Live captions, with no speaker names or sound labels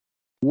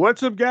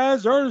What's up,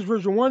 guys? Artist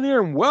Version 1 here,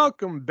 and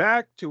welcome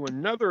back to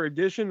another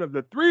edition of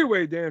the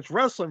Three-Way Dance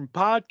Wrestling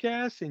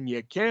Podcast. And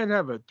you can't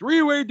have a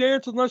three-way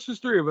dance unless there's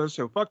three of us,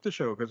 so fuck the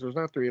show, because there's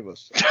not three of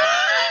us.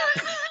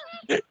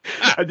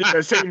 I did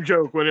that same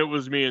joke when it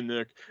was me and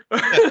Nick.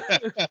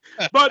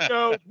 But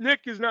no,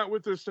 Nick is not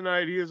with us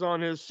tonight. He is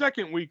on his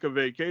second week of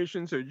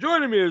vacation, so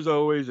joining me as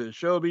always is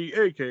Shelby,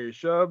 a.k.a.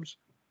 Shubs.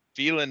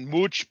 Feeling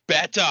much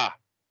better.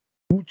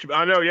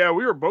 I know, yeah,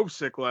 we were both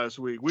sick last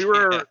week. We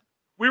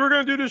were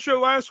going to do this show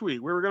last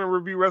week. We were going to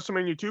review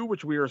WrestleMania 2,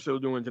 which we are still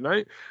doing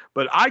tonight.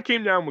 But I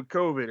came down with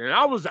COVID, and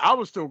I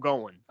was still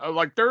going.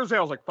 Like Thursday,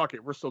 I was like, fuck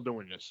it, we're still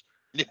doing this.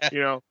 Yeah. You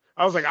know,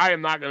 I was like, I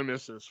am not going to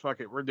miss this.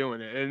 Fuck it, we're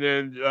doing it. And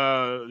then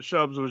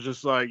Shubs was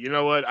just like, you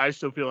know what? I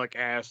still feel like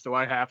ass. Do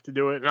I have to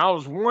do it? And I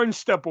was one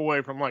step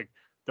away from like,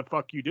 the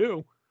fuck you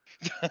do.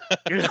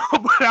 You know,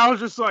 but I was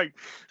just like,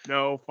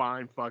 no,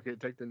 fine, fuck it,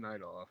 take the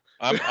night off.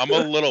 I'm a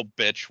little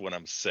bitch when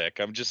I'm sick.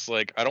 I'm just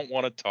like, I don't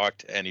want to talk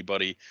to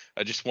anybody.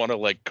 I just want to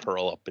like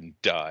curl up and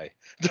die.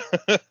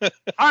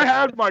 I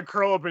had my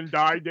curl up and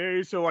die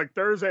day, so like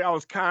Thursday I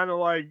was kind of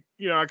like,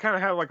 you know, I kind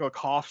of had like a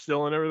cough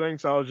still and everything,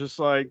 so I was just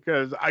like,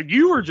 because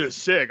you were just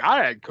sick,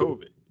 I had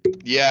COVID.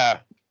 Yeah.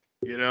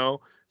 You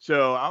know,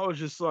 so I was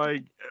just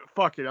like,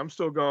 fuck it, I'm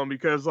still going,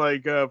 because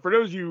like for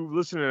those of you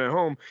listening at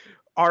home,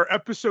 our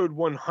episode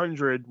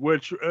 100,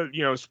 which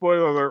you know,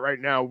 spoiler alert right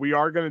now, we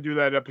are going to do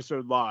that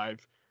episode live.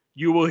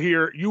 You will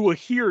hear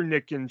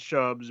Nick and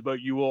Shubs, but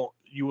you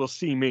will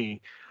see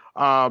me.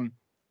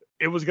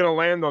 It was going to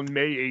land on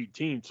May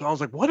 18th. So I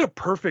was like, what a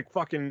perfect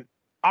fucking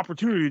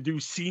opportunity to do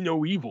See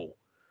No Evil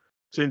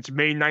since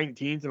May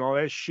 19th and all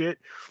that shit.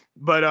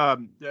 But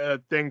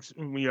thanks,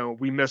 you know,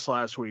 we missed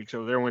last week,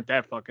 so there went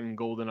that fucking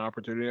golden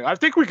opportunity. I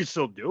think we could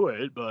still do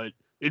it, but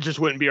it just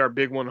wouldn't be our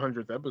big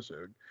 100th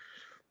episode,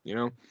 you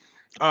know?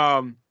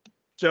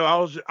 So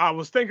I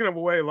was thinking of a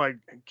way, like,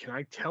 can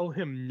I tell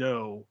him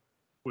no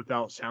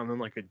without sounding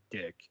like a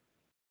dick?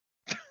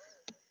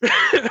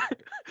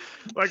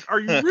 Like, are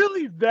you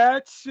really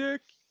that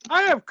sick?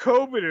 I have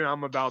COVID and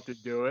I'm about to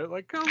do it.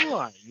 Like, come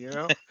on, you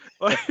know?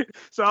 Like,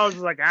 so I was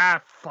just like,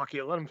 fuck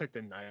it, let him take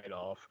the night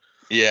off.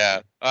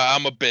 Yeah,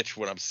 I'm a bitch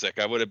when I'm sick.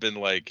 I would have been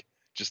like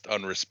just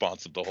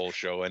unresponsive the whole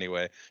show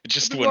anyway. It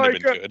just wouldn't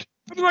have been good.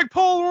 I'd be like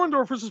Paul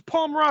Orndorff versus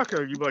Paul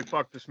Morocco. You'd be like,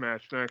 fuck this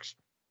match next.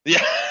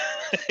 Yeah.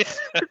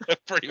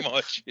 Pretty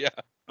much, yeah.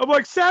 I'm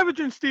like, Savage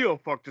and Steel,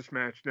 fuck this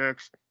match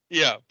next.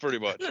 Yeah, pretty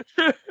much.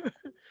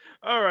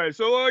 All right,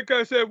 so like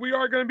I said, we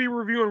are going to be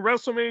reviewing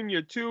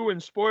WrestleMania 2,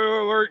 and spoiler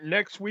alert,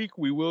 next week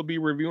we will be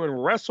reviewing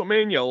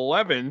WrestleMania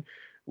 11,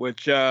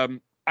 which I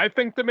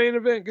think the main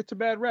event gets a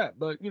bad rap,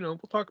 but, you know,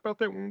 we'll talk about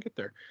that when we get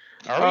there.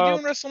 Are we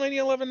doing WrestleMania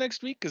 11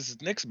 next week? Because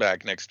Nick's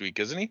back next week,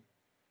 isn't he?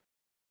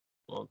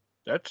 Well,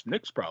 that's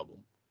Nick's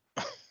problem.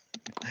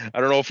 I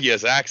don't know if he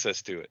has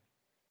access to it.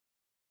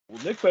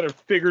 Well, Nick better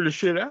figure the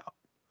shit out.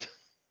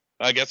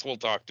 I guess we'll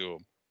talk to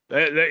him.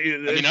 I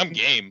mean, I'm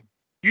game.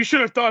 You should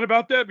have thought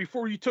about that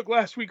before you took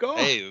last week off.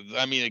 Hey,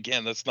 I mean,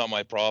 again, that's not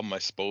my problem, I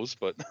suppose,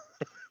 but...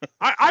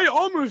 I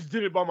almost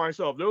did it by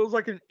myself. There was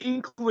like an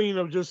inkling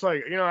of just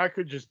like, you know, I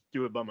could just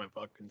do it by my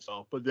fucking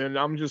self. But then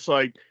I'm just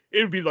like,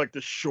 it would be like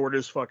the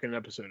shortest fucking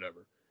episode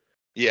ever.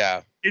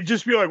 Yeah. It'd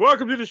just be like,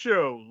 welcome to the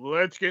show.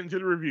 Let's get into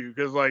the review.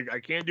 Because, like,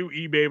 I can't do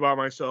eBay by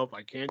myself.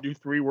 I can't do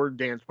 3-word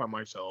dance by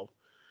myself.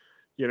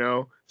 You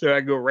know? So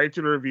I go right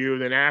to the review.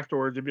 Then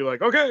afterwards, it'd be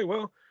like, okay,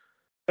 well,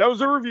 that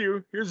was a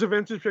review. Here's the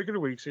vintage pick of the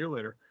week. See you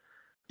later.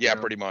 Yeah, you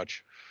know? Pretty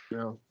much. You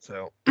know?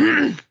 So,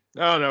 I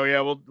don't know.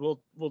 Yeah,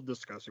 we'll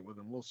discuss it with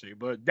him. We'll see.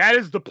 But that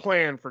is the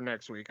plan for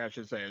next week, I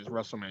should say, is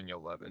WrestleMania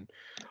 11.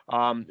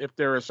 If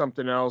there is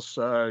something else,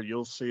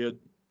 you'll see it.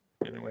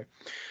 Anyway,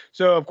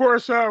 so of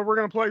course we're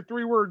gonna play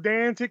 3-word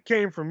dance. It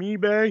came from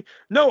eBay.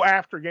 No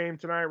after game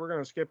tonight. We're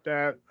gonna skip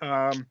that.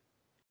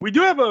 We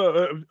do have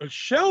a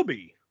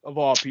Shelby of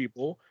all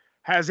people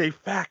has a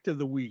fact of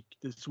the week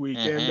this week,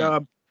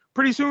 and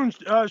pretty soon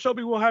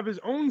Shelby will have his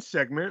own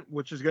segment,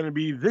 which is going to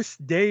be this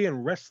day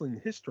in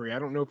wrestling history. I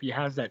don't know if he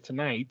has that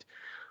tonight,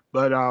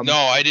 but no,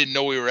 I didn't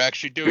know we were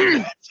actually doing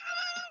that.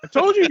 I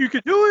told you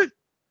could do it.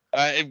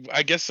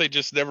 I guess I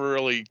just never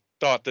really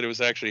thought that it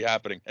was actually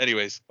happening.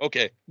 Anyways,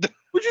 okay.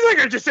 Would you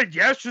think I just said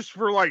yes just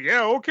for like,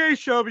 yeah, okay,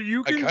 Shelby,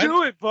 you can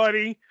do it,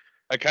 buddy?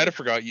 I kind of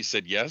forgot you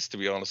said yes, to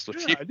be honest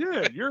with you. I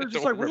did. You're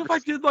just like, what if I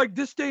did like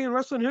this day in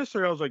wrestling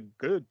history? I was like,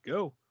 good,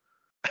 go.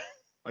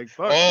 Like,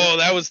 fuck. Oh,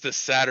 that was the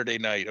Saturday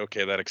night.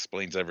 Okay, that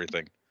explains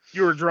everything.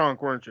 You were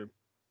drunk, weren't you?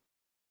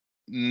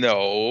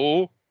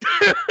 No.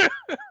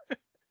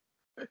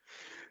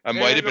 I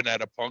might have been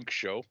at a punk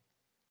show.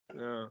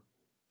 Yeah.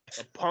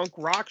 A punk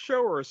rock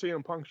show or a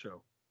CM Punk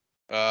show?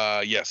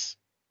 Yes.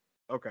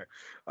 Okay.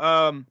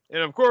 And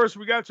of course,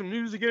 we got some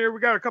news again here. We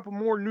got a couple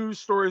more news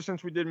stories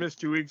since we did miss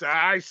 2 weeks.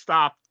 I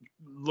stopped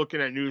looking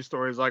at news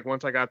stories like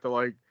once I got to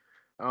like,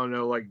 I don't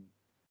know, like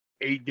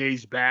 8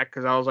 days back,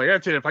 because I was like,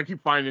 that's it. If I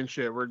keep finding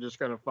shit, we're just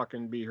gonna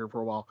fucking be here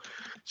for a while.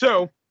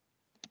 So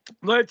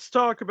let's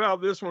talk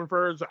about this one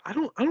first. I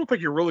don't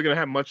think you're really gonna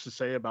have much to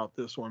say about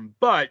this one,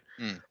 but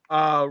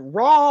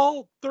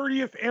Raw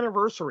 30th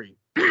anniversary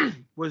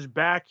was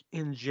back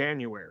in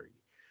January.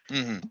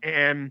 Mm-hmm.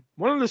 And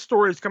one of the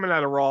stories coming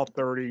out of Raw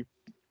 30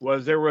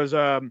 was there was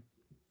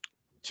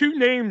 2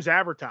 names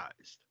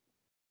advertised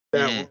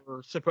that Mm-hmm.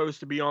 were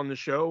supposed to be on the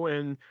show,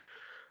 and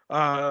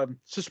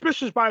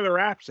suspicious by their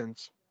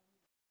absence,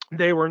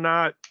 they were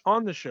not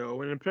on the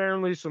show. And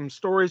apparently, some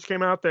stories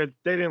came out that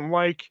they didn't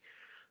like,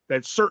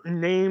 that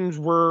certain names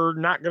were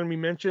not going to be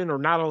mentioned or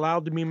not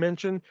allowed to be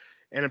mentioned.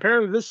 And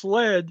apparently, this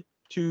led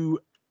to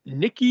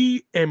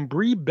Nikki and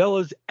Brie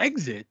Bella's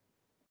exit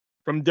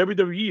from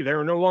WWE. They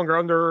were no longer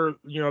under,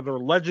 their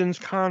Legends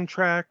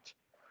contract.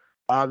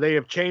 They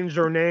have changed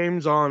their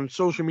names on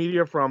social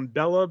media from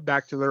Bella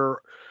back to their,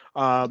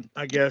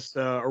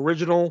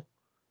 original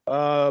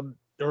or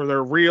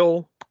their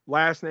real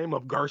last name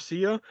of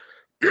Garcia.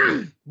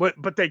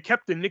 but they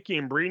kept the Nikki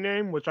and Brie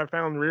name, which I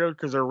found weird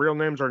because their real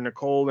names are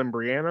Nicole and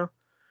Brianna.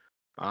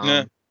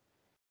 Yeah.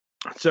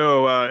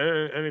 So,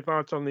 any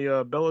thoughts on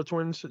the Bella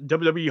Twins,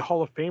 WWE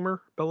Hall of Famer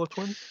Bella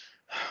Twins?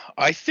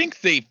 I think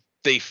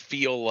they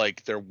feel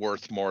like they're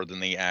worth more than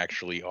they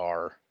actually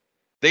are.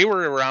 They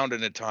were around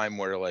in a time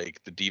where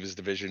like the Divas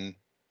division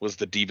was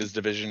the Divas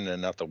division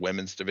and not the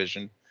women's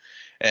division.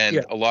 Yeah.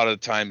 And a lot of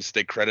the times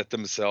they credit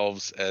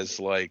themselves as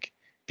like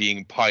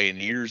being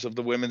pioneers of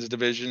the women's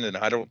division, and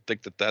I don't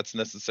think that that's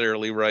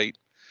necessarily right.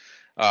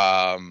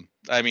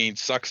 I mean,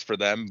 sucks for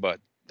them, but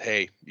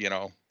hey,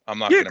 I'm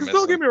not Yeah, gonna because miss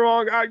don't get them. me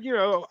wrong,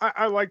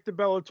 I like the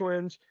Bella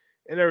Twins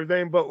and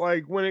everything, but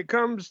like when it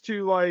comes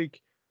to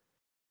like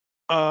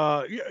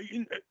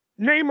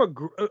name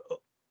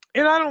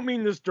and I don't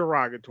mean this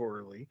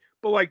derogatorily,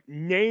 but like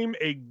name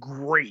a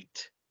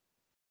great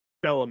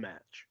Bella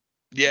match.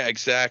 Yeah,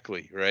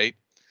 exactly, right?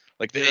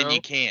 Like You and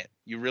know?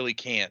 you really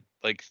can't.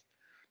 Like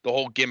the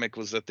whole gimmick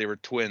was that they were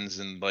twins,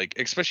 and like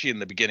especially in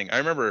the beginning. I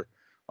remember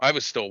I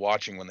was still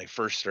watching when they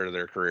first started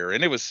their career,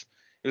 and it was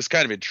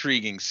kind of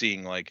intriguing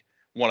seeing like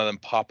one of them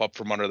pop up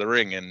from under the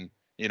ring and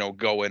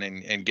go in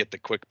and get the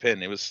quick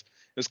pin. It was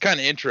kind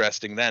of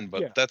interesting then,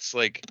 but Yeah. that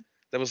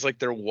was like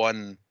their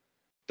one,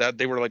 that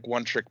they were like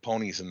one trick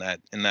ponies in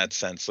that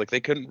sense. Like they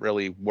couldn't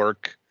really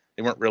work.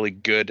 They weren't really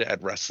good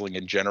at wrestling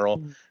in general.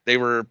 Mhm. They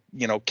were,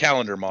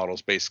 calendar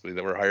models basically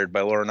that were hired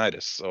by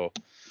Laurinaitis. So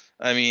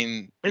I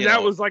mean, And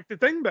that was like the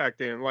thing back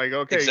then. Like,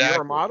 okay, you're a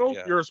exactly, model,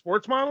 yeah. you're a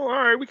sports model. All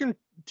right, we can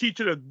teach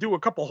you to do a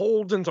couple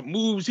holds and some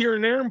moves here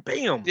and there, and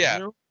bam,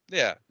 Yeah.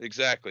 Yeah,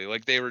 exactly.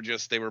 Like they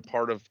were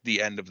part of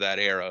the end of that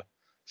era.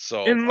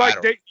 So And I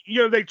like don't.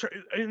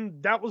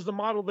 and that was the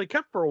model they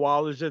kept for a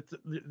while. Is that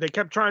they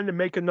kept trying to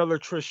make another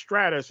Trish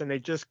Stratus, and they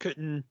just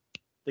couldn't.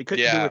 They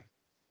couldn't do Yeah. it.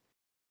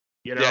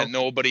 You Yeah,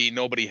 know.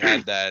 nobody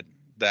had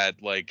that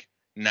like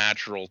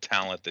natural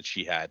talent that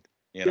she had,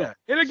 you know. Yeah.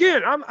 And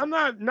again, I'm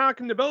not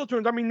knocking the Bella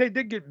Twins. I mean, they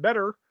did get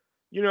better.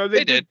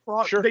 They did.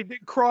 Sure. They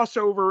did cross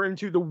over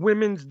into the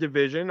women's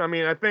division. I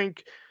mean, I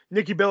think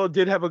Nikki Bella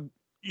did have a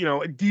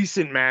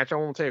decent match. I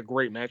won't say a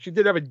great match. She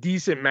did have a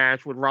decent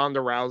match with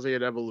Ronda Rousey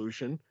at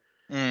Evolution.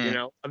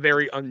 Mm. A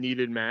very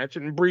unneeded match.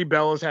 And Brie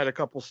Bella's had a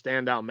couple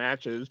standout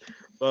matches,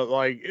 but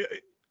like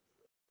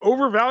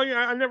overvalue.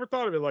 I never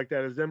thought of it like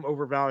that, as them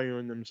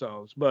overvaluing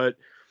themselves. But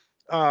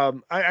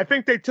I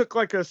think they took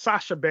like a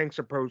Sasha Banks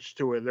approach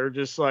to it. They're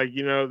just like,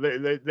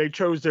 they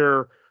chose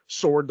their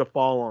sword to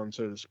fall on,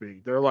 so to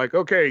speak. They're like,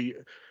 okay,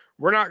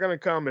 we're not going to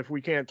come if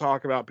we can't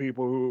talk about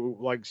people who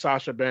like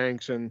Sasha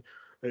Banks and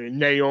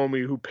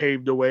Naomi, who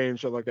paved the way and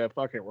shit like that.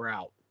 Fuck it, we're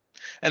out.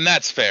 And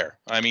that's fair.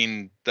 I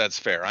mean, that's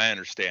fair. I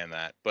understand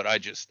that, but I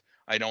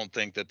don't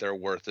think that they're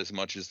worth as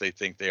much as they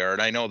think they are.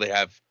 And I know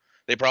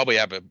they probably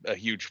have a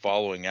huge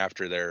following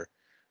after their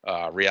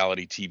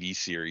reality TV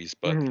series,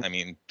 but Mm-hmm. I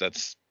mean,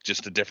 that's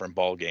just a different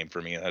ball game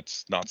for me.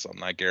 That's not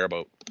something I care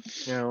about.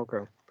 Yeah,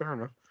 okay, fair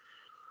enough.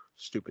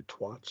 Stupid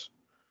twats.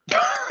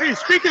 Hey,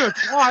 speaking of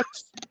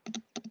twats,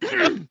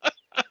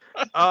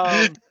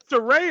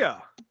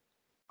 Saraya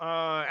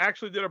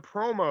actually did a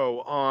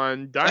promo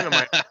on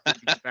Dynamite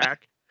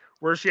back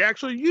where she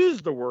actually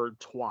used the word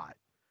twat.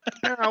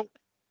 Now,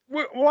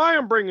 why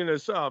I'm bringing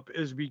this up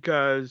is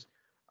because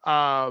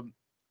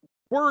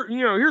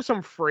here's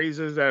some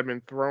phrases that have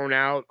been thrown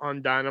out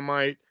on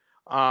Dynamite.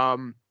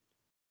 Um,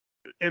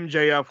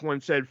 MJF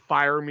once said,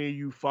 "Fire me,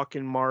 you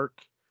fucking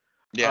mark."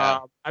 Yeah.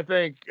 I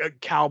think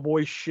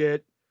cowboy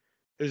shit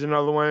is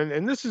another one,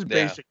 and this is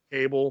Yeah. basic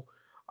cable.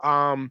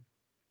 Um,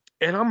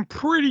 and I'm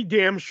pretty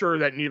damn sure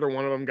that neither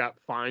one of them got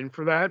fined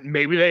for that.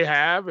 Maybe they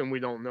have, and we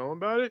don't know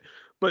about it.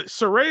 But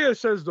Saraya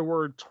says the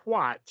word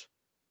twat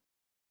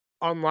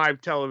on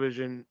live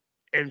television,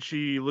 and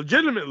she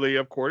legitimately,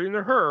 according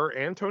to her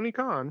and Tony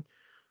Khan,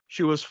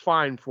 she was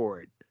fined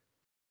for it.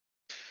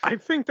 I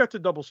think that's a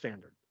double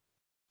standard.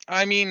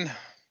 I mean,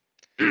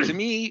 to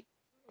me,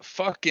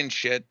 fucking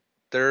shit,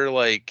 they're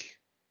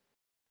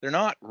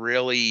not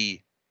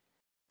really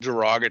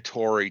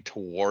derogatory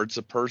towards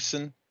a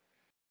person.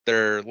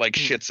 They're like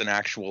shit's an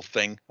actual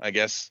thing, I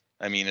guess.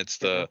 I mean, it's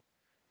Yeah. the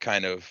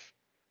kind of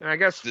And I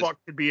guess this, fuck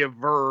could be a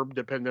verb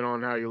depending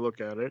on how you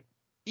look at it.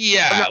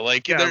 yeah, Not,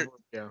 like yeah, they're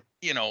Yeah.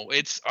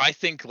 I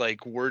think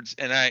like words,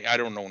 and I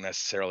don't know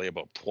necessarily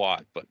about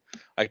twat, but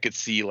I could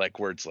see like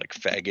words like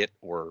faggot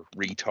or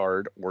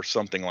retard or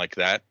something like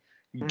that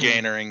Mhm.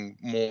 garnering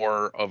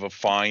more of a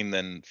fine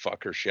than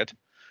fuck or shit.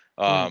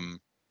 Mhm.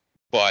 Um,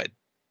 but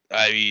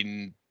I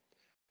mean,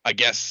 I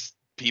guess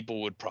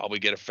people would probably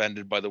get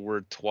offended by the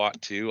word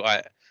twat too.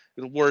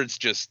 The words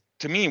just,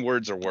 to me,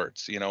 words are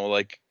words,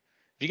 like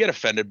if you get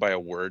offended by a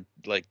word,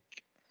 like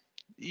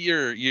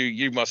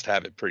you must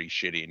have it pretty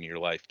shitty in your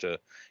life to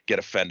get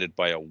offended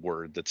by a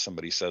word that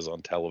somebody says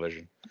on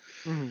television.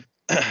 Mhm.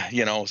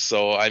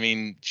 So I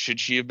mean, should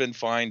she have been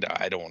fined?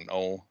 I don't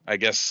know. I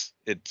guess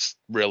it's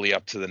really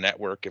up to the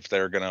network if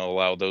they're going to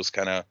allow those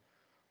kind of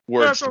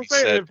Well, that's words what to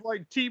I'm be saying. said. If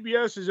like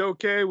TBS is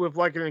okay with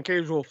like an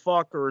occasional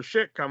fuck or a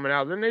shit coming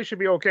out, then they should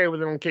be okay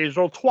with an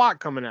occasional twat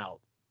coming out.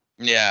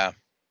 Yeah.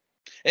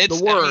 The I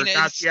mean, word,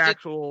 not the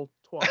actual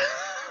twat.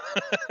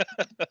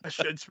 I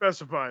should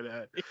specify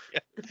that.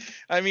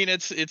 I mean,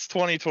 it's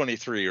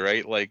 2023,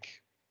 right? Like,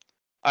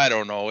 I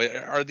don't know.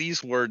 Are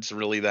these words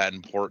really that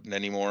important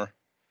anymore?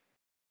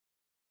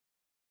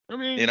 I You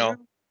mean, know,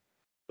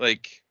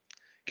 like,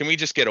 can we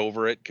just get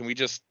over it? Can we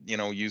just,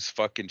 use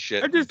fucking I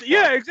shit and just, twat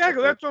yeah,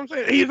 exactly. forever? That's what I'm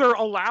saying. Either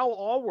allow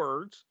all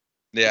words,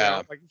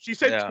 Yeah. like she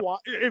said Yeah. twat.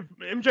 If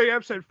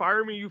MJF said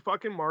 "fire me, you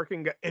fucking Mark,"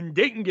 and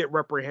didn't get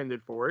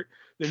reprehended for it,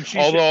 then she should.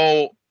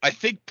 Although I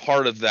think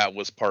part of that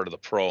was part of the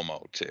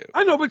promo too.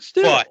 I know, but But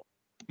still, you can't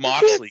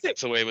Moxley say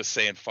gets away with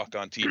saying fuck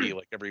on TV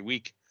like every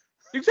week.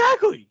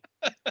 exactly.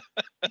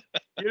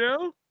 You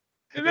know,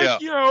 and Yeah.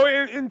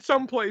 that's in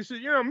some places,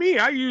 me,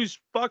 I use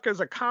fuck as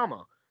a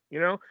comma. You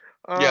know,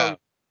 Yeah.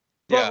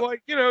 but Yeah.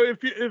 like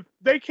if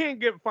they can't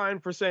get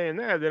fined for saying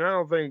that, then I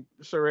don't think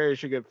Saraya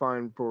should get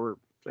fined for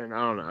saying. I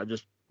don't know. I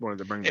just wanted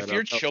to bring that If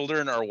your up.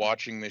 children are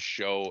watching this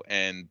show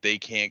and they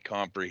can't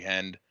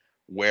comprehend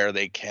where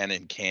they can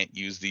and can't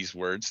use these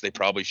words, they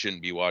probably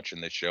shouldn't be watching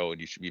this show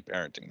and you should be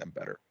parenting them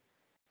better.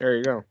 There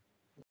you go.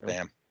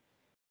 Bam.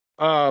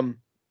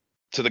 Um,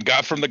 To the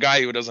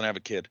guy who doesn't have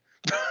a kid.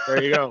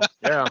 there you go.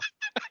 Yeah.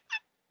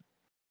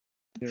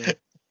 Yeah.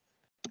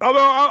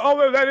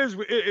 Although that is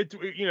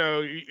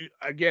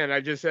again,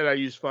 I just said I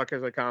use fuck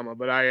as a comma,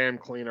 but I am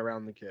clean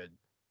around the kid.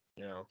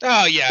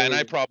 Oh yeah, and I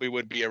So, probably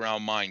would be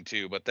around mine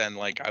too, but then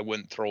like I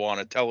wouldn't throw on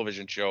a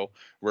television show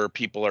where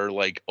people are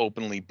like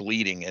openly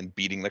bleeding and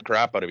beating the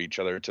crap out of each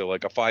other to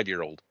like a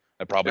 5-year-old.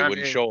 I probably I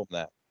wouldn't mean, show them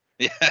that.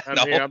 Yeah,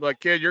 no. I'm like,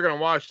 kid, you're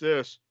gonna watch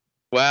this.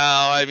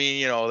 Well, I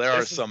mean, there are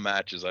This is some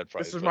matches I'd this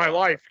probably is put my on, but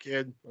life,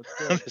 kid. Let's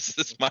go. this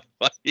is my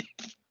life.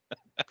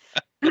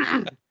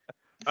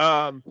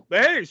 But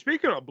hey,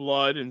 speaking of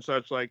blood and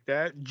such like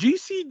that,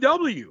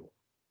 GCW,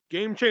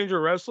 Game Changer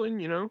Wrestling,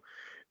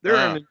 they're in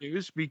Ah, the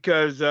news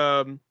because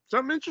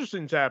something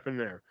interesting's happened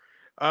there.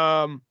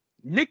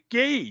 Nick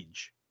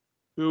Gage,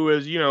 who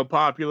is,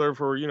 popular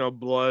for,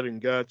 blood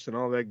and guts and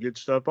all that good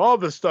stuff, all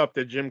the stuff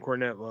that Jim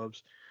Cornette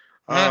loves.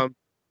 huh. Um,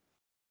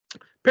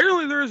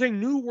 apparently there is a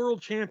new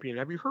world champion.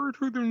 Have you heard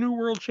who the new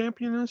world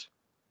champion is?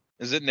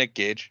 Is it Nick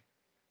Gage?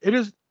 It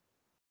is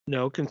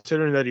no,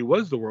 considering that he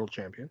was the world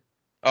champion.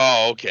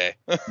 Oh, okay.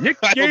 Nick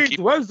I don't Gage keep.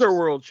 was their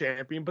world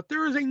champion, but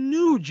there is a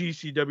new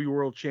GCW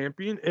world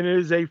champion, and it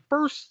is a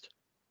first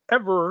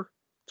ever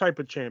type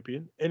of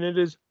champion, and it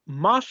is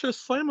Masha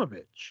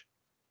Slamovich.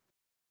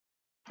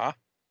 Huh?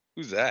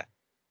 Who's that?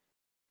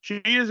 She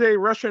is a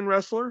Russian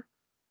wrestler.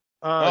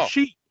 Oh,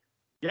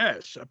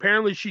 Yes,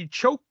 apparently she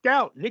choked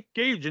out Nick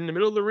Gage in the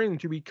middle of the ring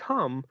to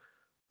become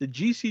the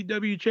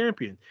GCW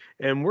champion.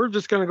 And we're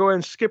just going to go ahead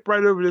and skip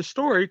right over this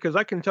story because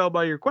I can tell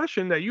by your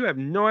question that you have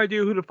no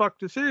idea who the fuck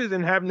this is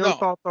and have no no.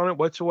 thoughts on it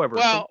whatsoever.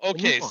 So Well, we'll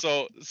move okay. on.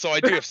 So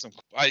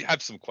I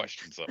have some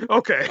questions though.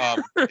 Okay.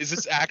 Is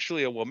this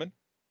actually a woman?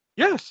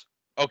 Yes.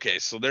 Okay,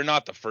 so they're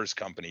not the first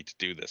company to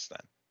do this then,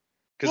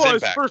 because Well,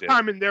 it's Impact first did.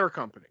 time in their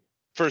company.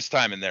 First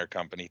time in their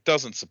company.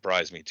 Doesn't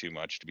surprise me too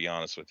much, to be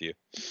honest with you.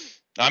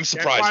 I'm That's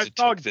why surprised it's it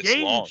took called this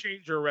Game long.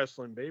 Changer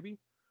Wrestling, baby.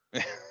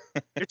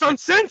 It's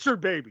uncensored,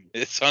 baby.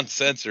 It's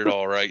uncensored,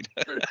 all right.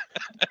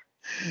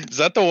 Is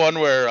that the one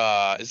where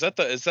is that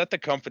the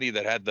company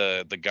that had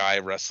the guy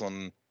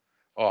wrestling?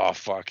 Oh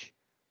fuck.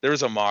 There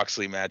was a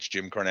Moxley match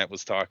Jim Cornette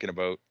was talking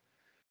about.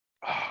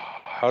 Oh,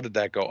 how did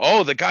that go?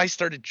 Oh, the guy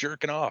started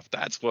jerking off.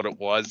 That's what it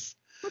was.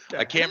 What the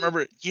I can't hell?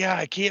 remember. Yeah,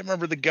 I can't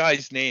remember the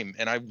guy's name,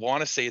 and I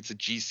want to say it's a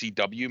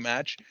GCW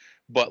match,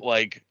 but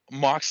like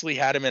Moxley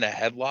had him in a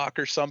headlock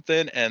or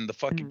something, and the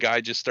fucking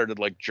guy just started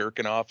like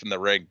jerking off in the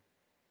ring.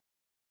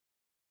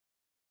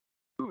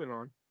 Moving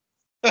on.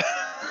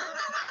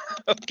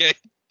 Okay.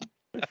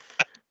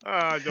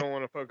 I don't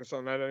want to focus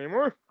on that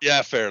anymore.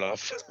 Yeah, fair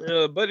enough.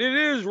 But it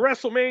is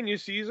WrestleMania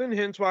season,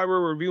 hence why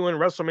we're reviewing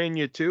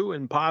WrestleMania 2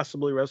 and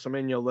possibly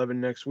WrestleMania 11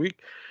 next week.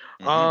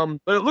 Hmm.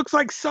 But it looks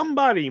like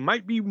somebody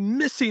might be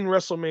missing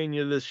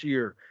WrestleMania this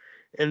year.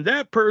 And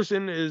that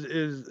person is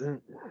I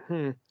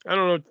don't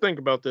know what to think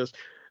about this.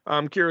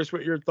 I'm curious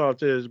what your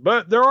thoughts is.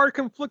 But there are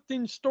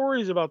conflicting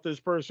stories about this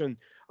person.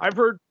 I've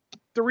heard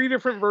 3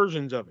 different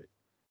versions of it.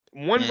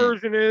 One Mm.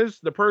 version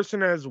is the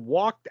person has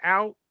walked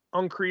out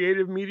on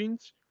creative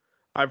meetings.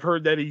 I've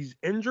heard that he's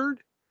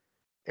injured.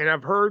 and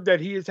I've heard that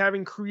he is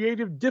having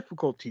creative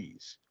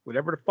difficulties,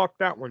 whatever the fuck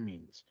that one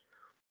means.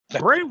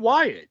 Bray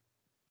Wyatt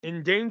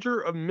in danger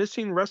of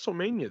missing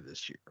WrestleMania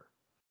this year.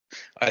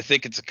 I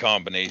think it's a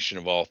combination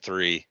of all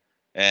three.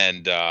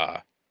 And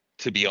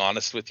to be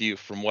honest with you,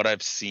 from what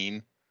I've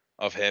seen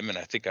of him, and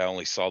I think I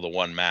only saw the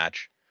one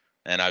match,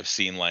 and I've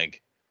seen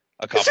like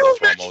a couple of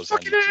promos on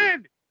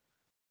YouTube.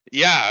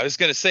 Yeah, I was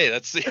gonna say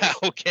that's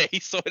okay.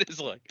 So it is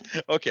like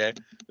okay.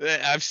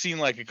 I've seen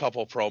like a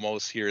couple of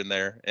promos here and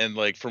there, and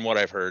like from what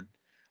I've heard,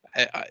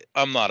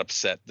 I'm not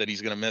upset that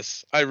he's gonna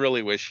miss. I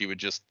really wish he would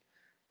just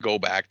go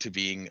back to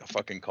being a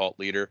fucking cult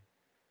leader.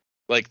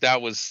 Like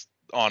that was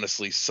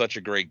honestly such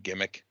a great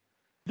gimmick.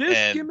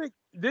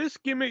 This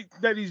gimmick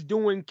that he's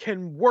doing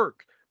can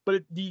work,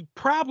 but the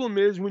problem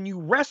is when you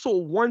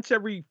wrestle once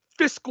every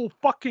fiscal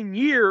fucking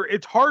year,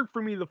 it's hard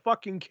for me to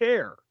fucking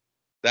care.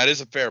 That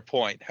is a fair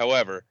point.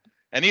 However,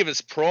 any of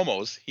his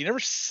promos, he never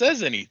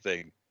says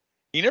anything.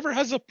 He never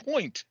has a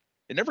point.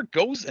 It never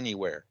goes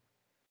anywhere.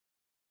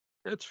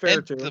 That's fair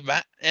and too.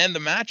 The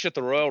match at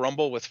the Royal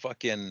Rumble with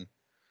fucking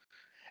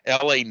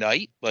LA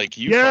Knight, like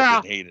you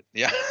fucking hate it.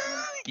 Yeah.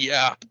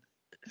 Yeah.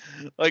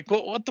 Like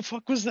what the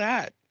fuck was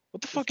that?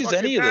 What the fuck is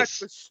any of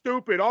this? Was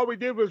stupid. All we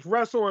did was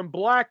wrestle in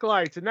black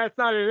lights, and that's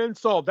not an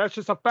insult. That's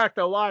just a fact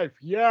of life.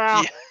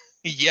 Yeah.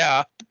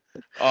 Yeah.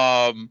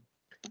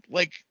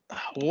 Like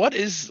what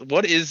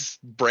is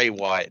Bray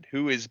Wyatt?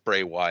 Who is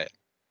Bray Wyatt?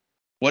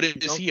 What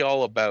is he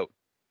all about?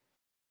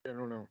 I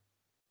don't know.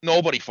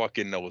 Nobody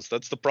fucking knows.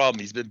 That's the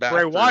problem. He's been back.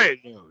 Bray Wyatt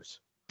knows.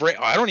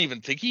 I don't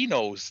even think he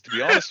knows, to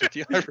be honest with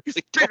you. I really He's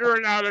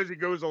figuring it out as he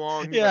goes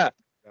along. Yeah.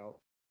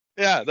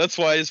 Yeah, that's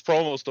why his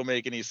promos don't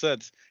make any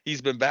sense. He's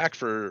been back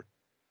for,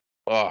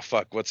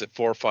 what's it,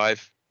 4 or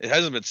 5? It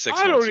hasn't been 6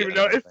 months. I don't even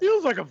know. It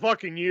feels like a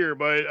fucking year,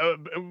 but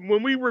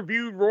when we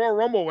reviewed Royal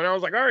Rumble, when I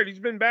was like, all right, he's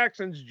been back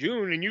since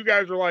June, and you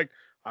guys were like,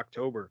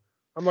 October.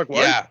 I'm like, what?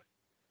 Yeah.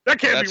 That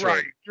can't be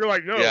right. You're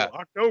like, no,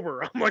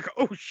 October. I'm like,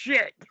 oh,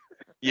 shit.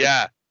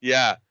 Yeah.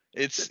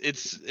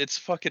 It's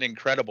fucking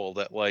incredible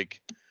that,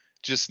 like,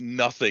 just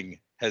nothing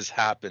has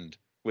happened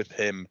with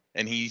him.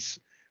 And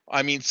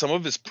some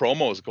of his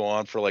promos go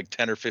on for like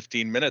 10 or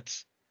 15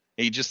 minutes.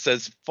 He just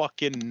says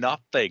fucking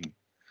nothing.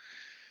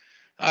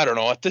 I don't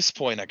know. At this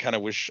point, I kind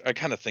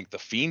of think The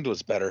Fiend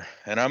was better.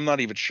 And I'm not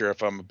even sure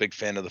if I'm a big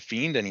fan of The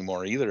Fiend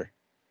anymore either.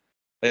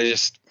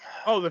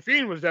 The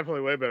Fiend was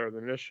definitely way better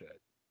than this shit.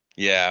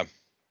 Yeah.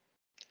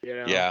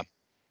 Yeah.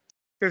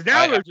 Because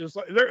now they're just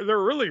like they're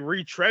really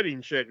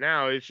retreading shit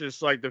now. It's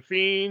just like The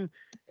Fiend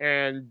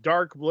and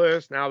Dark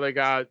Bliss. Now they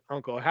got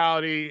Uncle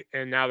Howdy,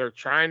 and now they're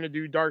trying to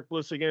do Dark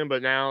Bliss again.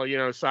 But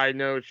now, side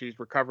note, she's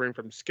recovering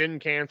from skin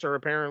cancer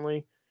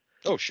apparently.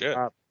 Oh shit.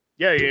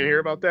 Yeah, you didn't hear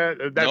about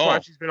that? That's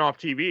why she's been off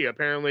TV.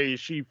 Apparently,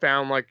 she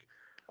found like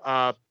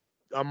a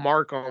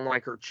mark on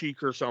like her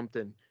cheek or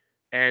something,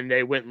 and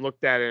they went and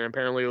looked at it. And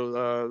apparently,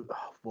 what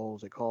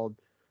was it called?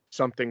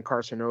 Something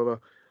carcinoma.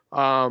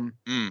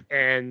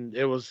 And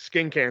it was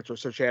skin cancer,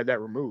 so she had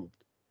that removed.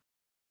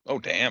 Oh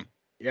damn.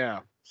 Yeah,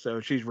 so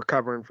she's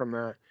recovering from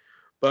that.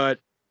 But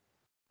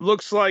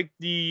looks like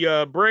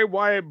the Bray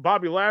Wyatt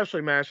Bobby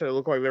Lashley match that it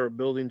looked like they were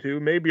building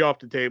to may be off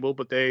the table,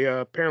 but they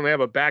apparently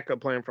have a backup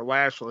plan for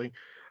Lashley.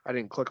 I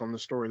didn't click on the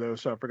story though,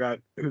 so I forgot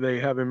who they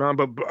have him on.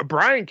 But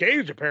Brian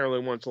Cage apparently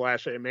wants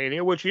Lashley at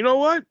Mania, which, you know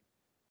what?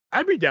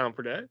 I'd be down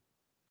for that.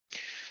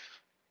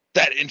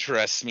 That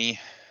interests me.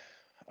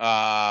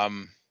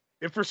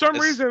 If for some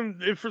reason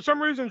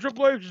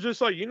Triple H is just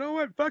like, you know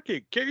what, fuck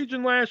it, Cage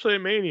and Lashley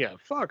at Mania,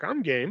 fuck,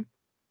 I'm game.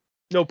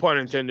 No pun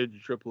intended to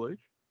Triple H.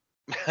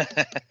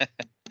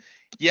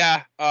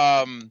 Yeah,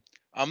 I'm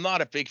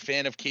not a big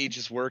fan of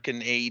Cage's work in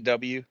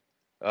AEW,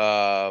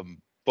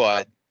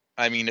 but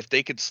I mean, if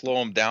they could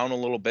slow him down a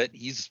little bit,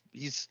 he's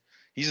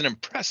an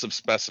impressive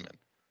specimen.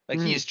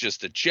 Like he's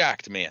just a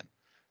jacked man,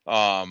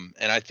 and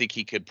I think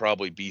he could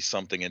probably be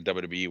something in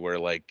WWE where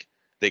like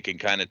they can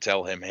kind of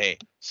tell him, hey,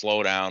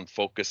 slow down,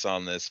 focus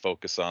on this,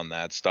 focus on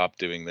that, stop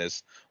doing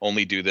this,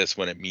 only do this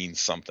when it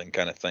means something,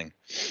 kind of thing.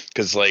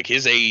 Because like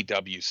his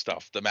AEW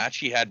stuff, the match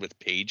he had with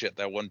Paige at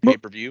that one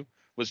pay-per-view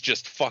was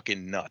just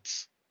fucking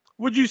nuts.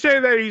 Would you say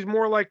that he's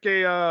more like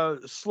a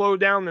slow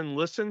down and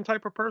listen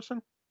type of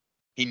person?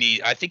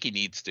 I think he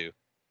needs to.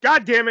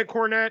 God damn it,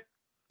 Cornette.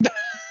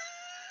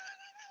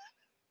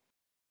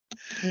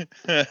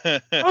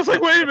 I was like,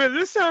 wait a minute,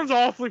 this sounds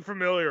awfully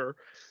familiar.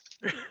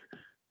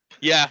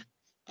 Yeah.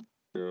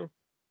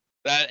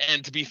 That,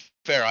 and to be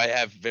fair, I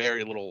have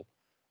very little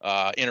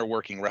inner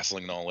working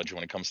wrestling knowledge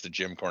when it comes to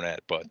Jim Cornette,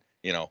 but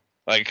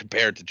like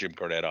compared to Jim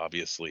Cornette,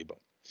 obviously, but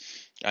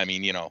I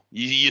mean,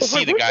 you see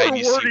like, the guy.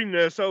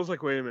 This, I was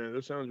like, wait a minute,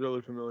 this sounds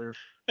really familiar.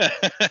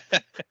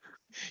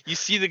 You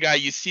see the guy,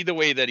 you see the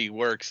way that he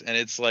works, and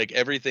it's like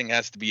everything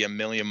has to be a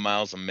million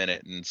miles a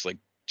minute, and it's like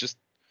just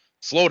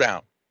slow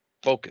down,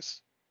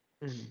 focus.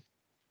 Mm-hmm.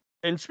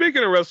 And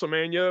speaking of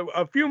WrestleMania,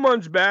 a few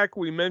months back,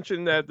 we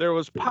mentioned that there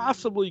was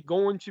possibly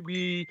going to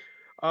be,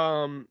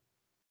 there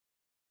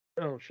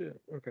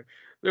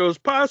was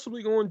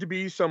possibly going to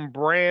be some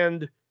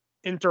brand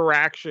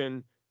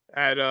interaction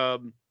at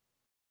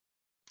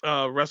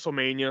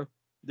WrestleMania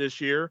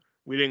this year.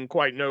 We didn't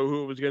quite know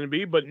who it was going to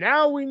be, but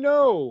now we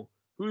know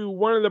who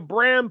one of the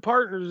brand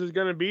partners is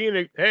going to be.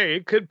 And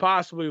it could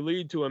possibly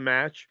lead to a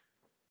match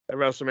at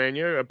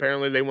WrestleMania.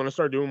 Apparently, they want to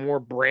start doing more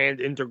brand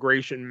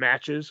integration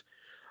matches.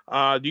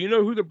 Do you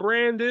know who the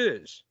brand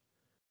is?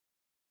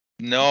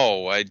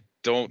 No, I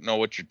don't know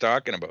what you're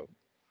talking about.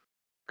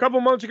 A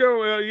couple months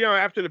ago,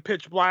 after the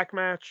Pitch Black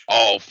match.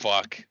 Oh,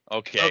 fuck.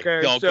 Okay.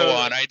 Okay, No, so, go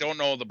on. I don't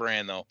know the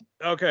brand, though.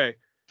 Okay.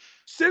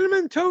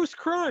 Cinnamon Toast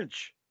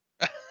Crunch.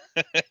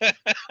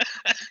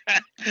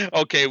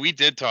 Okay, we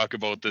did talk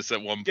about this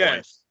at one point.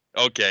 Yes.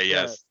 Okay,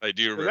 yes, I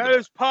do remember. That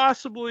is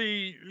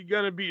possibly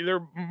going to be, there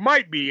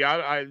might be,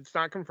 it's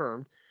not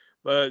confirmed,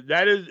 but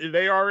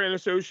they are in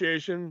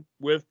association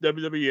with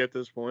WWE at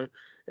this point,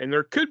 and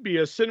there could be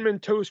a Cinnamon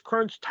Toast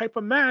Crunch type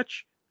of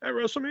match at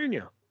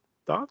WrestleMania.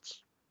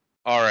 Thoughts?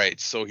 All right,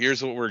 so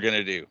here's what we're going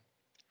to do.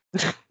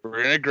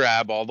 We're going to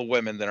grab all the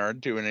women that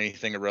aren't doing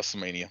anything at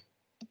WrestleMania,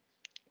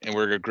 and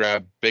we're going to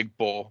grab big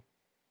bowl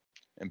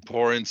and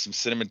pour in some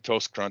Cinnamon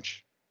Toast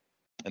Crunch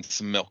and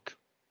some milk.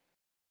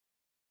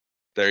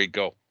 There you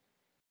go.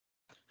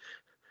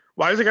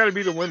 Why has it got to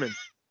be the women?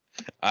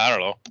 I don't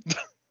know.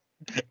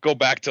 Go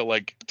back to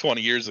like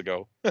 20 years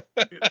ago.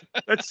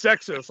 That's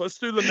sexist. Let's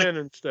do the men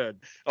instead.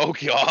 Oh,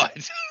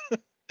 God.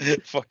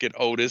 Fucking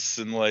Otis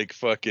and like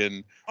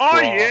fucking. Oh,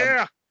 Braun.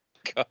 yeah.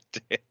 God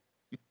damn.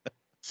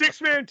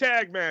 6-man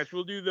tag match.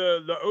 We'll do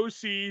the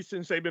OC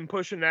since they've been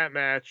pushing that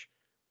match.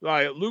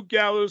 Like Luke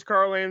Gallows,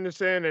 Carl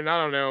Anderson, and I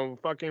don't know,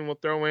 fucking we'll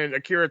throw in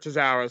Akira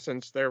Tozawa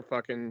since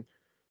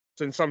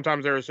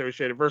sometimes they're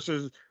associated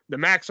versus the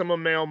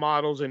Maximum Male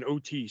Models and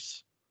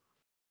Otis.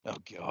 Oh,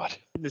 God.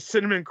 The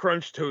Cinnamon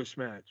Crunch Toast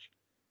match.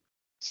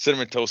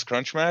 Cinnamon Toast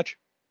Crunch match?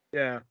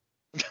 Yeah.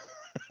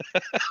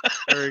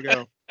 There you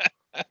go.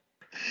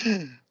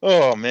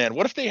 Oh, man.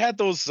 What if they had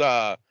those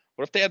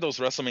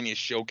WrestleMania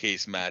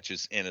showcase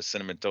matches in a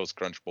Cinnamon Toast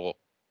Crunch Bowl?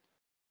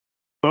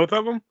 Both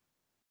of them?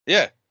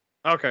 Yeah.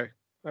 Okay.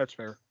 That's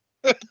fair.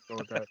 Go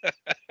with that.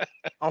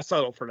 I'll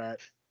settle for that.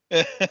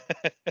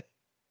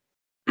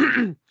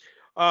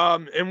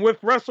 And with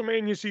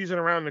WrestleMania season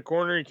around the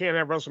corner, you can't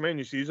have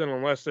WrestleMania season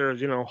unless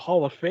there's,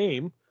 Hall of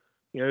Fame,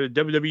 the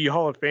WWE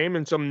Hall of Fame,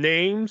 and some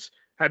names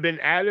have been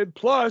added.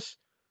 Plus,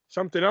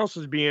 something else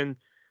is being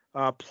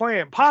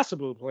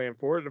possibly planned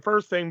for it. The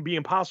first thing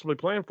being possibly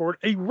planned for it,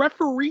 a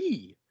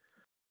referee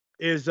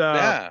is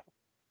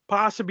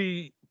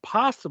possibly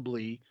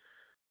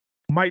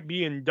might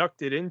be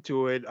inducted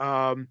into it.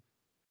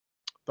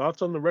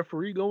 Thoughts on the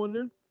referee going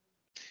in?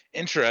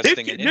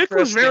 Interesting. Nick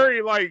was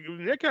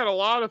Nick had a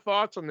lot of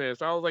thoughts on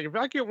this. I was like, if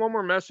I get one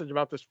more message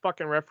about this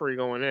fucking referee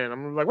going in,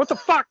 I'm like, what the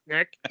fuck,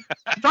 Nick?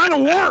 I'm trying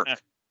to work.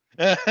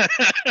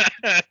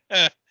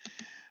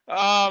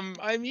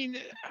 I mean,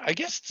 I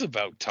guess it's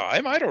about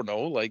time. I don't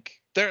know. Like,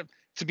 to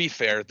be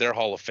fair, their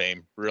Hall of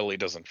Fame really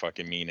doesn't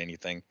fucking mean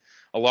anything.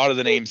 A lot of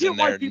the names in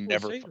there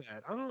never. Say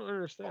that. I don't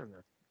understand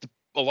that.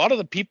 A lot of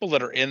the people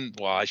that are in,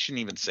 well, I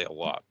shouldn't even say a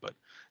lot, but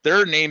there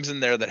are names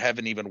in there that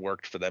haven't even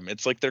worked for them.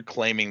 It's like they're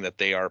claiming that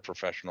they are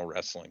professional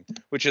wrestling,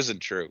 which isn't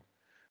true.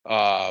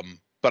 But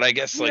I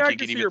guess I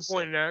can see your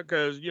point now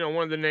because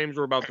one of the names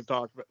we're about to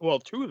talk about. Well,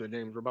 two of the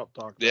names we're about to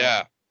talk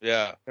about.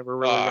 Yeah. Never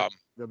really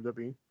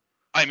WWE.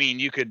 I mean,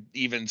 you could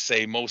even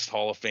say most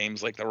Hall of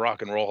Fames, like the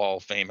Rock and Roll Hall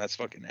of Fame, has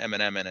fucking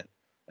Eminem in it.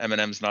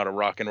 Eminem's not a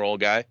rock and roll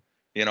guy,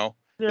 Yeah.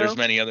 There's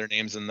many other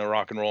names in the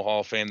Rock and Roll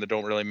Hall of Fame that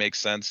don't really make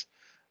sense.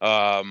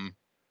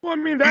 Well, I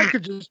mean, that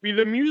could just be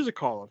the Music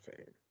Hall of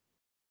Fame.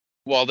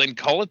 Well, then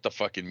call it the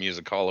fucking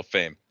Music Hall of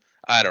Fame.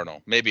 I don't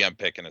know. Maybe I'm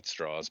picking at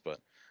straws, but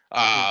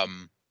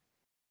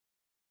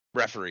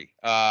referee.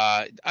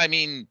 I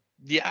mean,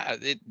 yeah,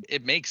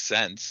 it makes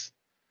sense.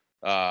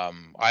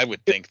 I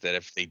would think that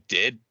if they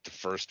did, the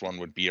first one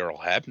would be Earl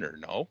Hebner,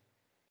 no?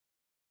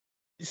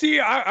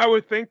 See, I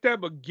would think that,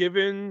 but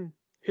given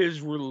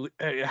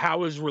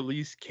how his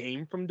release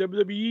came from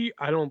WWE,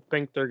 I don't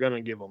think they're going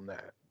to give him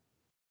that.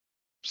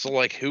 So,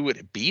 like, who would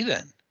it be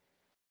then?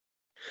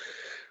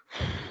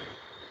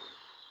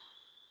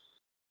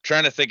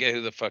 Trying to think of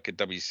who the fucking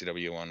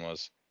WCW one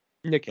was.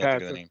 Nick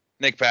Patrick.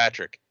 Nick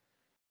Patrick.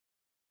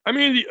 I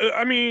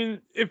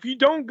mean, if you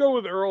don't go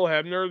with Earl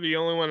Hebner, the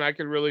only one I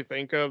could really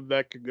think of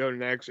that could go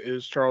next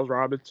is Charles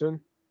Robinson.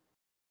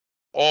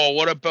 Oh,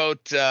 what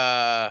about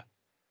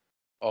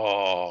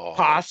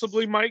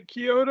possibly Mike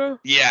Chioda?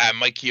 Yeah,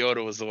 Mike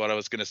Chioda was the one I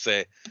was gonna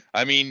say.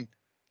 I mean,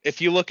 if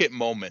you look at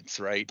moments,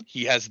 right?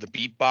 He has the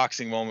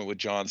beatboxing moment with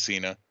John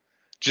Cena.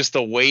 Just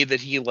the way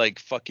that he like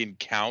fucking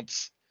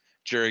counts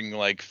during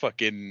like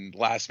fucking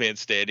last man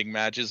standing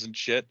matches and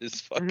shit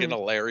is fucking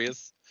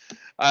hilarious.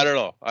 I don't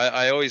know.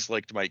 I always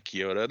liked Mike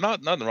Chioda.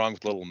 Nothing wrong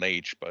with Little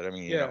Nate, but I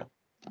mean, you know.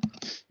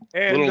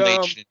 And, Little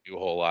Nate didn't do a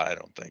whole lot, I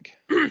don't think.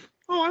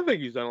 I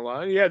think he's done a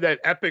lot. He had that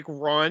epic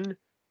run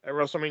at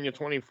WrestleMania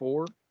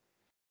 24.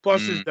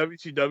 Plus his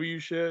WCW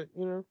shit,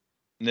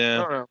 Yeah.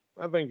 I don't know.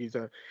 I think he's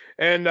done.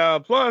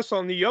 And plus,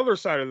 on the other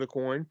side of the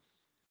coin,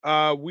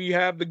 we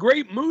have the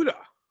Great Muta.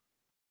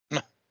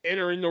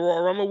 entering the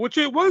Royal Rumble, which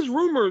it was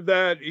rumored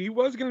that he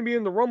was going to be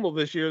in the Rumble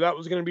this year. That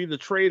was going to be the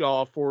trade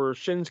off for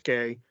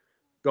Shinsuke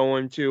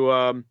going to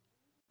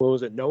what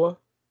was it, Noah?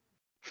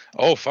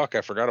 Oh fuck,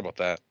 I forgot about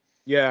that.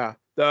 Yeah.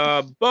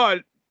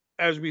 But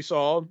as we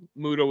saw,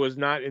 Muta was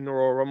not in the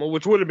Royal Rumble,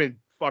 which would have been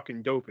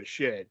fucking dope as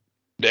shit.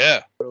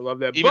 Yeah. I love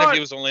that. Even if he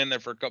was only in there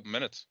for a couple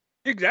minutes.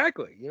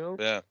 Exactly, you know.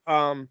 Yeah.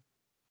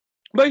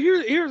 But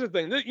here's the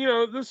thing.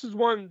 This is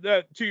one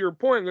that, to your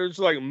point, there's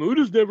like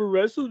Muta's never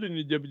wrestled in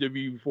the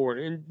WWE before,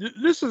 and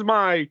this is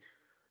my,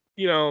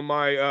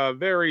 my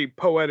very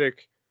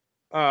poetic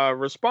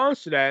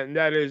response to that, and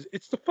that is,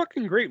 it's the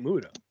fucking Great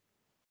Muta.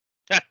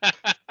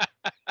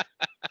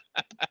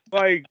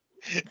 Like,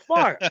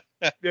 fuck,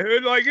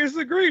 dude. Like, it's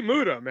the Great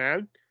Muta,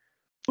 man.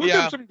 Look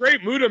up some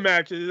Great Muta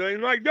matches,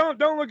 and like, don't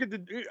look at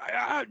the.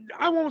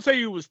 I won't say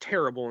he was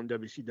terrible in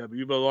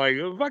WCW, but like,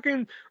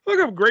 fucking look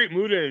up Great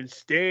Muta and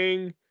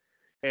Sting,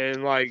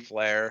 and like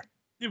Flair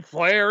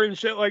and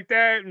shit like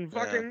that, and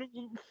fucking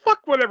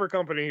fuck whatever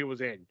company he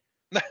was in.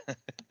 Like,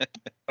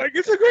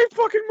 it's a great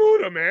fucking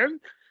Muta, man.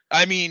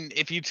 I mean,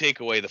 if you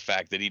take away the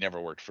fact that he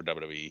never worked for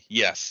WWE,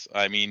 yes,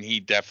 I mean, he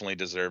definitely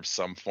deserves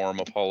some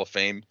form of Hall of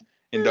Fame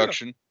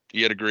induction. Yeah.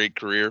 He had a great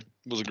career,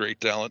 was a great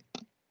talent.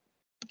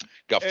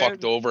 Got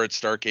fucked over at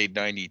Starrcade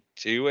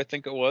 92, I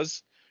think it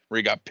was, where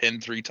he got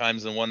pinned 3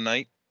 times in one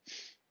night.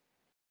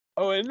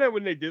 Oh, isn't that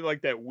when they did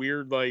like that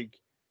weird like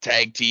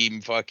tag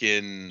team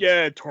fucking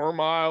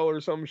turmoil or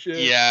some shit?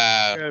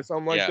 Yeah,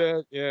 something like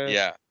that.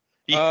 Yeah.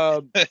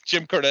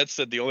 Jim Cornette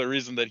said the only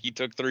reason that he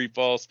took 3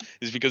 falls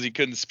is because he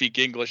couldn't speak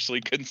English, so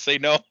he couldn't say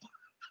no.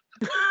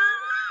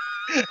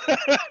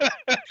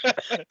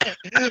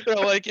 They're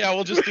like, yeah,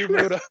 we'll just do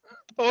Muta.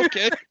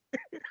 Okay.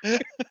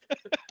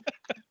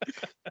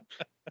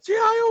 See,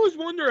 I always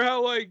wonder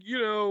how, like,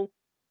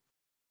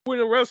 when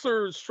a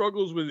wrestler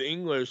struggles with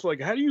English,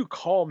 like, how do you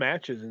call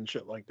matches and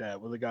shit like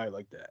that with a guy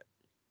like that?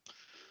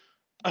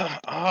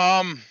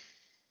 I'm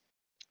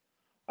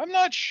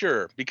not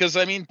sure, because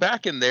I mean,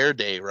 back in their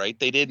day, right?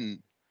 They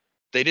didn't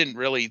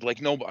really,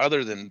 like, no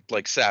other than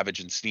like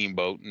Savage and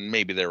Steamboat, and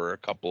maybe there were a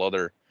couple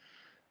other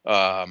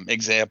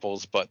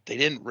examples, but they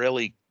didn't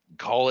really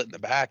call it in the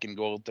back and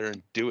go out there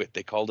and do it.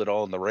 They called it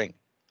all in the ring.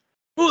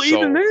 Well,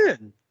 even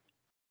then.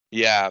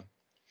 Yeah.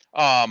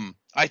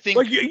 I think,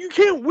 like, you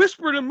can't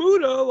whisper to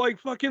Muta like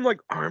fucking like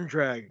arm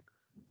drag,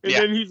 and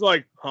then he's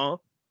like, huh?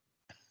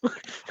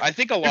 I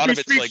think a lot of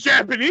it's like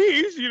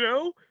Japanese,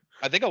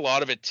 I think a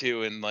lot of it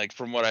too, and like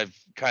from what I've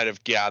kind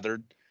of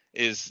gathered,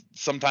 is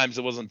sometimes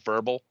it wasn't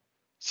verbal.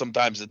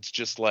 Sometimes it's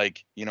just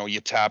like, you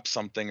tap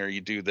something or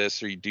you do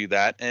this or you do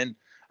that. And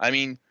I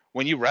mean,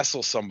 when you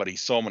wrestle somebody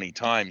so many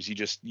times,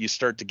 you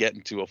start to get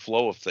into a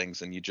flow of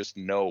things, and you just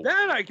know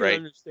that I can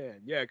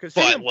understand. Yeah, because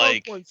CM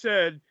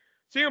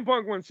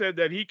Punk once said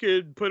that he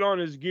could put on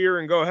his gear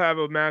and go have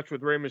a match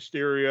with Rey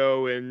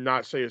Mysterio and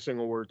not say a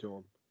single word to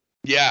him.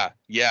 Yeah,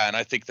 and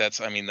I think that's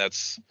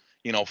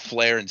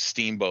Flair and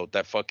Steamboat,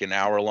 that fucking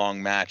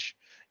hour-long match.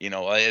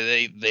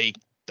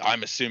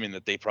 I'm assuming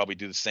that they probably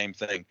do the same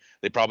thing.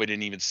 They probably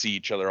didn't even see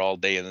each other all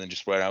day and then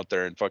just went out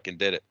there and fucking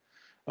did it.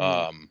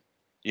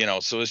 Mm-hmm.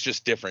 So it's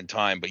just different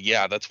time. But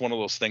yeah, that's one of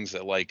those things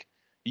that, like,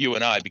 you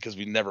and I, because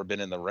we've never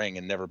been in the ring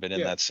and never been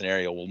in that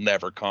scenario, will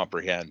never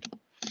comprehend.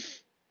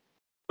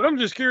 But I'm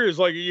just curious,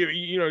 like,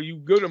 you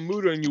go to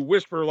Muta and you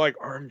whisper like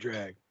arm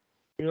drag,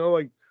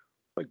 like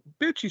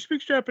bitch, he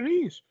speaks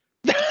Japanese.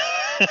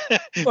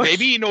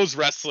 Maybe he knows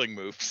wrestling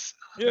moves.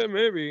 Yeah,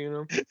 maybe,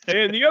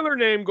 And the other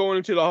name going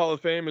into the Hall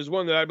of Fame is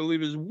one that I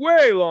believe is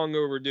way long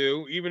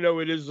overdue, even though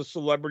it is a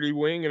celebrity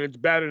wing, and it's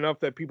bad enough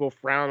that people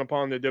frown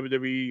upon the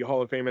WWE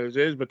Hall of Fame as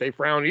is, but they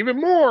frown even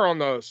more on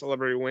the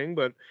celebrity wing,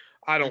 but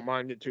I don't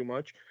mind it too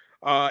much.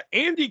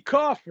 Andy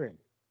Kaufman,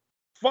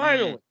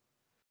 finally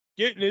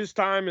getting his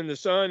time in the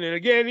sun. And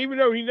again, even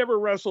though he never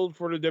wrestled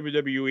for the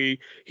WWE,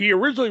 he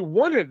originally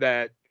wanted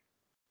that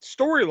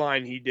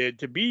storyline he did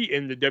to be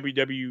in the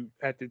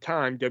at the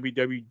time,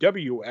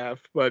 WWF,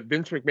 but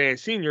Vince McMahon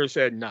Sr.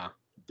 said, nah,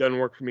 doesn't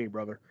work for me,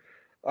 brother.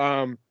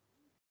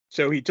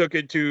 So he took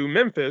it to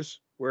Memphis,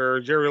 where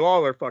Jerry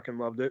Lawler fucking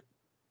loved it,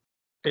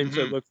 and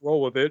said, let's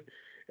roll with it.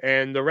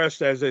 And the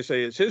rest, as they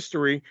say, is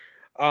history.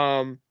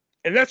 And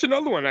that's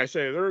another one I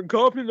say.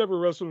 Kaufman never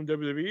wrestled in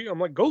WWE. I'm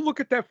like, go look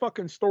at that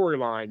fucking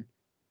storyline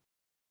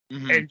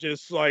and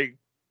just, like,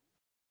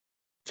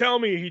 tell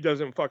me he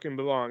doesn't fucking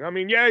belong. I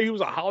mean, yeah, he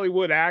was a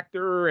Hollywood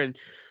actor and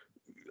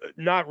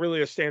not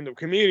really a stand-up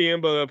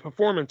comedian, but a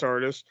performance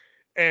artist.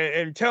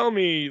 And tell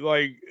me,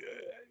 like,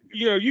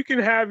 you can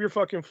have your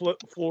fucking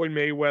Floyd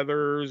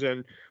Mayweathers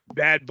and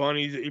Bad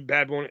Bunnies.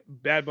 Bad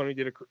Bunny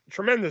did a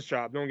tremendous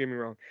job. Don't get me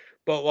wrong.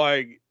 But,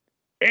 like,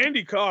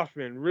 Andy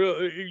Kaufman,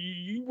 really,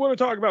 you want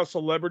to talk about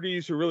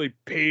celebrities who really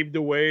paved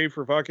the way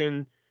for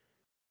fucking,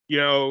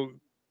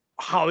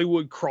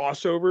 Hollywood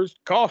crossovers?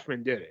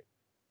 Kaufman did it.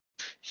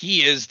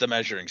 He is the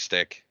measuring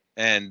stick.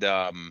 And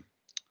out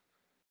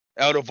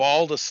of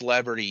all the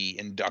celebrity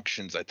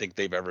inductions I think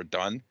they've ever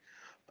done,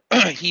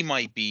 he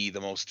might be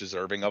the most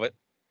deserving of it.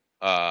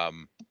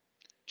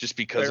 just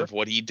because Fair. of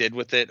what he did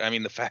with it. I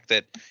mean, the fact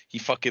that he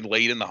fucking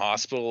laid in the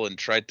hospital and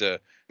tried to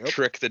Yep.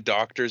 trick the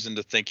doctors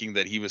into thinking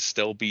that he was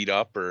still beat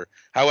up, or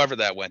however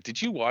that went. Did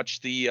you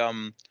watch the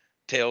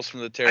Tales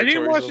from the I didn't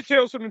Territories watch the of?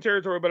 Tales from the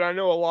Territory, but I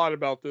know a lot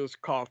about this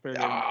Kaufman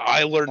and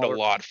I learned a Lawler.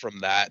 lot from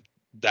that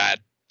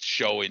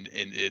show in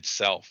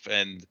itself,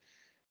 and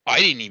I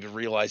didn't even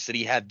realize that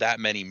he had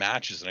that many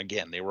matches. And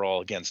again, they were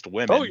all against Oh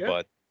women, yeah.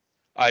 but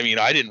I mean,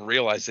 I didn't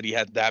realize that he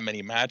had that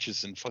many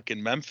matches in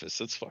fucking Memphis.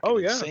 That's fucking Oh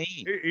yeah.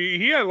 insane.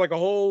 He had like a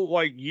whole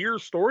like year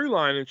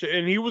storyline and shit,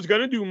 and he was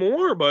gonna do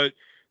more, but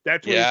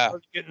that's when he Yeah.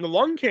 started getting the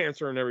lung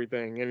cancer and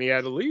everything, and he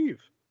had to leave.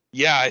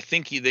 Yeah, I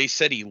think they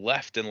said he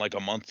left and like a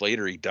month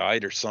later he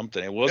died or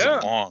something. It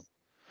wasn't Yeah. long.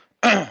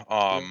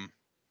 Yeah.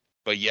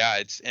 But yeah,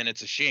 it's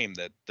a shame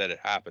that it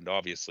happened,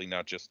 obviously,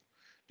 not just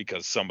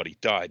because somebody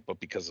died, but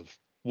because of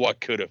what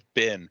could have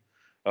been.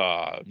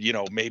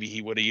 Maybe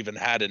he would have even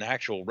had an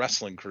actual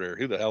wrestling career.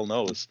 Who the hell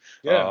knows?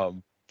 Yeah.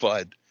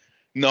 But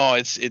no,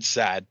 it's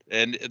sad.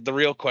 And the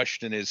real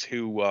question is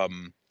who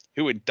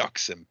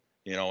inducts him,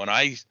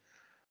 and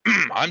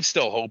I'm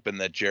still hoping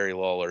that Jerry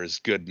Lawler is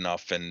good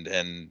enough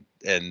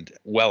and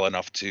well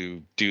enough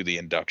to do the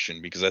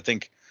induction, because I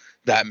think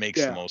that makes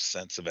the Yeah. most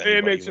sense of It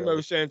anybody, makes the really.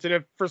 most sense. And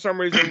if for some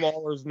reason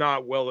Lawler's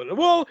not well enough,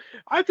 well,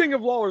 I think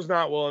if Lawler's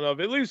not well enough,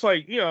 at least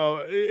like,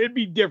 it'd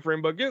be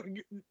different, but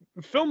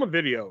film a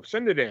video,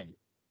 send it in.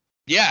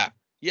 Yeah.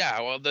 Yeah.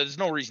 Well, there's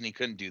no reason he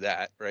couldn't do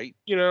that, right?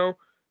 I know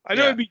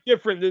Yeah. it'd be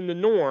different than the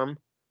norm,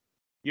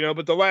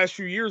 but the last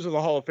few years of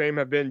the Hall of Fame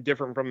have been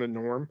different from the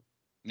norm.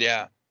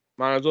 Yeah.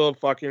 Might as well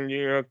fucking,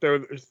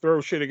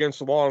 throw shit against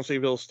the wall and see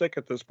if it'll stick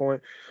at this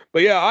point.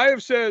 But yeah, I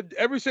have said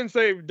ever since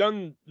they've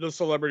done the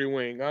celebrity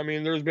wing, I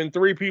mean, there's been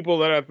 3 people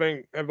that I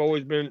think have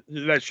always been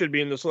that should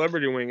be in the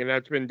celebrity wing, and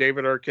that's been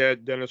David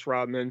Arquette, Dennis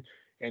Rodman,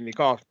 Andy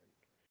Kaufman.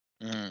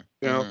 Mm-hmm.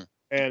 You know, Mm-hmm.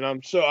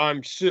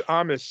 and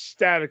I'm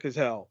ecstatic as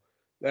hell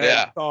that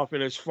Yeah.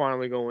 Kaufman is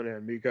finally going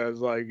in, because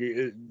like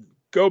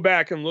go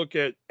back and look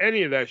at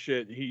any of that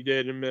shit he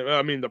did.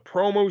 I mean, the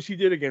promos he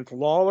did against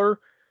Lawler.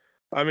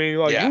 I mean,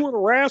 like, you Yeah. want to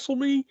wrestle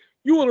me?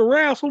 You want to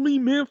wrestle me,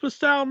 Memphis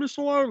style, Mr.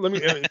 Lawler? Let me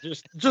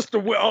just the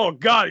way. Oh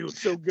God, he was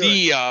so good.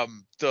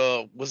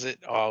 The was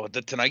it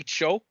the Tonight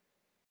Show?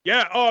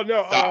 Yeah. Oh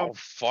no. Oh,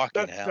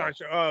 fucking That's not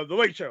hell. the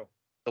Late Show.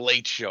 The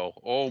Late Show.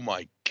 Oh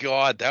my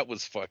God, that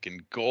was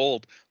fucking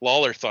gold.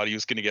 Lawler thought he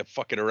was gonna get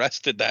fucking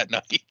arrested that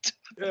night.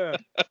 Yeah.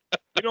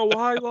 You know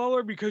why,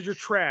 Lawler? Because you're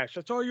trash.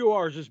 That's all you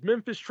are, is just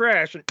Memphis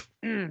trash,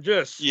 and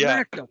just Yeah.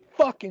 smack the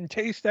fucking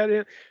taste that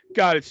in.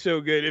 God, it's so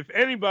good. If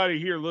anybody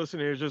here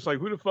listening is just like,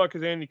 who the fuck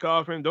is Andy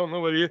Kaufman? Don't know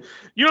what he is.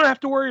 You don't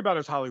have to worry about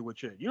his Hollywood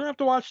shit. You don't have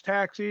to watch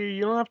Taxi.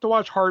 You don't have to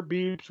watch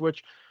Heartbeeps,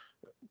 which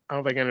I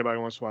don't think anybody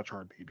wants to watch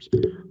Heartbeeps.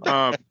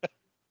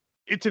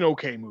 It's an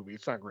okay movie.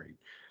 It's not great.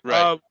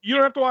 Right. You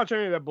don't have to watch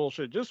any of that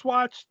bullshit. Just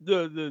watch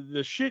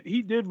the shit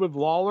he did with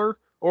Lawler,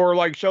 or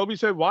like Shelby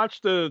said, watch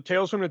the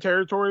Tales from the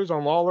Territories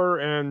on Lawler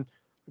and If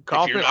you're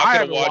Kaufman. not I gonna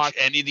haven't watch watched.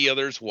 any of the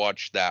others,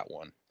 watch that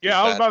one. Yeah, 'Cause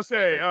I was about to that's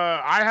say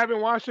better. I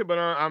haven't watched it, but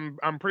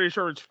I'm pretty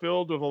sure it's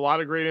filled with a lot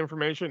of great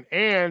information.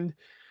 And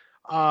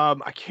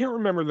I can't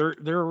remember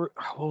there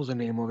what was the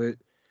name of it?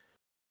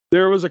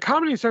 There was a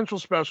Comedy Central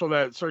special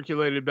that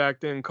circulated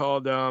back then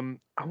called I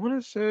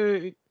want to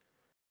say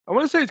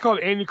it's called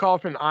Andy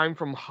Kaufman, I'm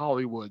from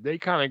Hollywood. They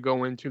kind of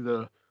go into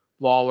the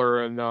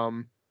Lawler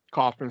and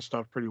Kaufman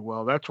stuff pretty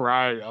well. That's where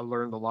I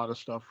learned a lot of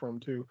stuff from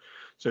too.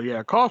 So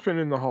yeah, Kaufman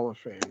in the Hall of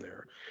Fame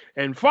there.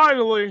 And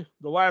finally,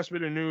 the last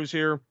bit of news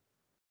here,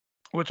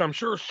 which I'm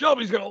sure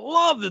Shelby's gonna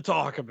love to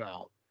talk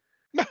about.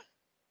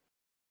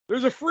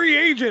 There's a free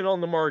agent on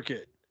the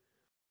market,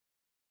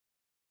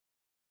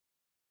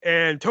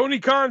 and Tony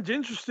Khan's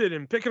interested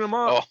in picking him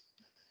up.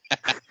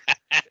 Oh.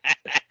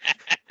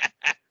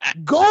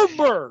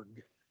 Goldberg.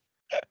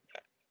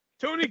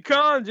 Tony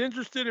Khan's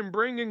interested in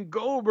bringing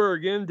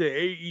Goldberg into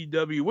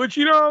AEW, which,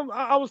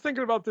 I was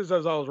thinking about this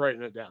as I was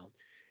writing it down.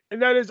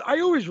 And that is, I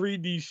always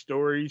read these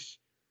stories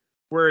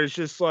where it's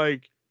just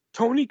like,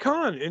 Tony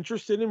Khan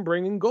interested in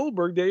bringing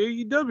Goldberg to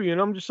AEW.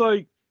 And I'm just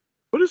like,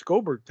 what does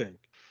Goldberg think?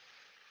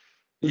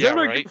 Does Yeah,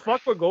 anybody give right. a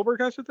fuck what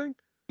Goldberg has to think?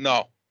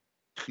 No,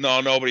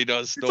 nobody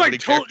does. It's Nobody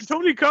like cares.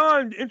 Tony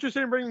Khan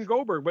interested in bringing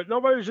Goldberg, but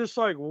nobody's just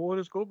like, well, what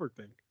does Goldberg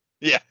think?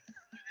 Yeah.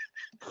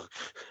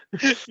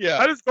 Yeah.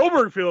 How does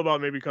Goldberg feel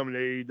about maybe coming to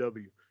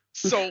AEW?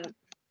 So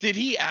did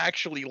he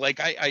actually, like,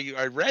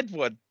 I read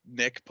what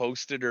Nick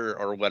posted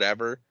or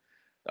whatever,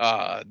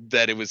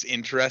 that it was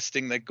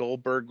interesting that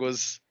Goldberg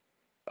was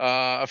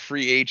a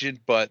free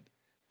agent, but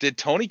did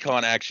Tony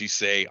Khan actually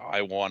say,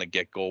 I want to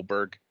get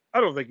Goldberg?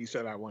 I don't think he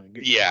said I want to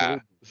get Yeah.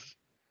 Goldberg.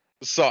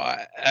 So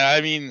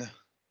I mean,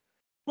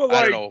 But I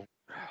like, don't know.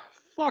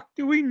 fuck,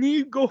 do we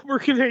need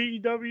Goldberg in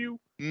AEW?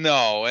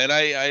 No, and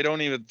I don't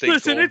even think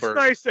Listen, Goldberg. it's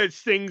nice that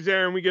Sting's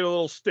there and we get a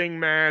little Sting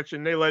match,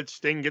 and they let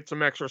Sting get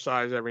some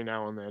exercise every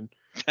now and then.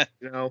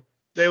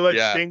 They let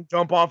Yeah. Sting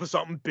jump off of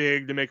something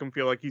big to make him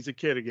feel like he's a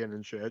kid again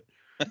and shit.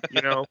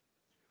 But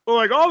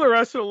like all the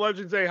rest of the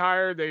legends they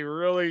hired, they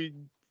really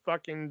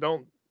fucking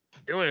don't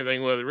do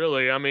anything with it.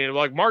 Really, I mean,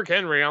 like Mark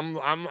Henry, I'm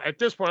at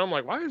this point, I'm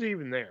like, why is he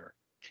even there?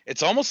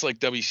 it's almost like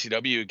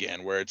WCW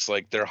again, where it's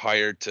like they're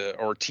hired to,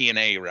 or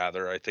TNA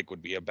rather, I think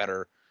would be a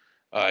better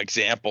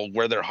example,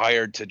 where they're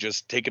hired to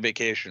just take a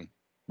vacation,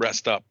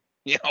 rest up.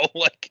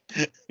 Like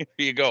here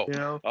you go. You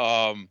know,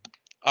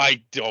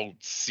 I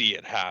don't see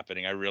it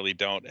happening. I really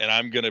don't, and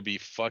I'm gonna be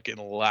fucking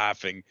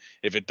laughing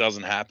if it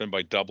doesn't happen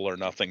by Double or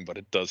Nothing, but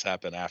it does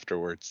happen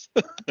afterwards.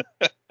 Because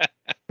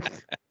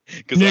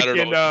I Nick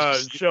don't know.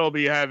 and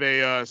Shelby have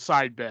a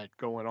side bet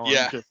going on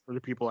Yeah, just for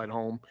the people at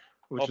home,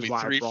 which I'll is be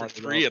why I 3 for brought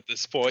it 3 up. at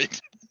this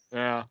point.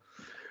 Yeah.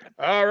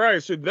 All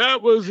right, so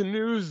that was the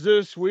news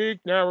this week.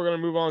 Now we're going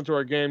to move on to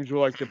our games we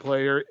like to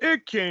play here.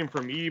 It came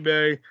from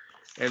eBay,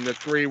 and the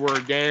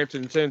 3-word dance.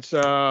 And since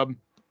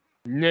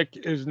Nick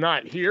is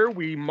not here,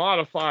 we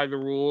modify the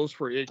rules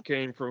for It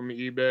Came from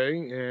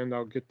eBay, and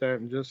I'll get that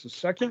in just a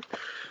second.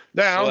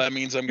 Now, So that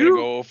means I'm gonna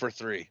go for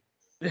 3.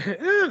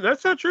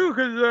 That's not true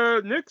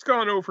because Nick's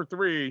gone 0 for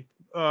 3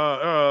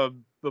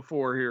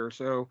 before here.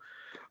 So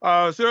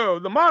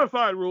the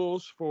modified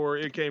rules for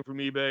It Came from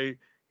eBay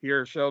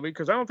here, Shelby,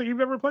 because I don't think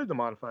you've ever played the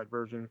modified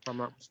version, if I'm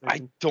not I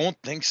mistaken. don't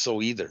think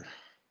so either.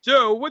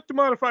 So what the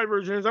modified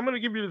version is, I'm going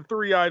to give you the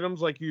 3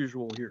 items like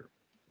usual here.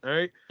 All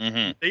right.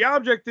 Mm-hmm. The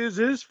object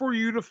is for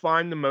you to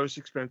find the most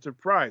expensive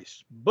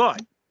price.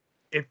 But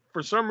if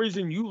for some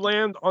reason you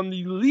land on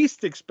the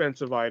least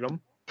expensive item,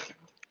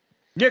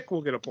 Nick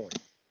will get a point.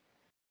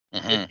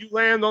 Mm-hmm. If you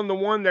land on the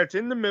one that's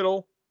in the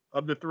middle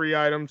of the 3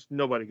 items,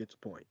 nobody gets a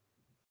point.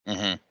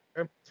 Mm-hmm.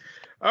 Okay?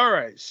 All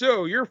right.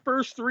 So your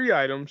first 3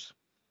 items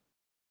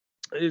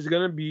is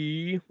going to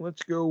be,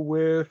 let's go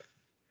with,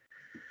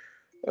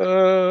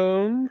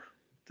 okay.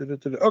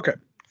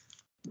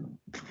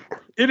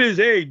 It is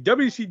a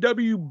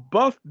WCW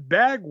Buff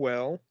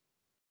Bagwell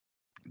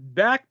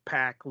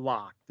backpack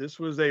lock. This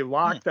was a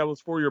lock that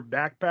was for your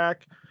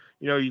backpack.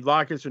 You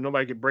lock it so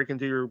nobody could break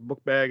into your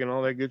book bag and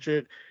all that good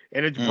shit.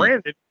 And it's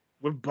branded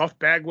with Buff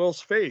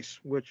Bagwell's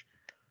face, which,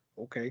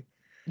 okay.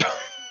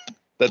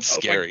 That's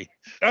scary.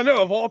 I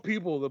know, of all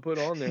people to put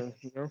on there,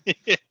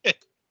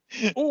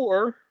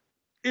 Or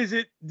is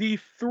it the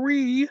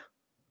 3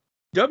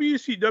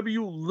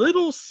 WCW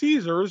Little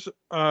Caesars?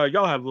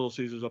 Y'all have Little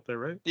Caesars up there,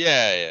 right?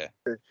 Yeah.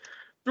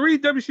 3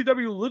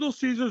 WCW Little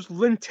Caesars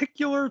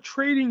lenticular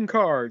trading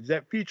cards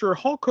that feature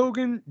Hulk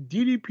Hogan,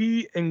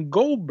 DDP, and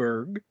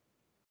Goldberg.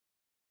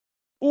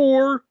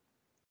 Or,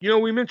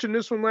 we mentioned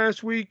this one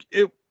last week.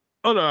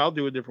 I'll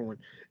do a different one.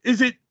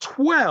 Is it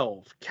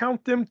 12?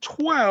 Count them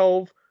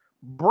 12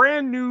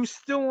 brand new,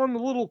 still on the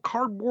little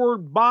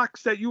cardboard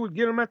box that you would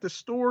get them at the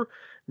store.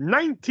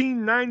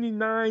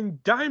 1999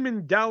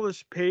 Diamond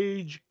Dallas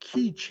Page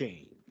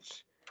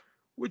keychains.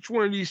 Which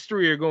one of these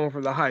 3 are going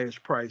for the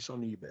highest price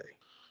on eBay?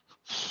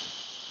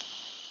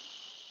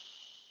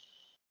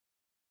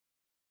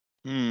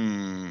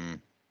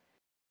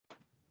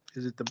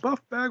 Is it the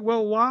Buff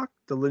Bagwell lock,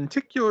 the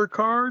lenticular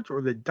cards,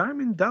 or the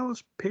Diamond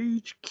Dallas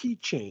Page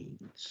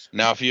keychains?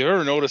 Now, if you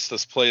ever noticed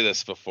us play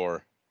this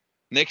before,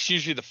 Nick's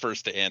usually the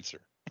first to answer.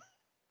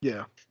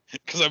 Yeah.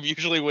 Because I'm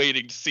usually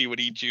waiting to see what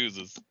he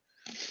chooses.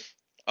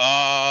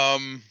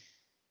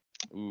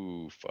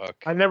 Ooh, fuck.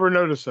 I never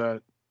noticed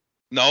that.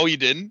 No, you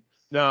didn't?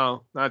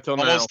 No, not till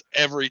Almost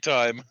every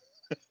time.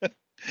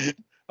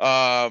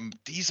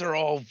 These are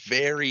all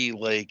very,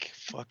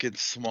 fucking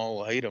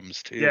small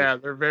items, too. Yeah,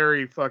 they're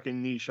very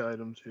fucking niche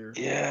items here.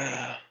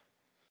 Yeah.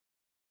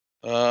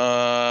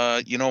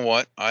 You know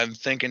what? I'm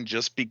thinking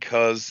just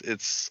because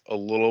it's a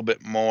little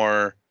bit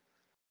more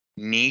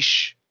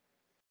niche,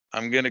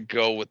 I'm going to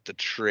go with the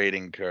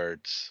trading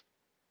cards.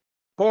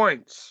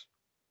 Points.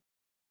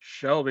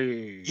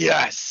 Shelby.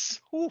 Yes.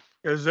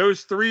 Because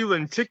those 3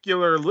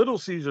 lenticular Little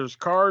Caesars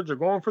cards are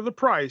going for the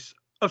price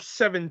of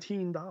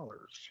 $17.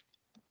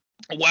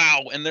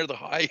 Wow, and they're the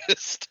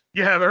highest.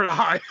 Yeah, they're the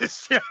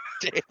highest. Yeah.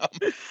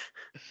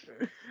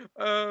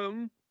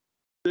 Damn.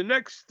 The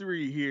next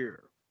 3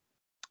 here.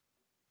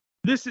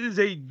 This is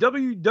a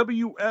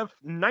WWF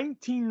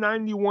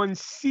 1991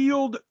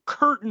 sealed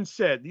curtain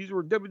set. These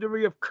were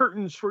WWF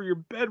curtains for your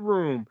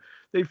bedroom.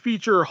 They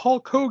feature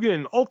Hulk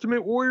Hogan,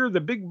 Ultimate Warrior, the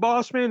Big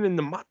Boss Man, and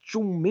the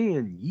Macho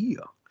Man.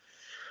 Yeah.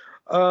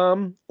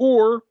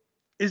 Or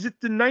is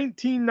it the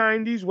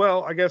 1990s?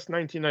 Well, I guess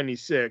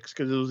 1996,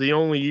 because it was the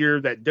only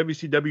year that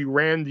WCW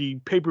ran the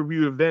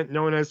pay-per-view event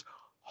known as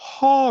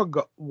Hog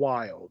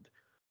Wild.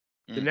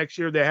 The next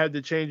year they had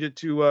to change it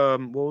to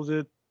what was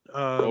it?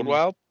 Road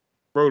Wild?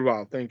 Road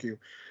Wild, thank you.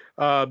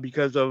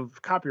 Because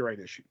of copyright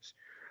issues.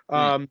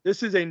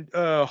 This is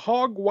a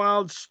Hog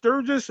Wild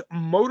Sturgis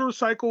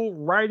motorcycle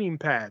riding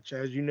patch.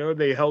 As you know,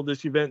 they held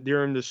this event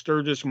during the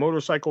Sturgis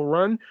motorcycle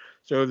run.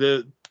 So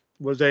there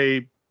was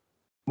a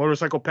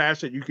motorcycle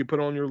patch that you could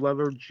put on your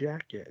leather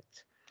jacket.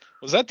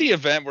 Was that the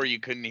event where you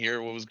couldn't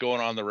hear what was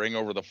going on in the ring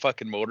over the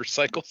fucking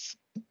motorcycles?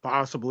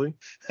 Possibly.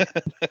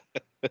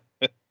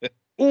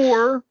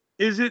 Or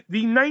is it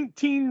the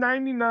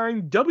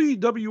 1999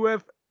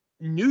 WWF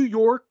New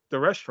York, the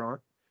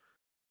restaurant,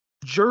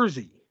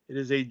 jersey? It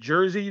is a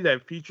jersey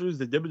that features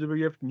the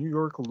WWF New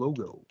York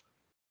logo.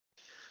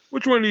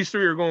 Which one of these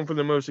 3 are going for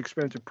the most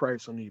expensive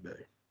price on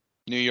eBay?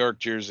 New York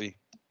jersey.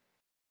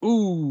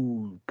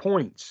 Ooh,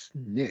 points,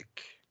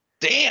 Nick.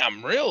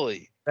 Damn,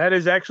 really? That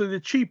is actually the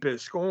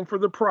cheapest, going for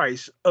the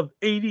price of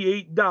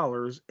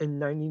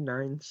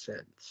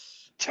 $88.99.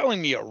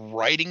 Telling me a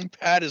writing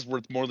pad is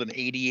worth more than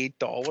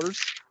 $88?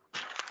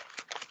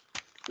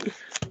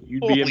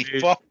 You'd be Holy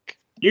amazed. fuck.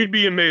 You'd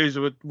be amazed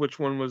with which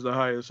one was the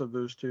highest of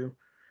those two.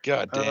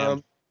 God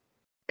damn.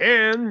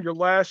 And your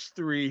last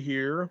three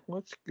here.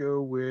 Let's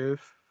go with.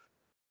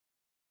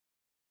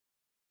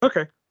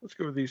 Okay, let's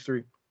go with these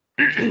three.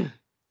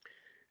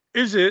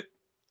 Is it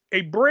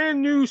a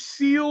brand new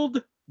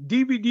sealed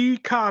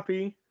DVD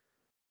copy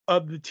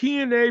of the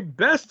TNA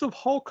Best of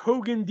Hulk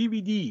Hogan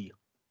DVD?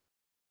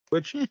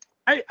 Which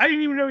I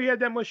didn't even know he had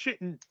that much shit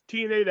in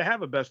TNA to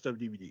have a Best of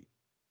DVD.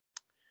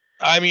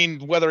 I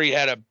mean, whether he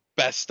had a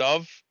best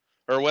of,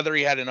 or whether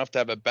he had enough to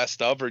have a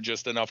best of, or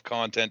just enough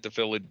content to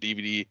fill a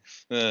DVD,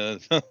 You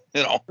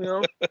know?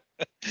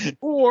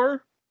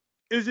 Or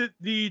is it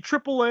the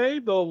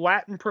AAA, the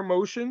Latin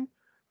promotion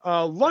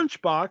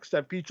lunchbox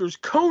that features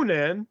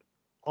Conan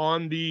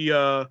on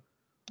the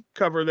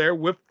cover there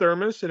with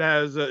Thermos? It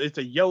has it's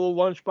a yellow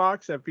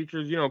lunchbox that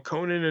features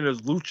Conan in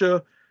his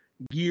lucha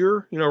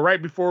gear.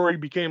 Right before he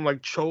became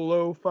like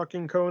Cholo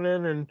fucking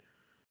Conan and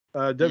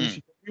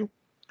WCW.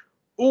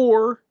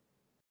 Or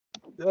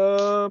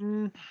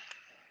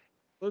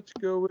let's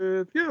go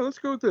with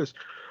this.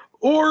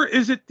 Or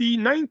is it the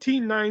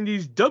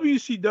 1990s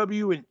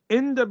WCW and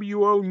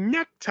NWO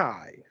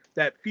necktie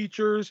that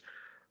features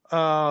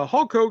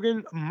Hulk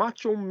Hogan,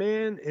 Macho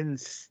Man, and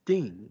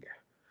Sting?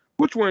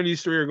 Which one of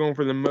these three are going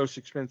for the most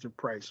expensive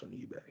price on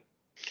eBay?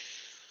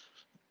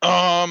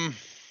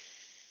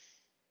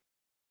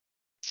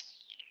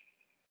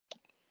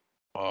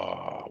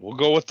 We'll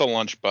go with the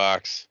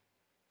lunchbox.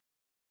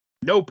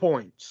 No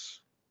points.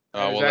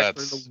 Oh, well,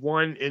 actually that's the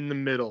one in the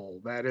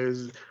middle. That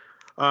is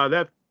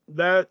that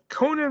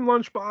Conan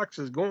lunchbox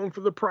is going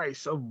for the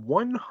price of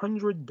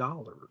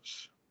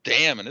 $100.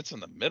 damn, and it's in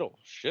the middle.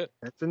 Shit.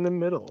 That's in the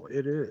middle.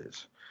 It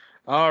is.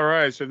 All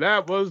right. So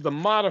that was the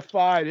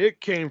modified.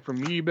 It came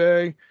from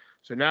eBay.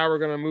 So now we're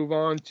going to move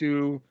on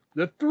to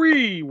the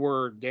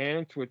 3-word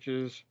dance, which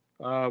is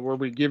where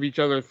we give each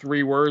other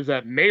 3 words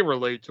that may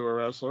relate to a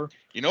wrestler.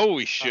 You know what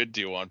we should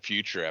do on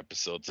future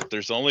episodes? If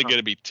there's only going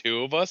to be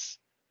 2 of us,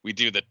 we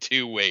do the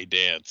 2-way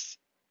dance.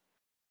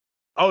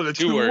 Oh, the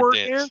 2-word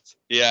dance?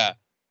 Yeah.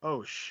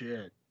 Oh,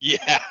 shit.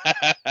 Yeah.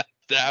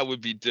 That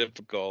would be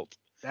difficult.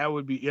 That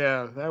would be,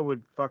 yeah, that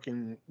would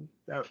fucking,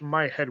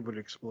 my head would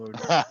explode.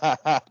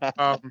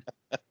 All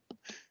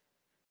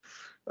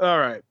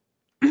right.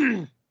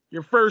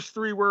 Your first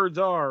 3 words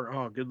are,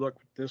 oh, good luck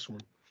with this one.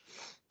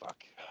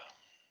 Fuck.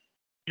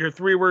 Your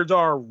 3 words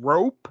are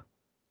rope,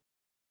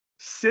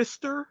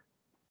 sister,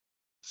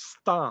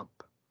 stomp.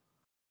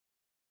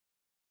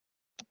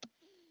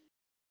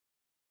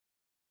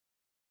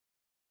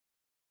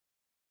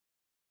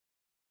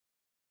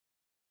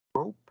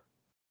 Rope,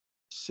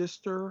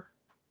 sister,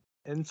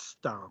 and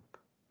stomp.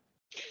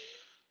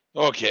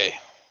 Okay.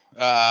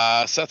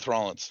 Seth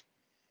Rollins.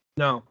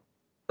 No.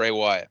 Bray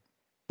Wyatt.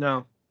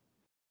 No.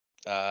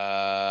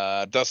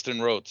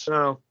 Dustin Rhodes.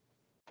 No.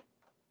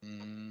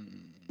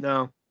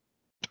 No.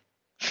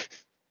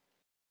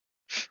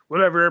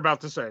 Whatever you're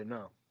about to say,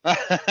 no.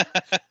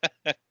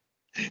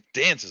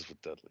 Dances with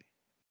Dudley.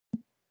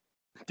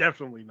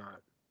 Definitely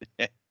not.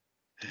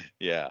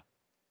 Yeah.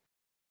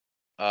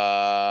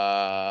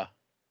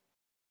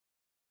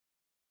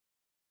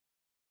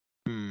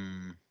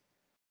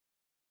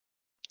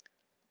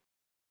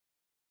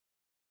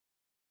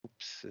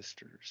 Oops,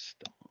 sister,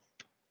 stomp.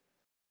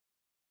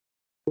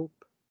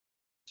 Rope,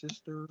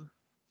 sister,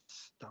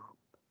 stomp.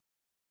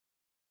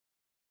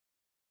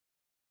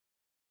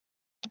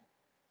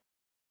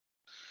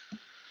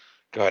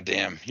 God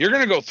damn. You're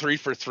going to go 3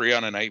 for 3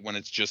 on a night when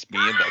it's just me,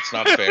 and that's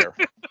not fair.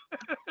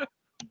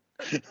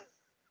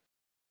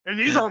 And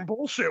these aren't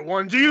bullshit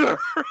ones either.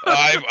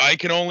 I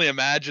can only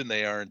imagine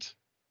they aren't.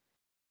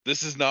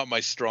 This is not my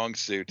strong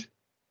suit.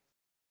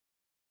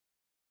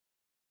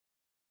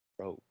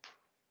 Rope.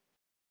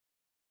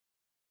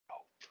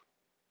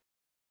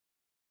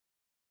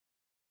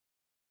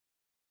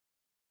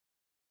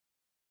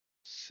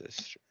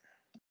 Sister.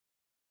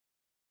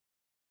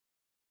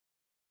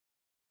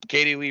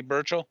 Katie Lee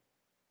Burchill?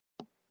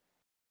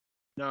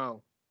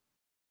 No.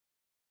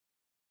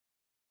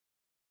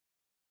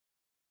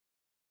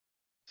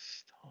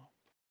 Stop.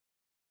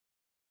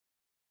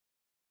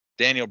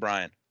 Daniel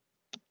Bryan.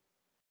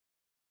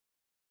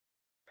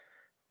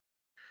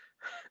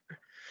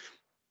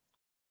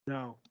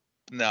 No.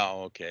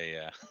 No, okay,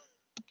 yeah.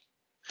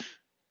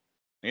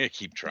 I'm going to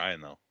keep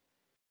trying, though.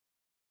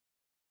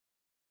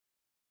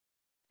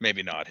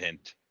 Maybe not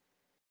hint.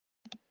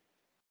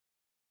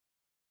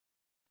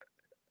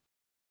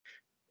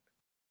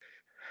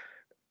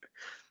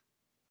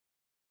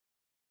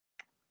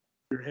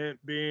 Your hint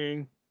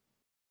being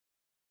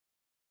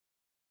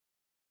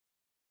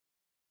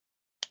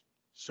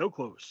so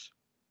close.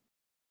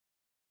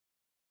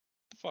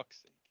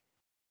 Fuck's sake.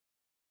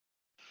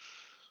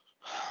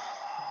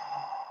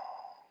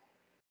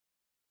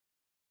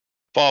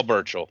 Paul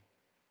Burchill.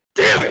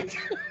 Damn it!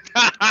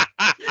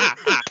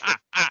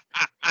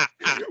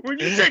 When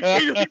you said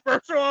Katie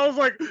Burchill, I was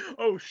like,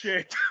 oh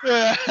shit.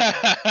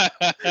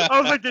 I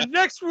was like, the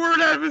next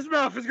word out of his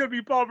mouth is gonna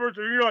be Paul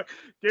Burchill. You're like,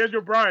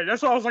 Daniel Bryan.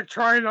 That's why I was like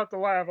trying not to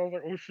laugh. I was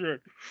like, oh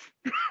shit.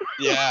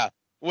 Yeah.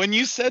 When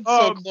you said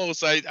so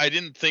close, I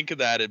didn't think of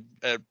that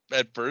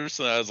at first,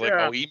 and I was like,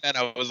 oh, He-Man,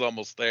 I was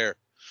almost there.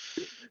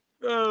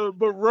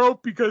 But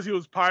rope, because he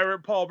was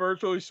pirate Paul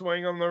Burchill, he's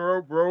swinging on the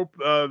rope.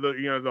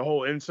 The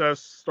whole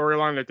incest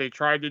storyline that they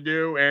tried to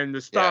do, and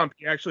the stomp,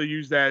 he actually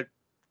used that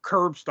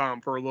curb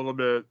stomp for a little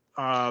bit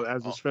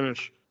as his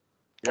finish.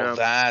 Yeah.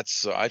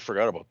 Oh, I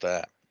forgot about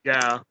that.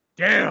 Yeah.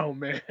 Damn,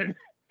 man.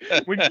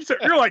 When you said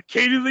you're like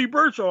Katie Lee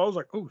Burchill, I was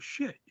like, oh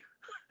shit.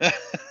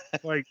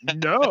 Like,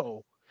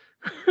 no.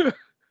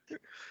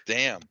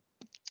 Damn.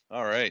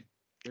 All right.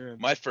 Yeah.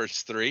 My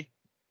first three.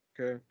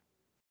 Okay.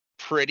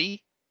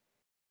 Pretty,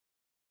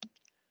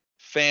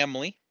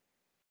 family,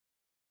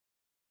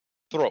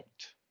 throat.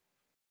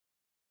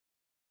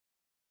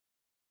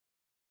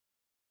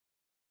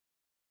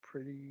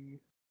 Pretty.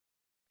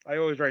 I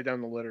always write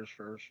down the letters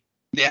first.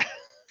 Yeah.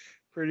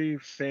 Pretty,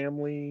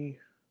 family,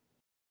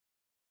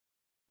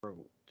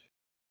 throat.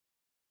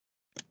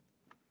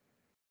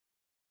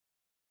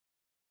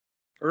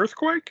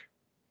 Earthquake?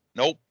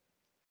 Nope.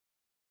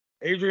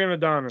 Adrian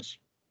Adonis.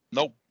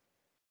 Nope.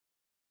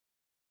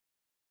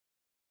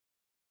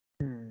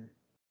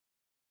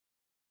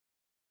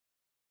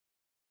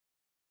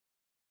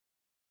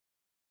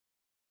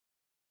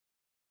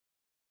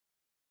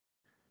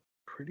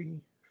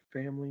 Pretty,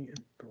 family, and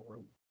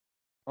throat.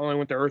 I only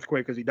went to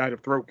Earthquake because he died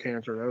of throat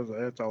cancer.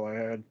 That's all I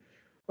had.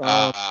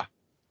 The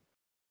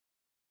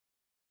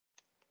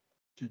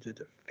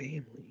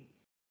family.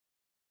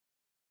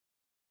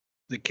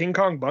 The King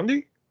Kong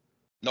Bundy?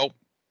 Nope.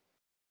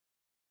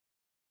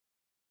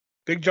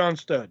 Big John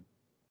Studd?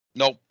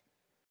 Nope.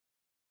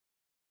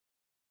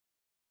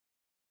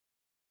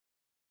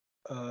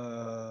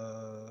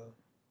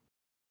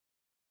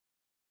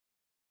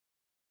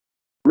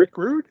 Rick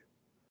Rude?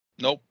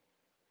 Nope.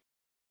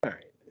 All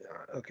right.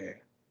 Okay.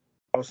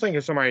 I was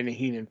thinking somebody in the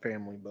Heenan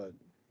family, but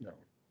no.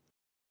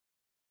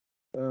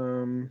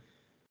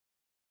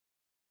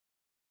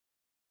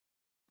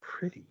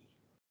 Pretty.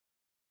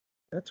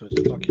 That's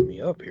what's fucking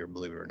me up here,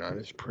 believe it or not.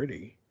 It's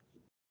pretty.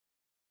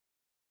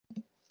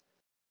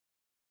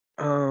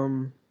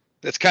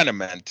 That's kind of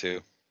meant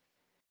to.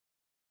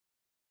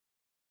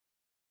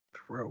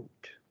 Throat.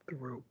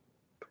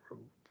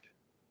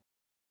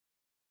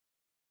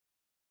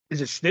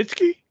 Is it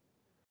Snitsky?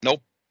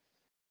 Nope.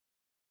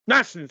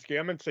 Not Snitsky.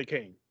 I meant to say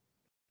Kane.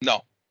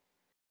 No.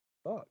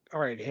 Fuck. All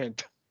right,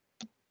 hint.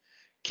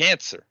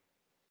 Cancer.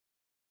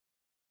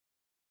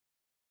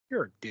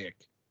 You're a dick.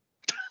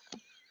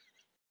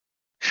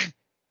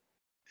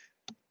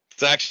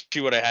 It's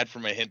actually what I had for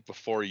my hint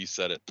before you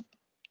said it.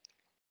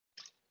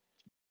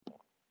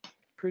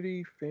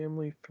 Pretty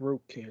family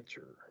throat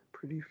cancer.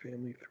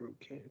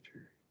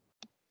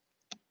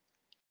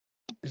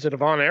 Is it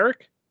Von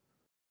Erich?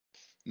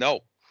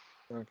 No.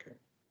 Okay.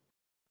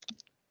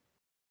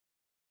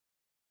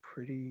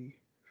 Pretty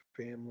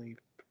family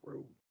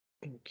throat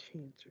and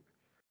cancer.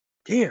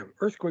 Damn,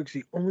 Earthquake's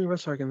the only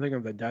wrestler I can think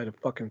of that died of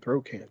fucking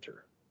throat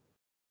cancer.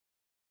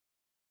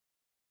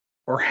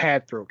 Or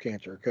had throat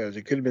cancer, because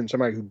it could have been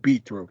somebody who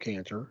beat throat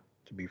cancer,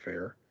 to be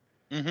fair.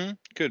 Mm-hmm.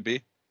 Could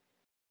be.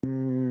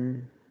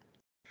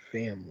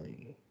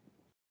 Family.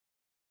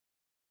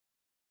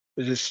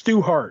 Is it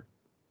Stu Hart?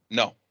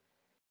 No.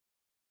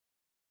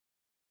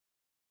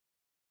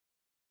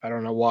 I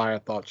don't know why I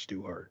thought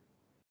Stu Hart.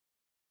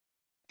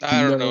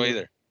 I don't know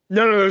either.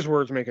 None of those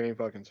words make any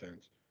fucking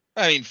sense.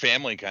 I mean,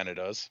 family kind of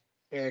does.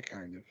 Yeah,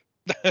 kind of.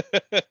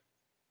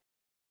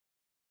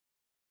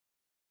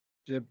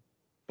 Is it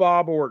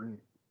Bob Orton?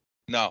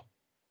 No.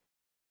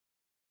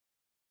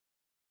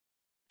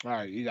 All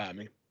right, you got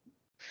me.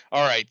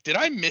 All right. Did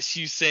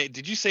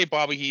you say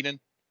Bobby Heenan?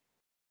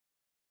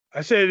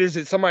 I said, is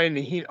it somebody in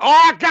the Heenan?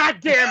 Oh,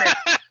 god damn it!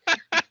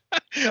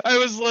 I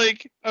was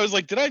like,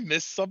 did I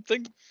miss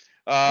something?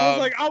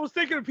 I was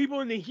thinking of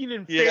people in the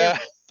Heenan family. Yeah.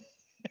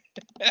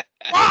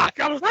 Fuck!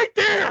 I was right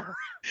there.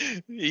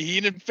 The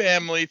Heenan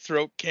family,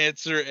 throat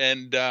cancer,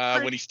 and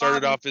when he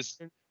started off his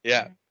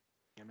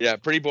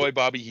pretty boy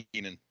Bobby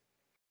Heenan.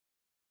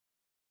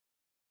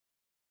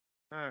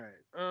 All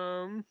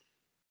right.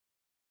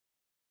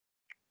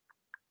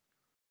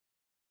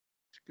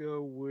 Let's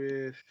go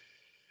with.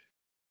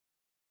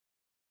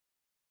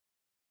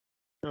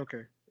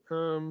 Okay.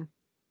 Your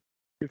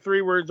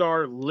three words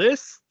are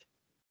list,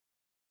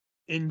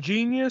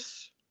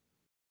 ingenious,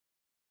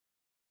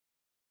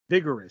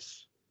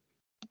 vigorous.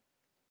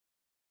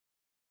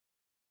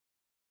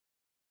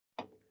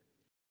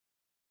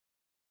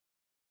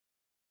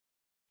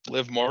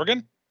 Liv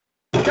Morgan?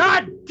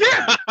 God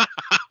damn!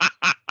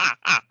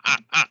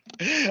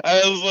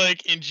 I was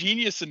like,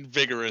 ingenious and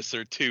vigorous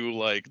are two,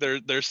 like,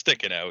 they're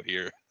sticking out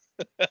here.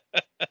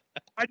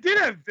 I did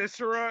have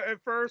Viscera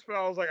at first, but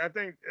I was like, I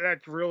think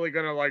that's really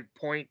gonna like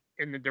point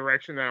in the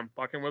direction that I'm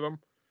fucking with them.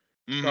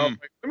 So I was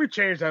like, let me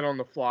change that on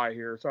the fly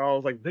here. So I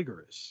was like,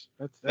 vigorous.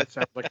 That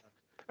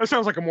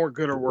sounds like a more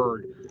gooder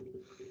word.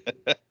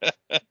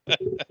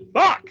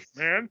 Fuck,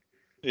 man.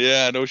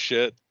 Yeah, no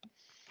shit.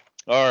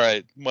 All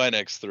right, my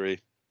next three.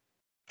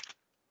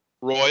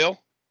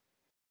 Royal,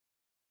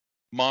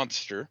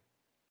 Monster,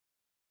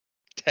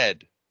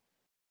 Ted.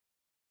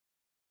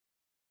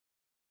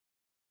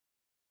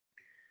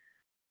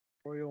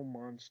 Royal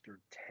Monster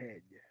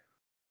Ted.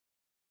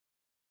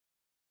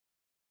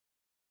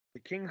 The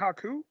King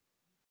Haku?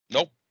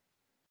 Nope.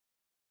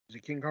 Is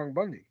it King Kong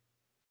Bundy?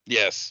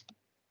 Yes.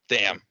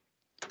 Damn.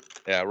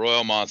 Yeah,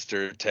 Royal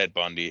Monster, Ted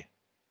Bundy.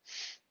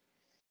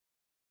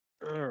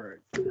 All right.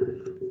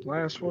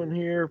 Last one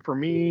here for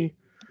me.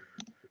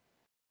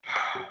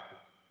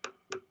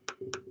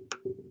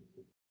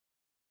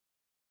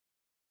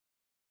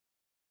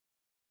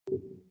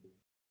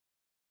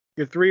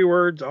 Your three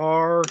words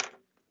are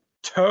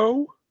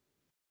toe,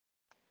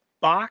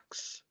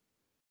 box,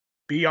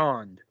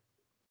 beyond.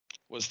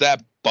 Was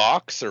that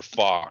Box or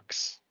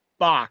Fox?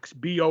 Box,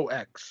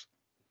 B-O-X.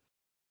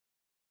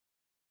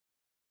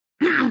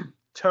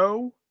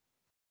 Toe,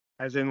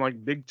 as in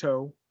like big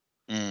toe,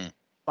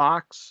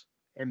 box,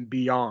 and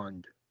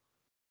beyond.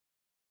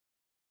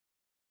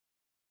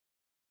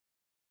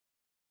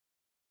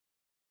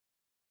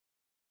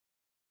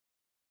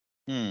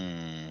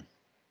 I'm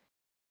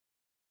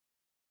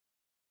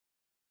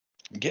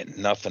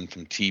getting nothing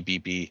from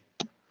TBB.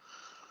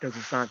 Because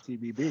it's not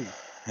TBB.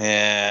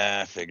 Yeah,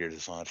 I figured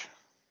as much.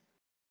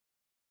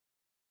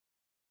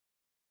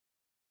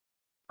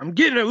 I'm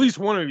getting at least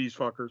one of these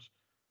fuckers.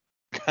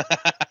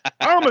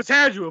 I almost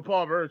had you with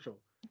Paul Burchill.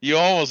 You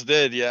almost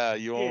did, yeah.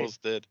 You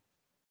almost did.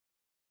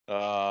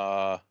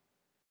 Foot?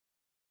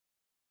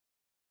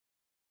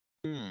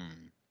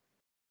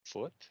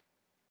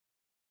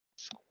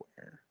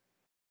 Square?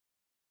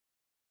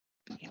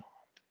 Beyond.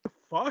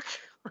 Fuck?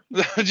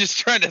 I'm just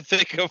trying to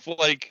think of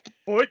like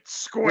foot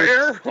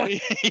square.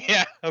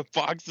 Yeah,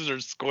 boxes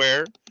are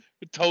square.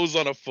 Toes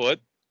on a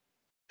foot.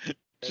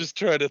 Just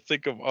trying to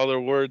think of other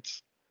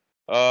words.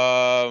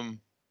 Bret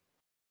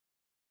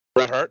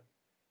Hart?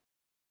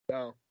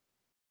 No.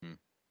 Did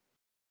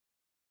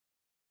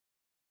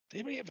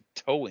anybody have a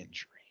toe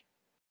injury?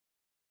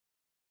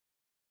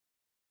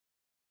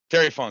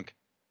 Terry Funk.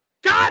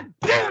 God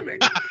damn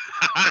it!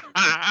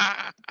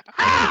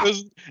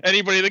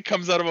 Anybody that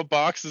comes out of a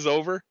box is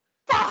over?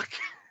 Fuck!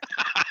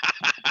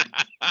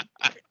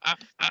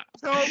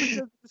 Toe,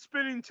 because the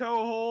spinning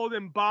toe hold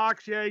and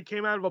box. Yeah, he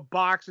came out of a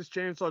box as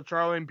Chainsaw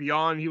Charlie, and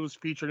Beyond, he was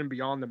featured in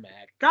Beyond the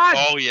Mat. God!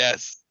 Oh,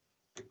 yes.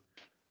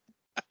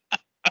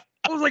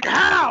 I was like,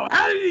 how?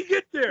 How did he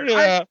get there?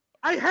 Yeah.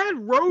 I had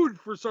Road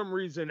for some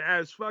reason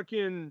as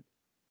fucking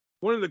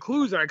one of the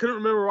clues, and I couldn't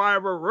remember why I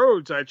wrote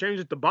Road, so I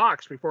changed it to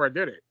box before I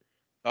did it.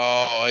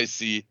 Oh, I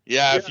see.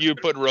 Yeah, if you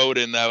put Road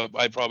in that,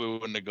 I probably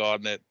wouldn't have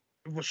gotten it.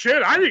 Well,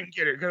 shit, I didn't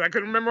get it because I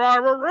couldn't remember why I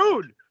wrote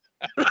Road.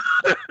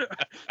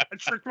 I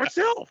tricked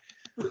myself.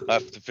 I'll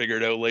have to figure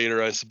it out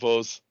later, I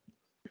suppose.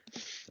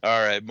 All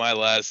right, my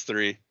last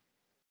three.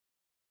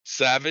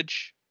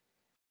 Savage,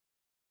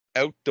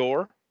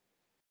 Outdoor,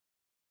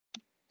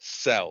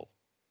 Cell.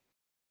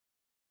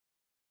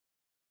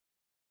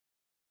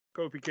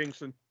 Kofi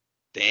Kingston.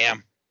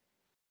 Damn.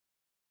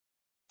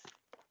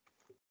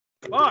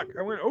 Fuck,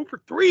 I went 0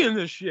 for 3 in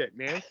this shit,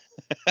 man.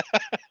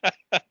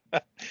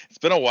 It's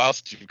been a while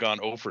since you've gone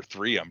 0 for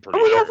 3, I'm pretty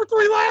sure. I sure. went 0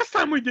 for 3 last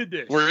time we did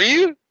this. Were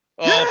you?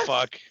 Oh, yes!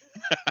 Fuck.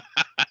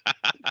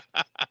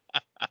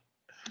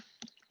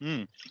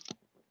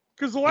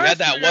 Because the last you had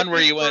that one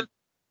where you went.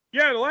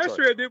 Yeah, the last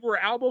three I did were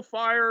Alba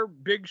Fire,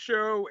 Big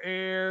Show,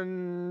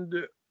 and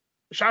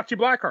Shotzi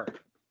Blackheart.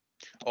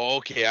 Oh,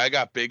 okay, I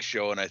got Big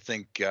Show, and I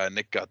think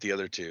Nick got the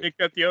other two. Nick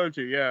got the other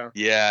two, yeah.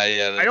 Yeah,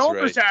 that's right. I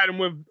almost had him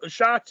with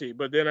Shotzi,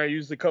 but then I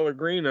used the color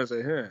green as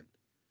a hint.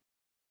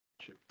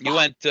 You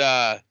went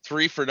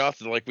 3 for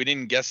nothing. Like, we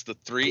didn't guess the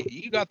 3.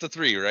 You got the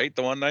 3, right?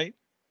 The one night?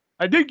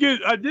 I did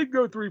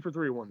go 3 for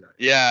 3 one night.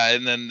 Yeah,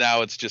 and then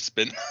now it's just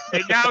been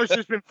and now it's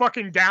just been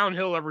fucking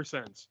downhill ever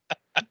since.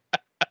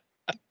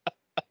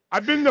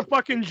 I've been the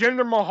fucking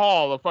Jinder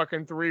Mahal, a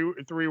fucking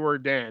three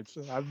word dance.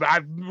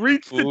 I've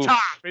reached the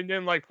top and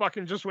then like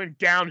fucking just went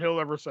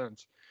downhill ever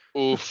since.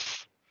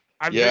 Oof.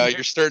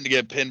 You're starting to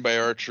get pinned by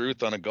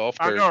R-Truth on a golf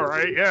cart. I know,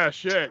 right? Yeah,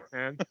 shit,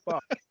 man.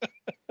 Fuck.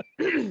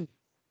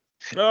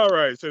 All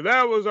right, so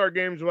that was our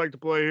games we like to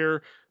play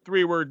here.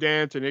 3-word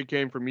dance, and it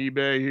came from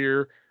eBay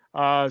here.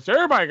 So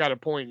everybody got a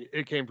point.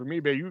 It came from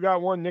eBay. You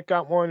got one, Nick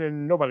got one,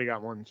 and nobody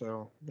got one.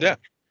 So yeah.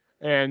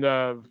 And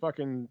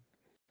fucking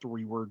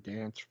 3-word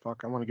dance.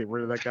 Fuck, I want to get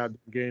rid of that goddamn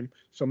game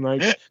some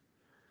nights.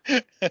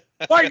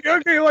 Like,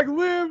 okay, like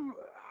Liv,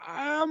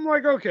 I'm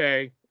like,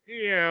 okay,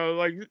 you know,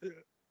 like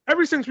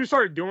ever since we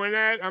started doing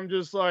that, I'm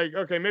just like,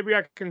 okay, maybe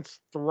I can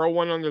throw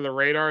one under the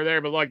radar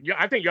there, but like,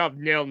 I think y'all have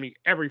nailed me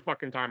every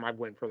fucking time I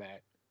went for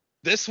that.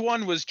 This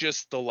one was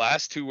just the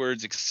last 2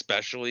 words,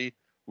 especially,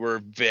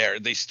 were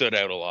they stood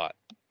out a lot.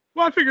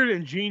 Well, I figured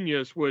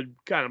Ingenious would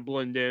kind of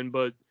blend in,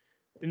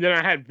 and then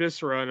I had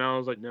Viscera, and I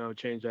was like, no,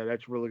 change that.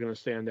 That's really going to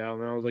stand out.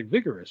 And I was like,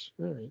 Vigorous.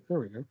 All right, there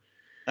we go.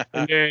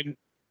 And then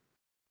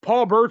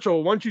Paul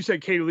Burchill, once you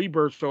said Kaylee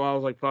Burchill, I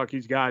was like, fuck,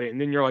 he's got it.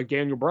 And then you're like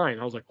Daniel Bryan.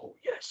 I was like, oh,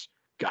 yes,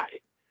 got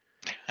it.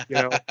 You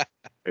know?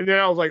 And then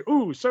I was like,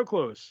 ooh, so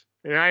close.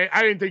 And I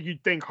didn't think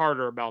you'd think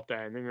harder about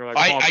that. And then you're like,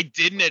 I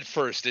didn't at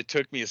first. It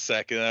took me a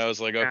second. And I was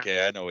like,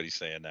 okay, I know what he's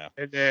saying now.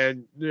 And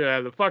then,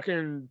 yeah, the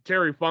fucking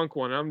Terry Funk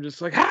one, I'm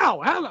just like,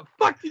 how? How the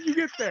fuck did you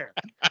get there?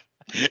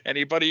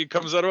 Anybody who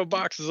comes out of a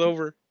box is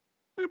over.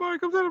 Anybody who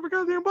comes out of a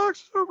goddamn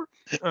box is over.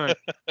 All right.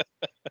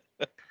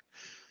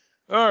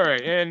 All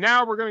right, and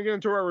now we're going to get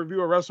into our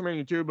review of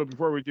WrestleMania 2, but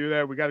before we do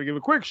that, we got to give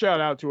a quick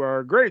shout out to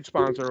our great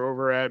sponsor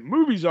over at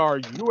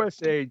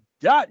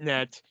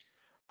MoviesRUSA.net,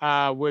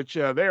 which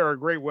they are a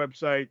great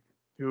website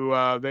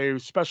who they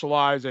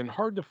specialize in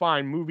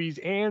hard-to-find movies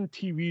and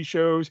TV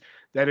shows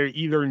that have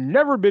either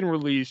never been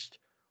released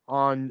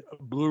on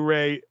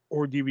Blu-ray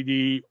or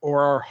DVD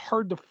or are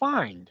hard to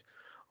find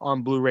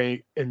on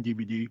Blu-ray and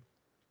DVD.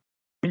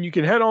 And you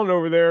can head on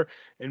over there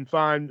and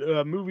find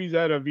movies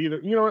that have either,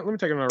 you know what, let me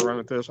take another run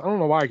at this. I don't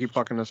know why I keep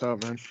fucking this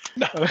up, man.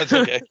 No, that's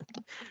okay.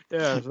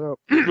 Yeah, so.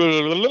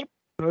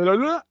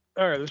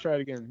 All right, let's try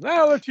it again.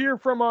 Now let's hear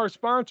from our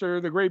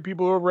sponsor, the great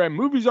people over at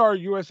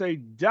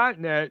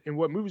MoviesRUSA.net. And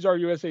what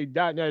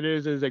MoviesRUSA.net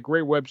is a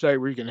great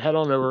website where you can head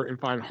on over and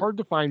find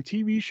hard-to-find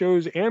TV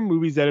shows and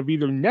movies that have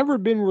either never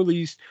been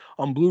released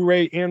on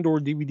Blu-ray and or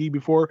DVD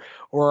before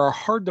or are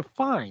hard to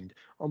find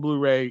on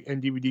Blu-ray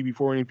and DVD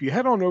before. And if you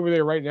head on over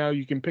there right now,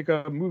 you can pick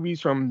up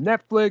movies from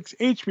Netflix,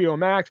 HBO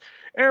Max,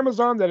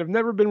 Amazon that have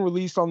never been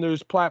released on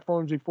those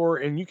platforms before.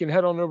 And you can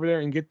head on over there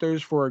and get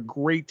those for a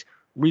great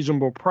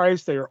reasonable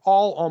price. They are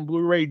all on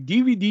Blu-ray,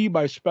 DVD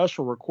by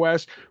special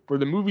request for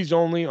the movies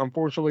only,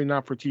 unfortunately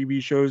not for TV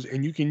shows.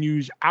 And you can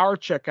use our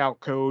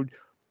checkout code,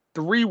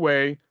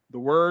 three-way, the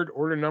word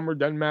or the number,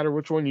 doesn't matter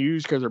which one you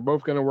use because they're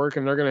both going to work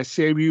and they're going to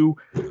save you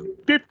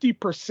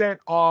 50%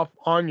 off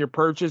on your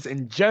purchase.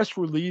 And just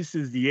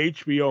releases the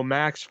HBO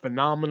Max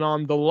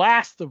phenomenon, The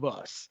Last of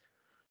Us.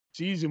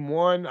 Season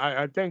 1,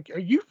 I think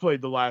you've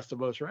played The Last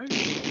of Us, right?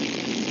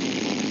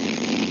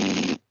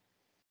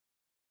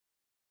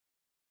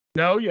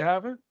 No, you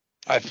haven't?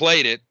 I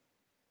played it.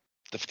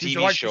 The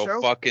TV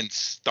show fucking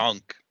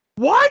stunk.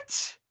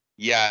 What?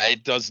 Yeah,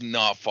 it does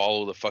not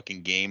follow the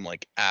fucking game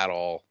like at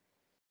all.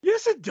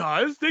 Yes, it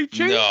does. They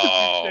changed a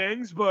few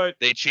things, but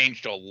they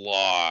changed a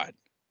lot.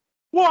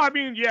 Well, I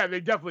mean, yeah, they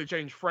definitely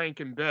changed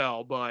Frank and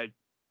Bill, but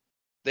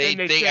they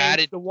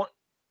added the one,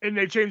 and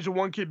they changed the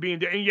one kid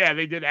being, and yeah,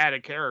 they did add a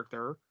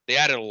character. They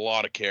added a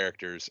lot of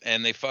characters,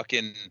 and they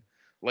fucking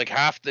like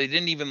they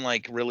didn't even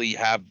like really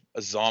have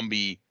a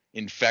zombie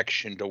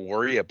infection to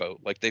worry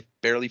about. Like they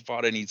barely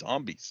fought any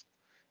zombies.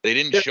 They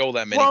didn't show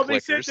that many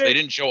clickers. They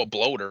didn't show a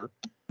bloater.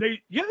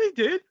 They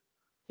did.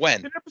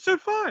 When? In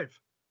episode 5.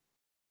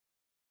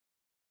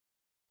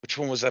 Which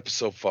one was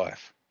episode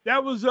 5?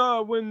 That was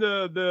when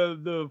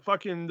the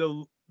fucking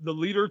the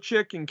leader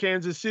chick in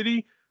Kansas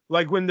City,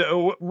 like when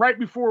right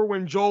before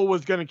when Joel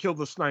was gonna kill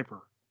the sniper.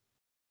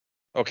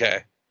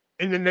 Okay.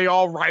 And then they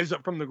all rise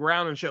up from the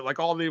ground and shit. Like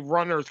all the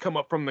runners come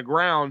up from the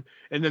ground,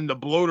 and then the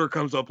bloater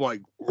comes up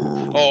like.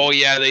 Oh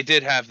yeah, they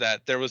did have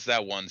that. There was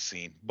that one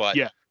scene, but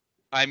yeah,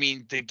 I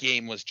mean the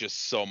game was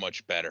just so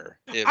much better.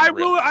 I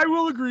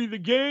will agree. The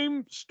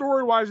game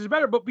story wise is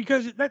better, but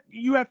because that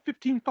you have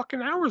 15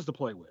 fucking hours to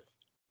play with.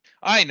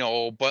 I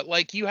know, but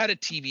like you had a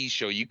TV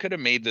show, you could have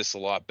made this a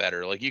lot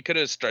better. Like you could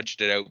have stretched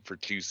it out for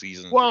 2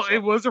 seasons. Well, it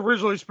was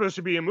originally supposed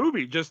to be a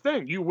movie. Just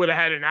think, you would have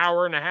had an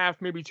hour and a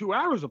half, maybe 2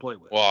 hours to play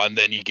with. Well, and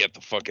then you get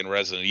the fucking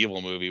Resident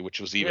Evil movie, which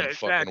was even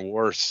fucking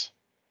worse.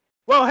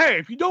 Well, hey,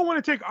 if you don't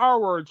want to take our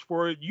words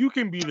for it, you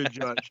can be the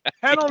judge.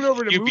 Head on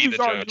over to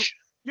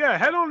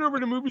head on over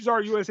to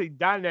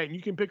MoviesRUSA.net and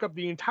you can pick up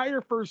the entire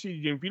first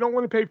season. If you don't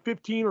want to pay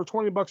 $15 or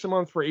 $20 a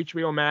month for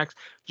HBO Max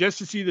just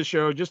to see the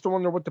show, just to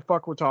wonder what the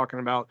fuck we're talking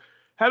about,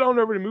 head on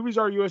over to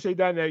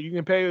MoviesRUSA.net.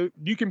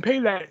 You can pay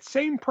that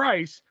same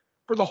price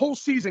for the whole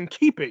season.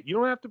 Keep it. You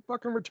don't have to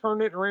fucking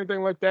return it or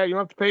anything like that. You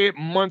don't have to pay it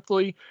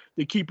monthly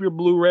to keep your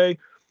Blu-ray.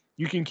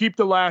 You can keep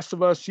The Last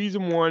of Us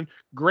season 1.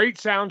 Great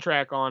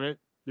soundtrack on it.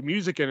 The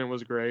music in it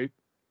was great.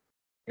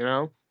 You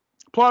know?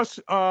 Plus,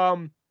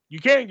 you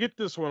can't get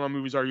this one on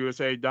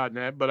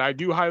MoviesRUSA.net, but I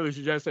do highly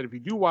suggest that if you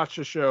do watch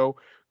the show,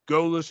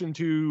 go listen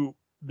to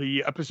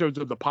the episodes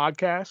of the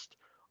podcast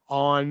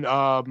on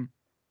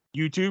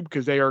YouTube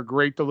because they are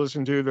great to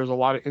listen to. There's a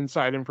lot of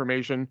inside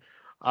information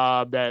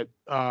that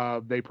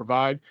they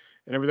provide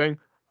and everything.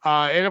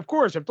 And of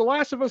course, if The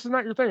Last of Us is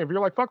not your thing, if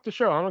you're like, fuck the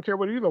show, I don't care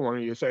what either one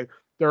of you say,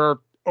 there are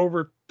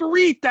over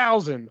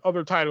 3,000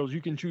 other titles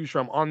you can choose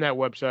from on that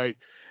website.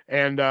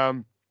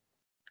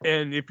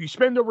 And if you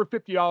spend over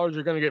 $50,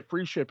 you're going to get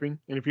free shipping.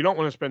 And if you don't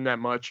want to spend that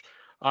much,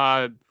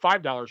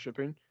 $5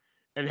 shipping.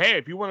 And hey,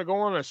 if you want to go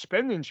on a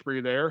spending spree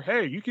there,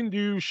 hey, you can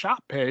do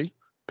shop pay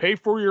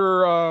for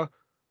your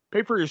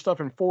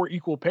stuff in 4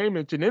 equal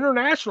payments. And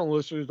international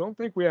listeners, don't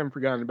think we haven't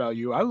forgotten about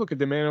you. I look at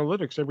them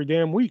analytics every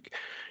damn week.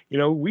 You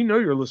know, we know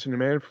you're listening,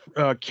 man.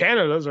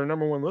 Canada's our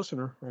number 1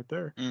 listener right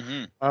there.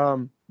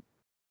 Mm-hmm.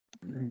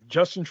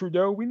 Justin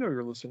Trudeau, we know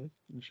you're listening.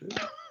 And shit.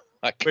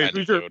 I kind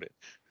of wrote it.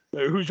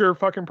 Who's your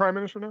fucking prime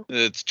minister now?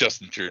 It's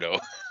Justin Trudeau.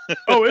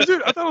 Oh, is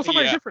it? I thought it was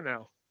somebody Yeah. different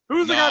now.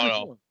 Who's the guy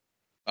before?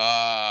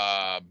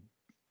 No.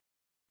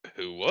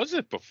 Who was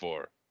it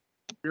before?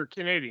 You're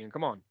Canadian.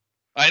 Come on.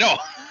 I know.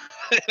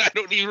 I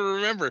don't even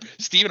remember.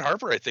 Stephen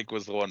Harper, I think,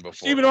 was the one before.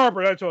 Stephen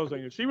Harper. That's what I was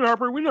thinking. Stephen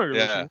Harper. We know you're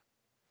listening.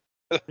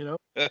 You know.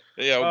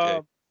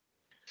 Yeah.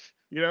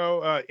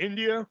 Okay.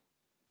 India,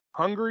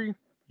 Hungary,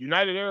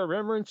 United Arab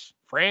Emirates,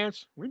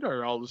 France. We know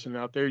you're all listening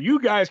out there. You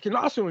guys can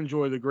also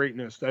enjoy the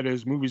greatness that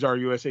is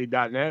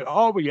moviesarusa.net.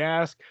 All we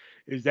ask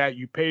is that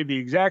you pay the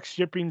exact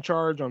shipping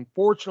charge.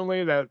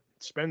 Unfortunately, that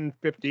spend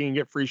 $50 and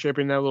get free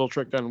shipping, that little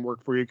trick doesn't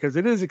work for you because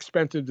it is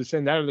expensive to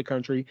send out of the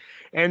country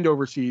and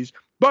overseas.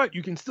 But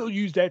you can still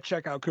use that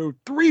checkout code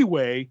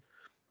 3-way,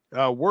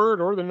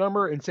 word or the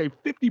number, and save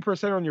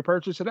 50% on your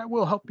purchase. So that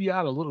will help you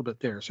out a little bit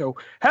there. So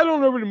head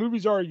on over to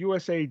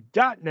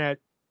moviesarusa.net.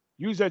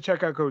 Use that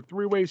checkout code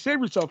 3-way.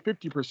 Save yourself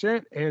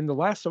 50%. And The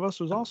Last of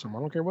Us was awesome. I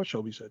don't care what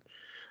Shelby said.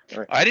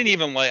 Right. I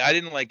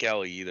didn't like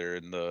Ellie either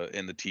in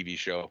the TV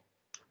show.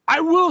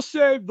 I will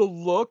say the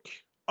look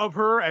of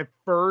her at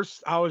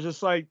first, I was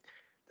just like,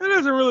 that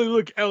doesn't really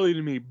look Ellie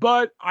to me.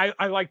 But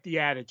I like the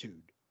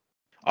attitude.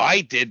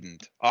 I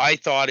didn't. I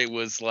thought it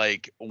was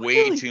like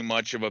way too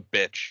much of a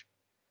bitch.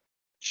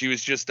 She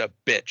was just a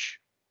bitch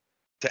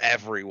to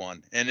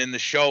everyone. And in the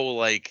show,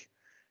 like,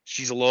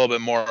 she's a little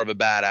bit more of a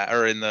badass,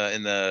 or in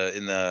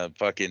the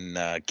fucking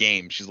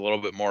game, she's a little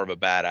bit more of a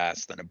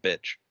badass than a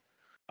bitch.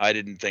 I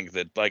didn't think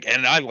that, like,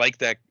 and I like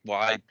that. Well,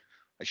 I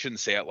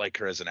shouldn't say I like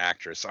her as an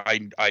actress.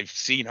 I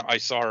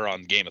saw her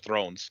on Game of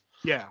Thrones.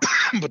 Yeah.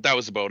 But that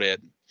was about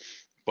it.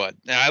 But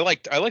I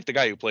liked the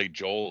guy who played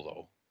Joel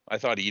though. I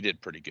thought he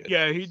did pretty good.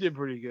 Yeah, he did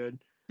pretty good.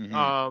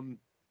 Mm-hmm.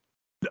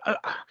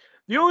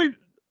 The only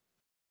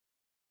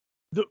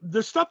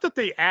the stuff that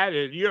they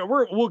added,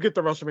 we'll get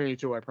to WrestleMania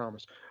 2, I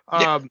promise.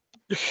 The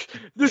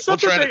stuff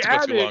that they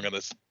added, too long on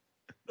this.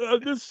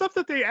 The stuff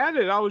that they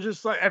added, I was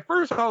just like, at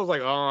first I was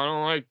like, oh, I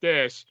don't like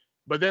this,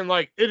 but then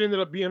like it ended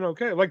up being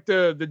okay. Like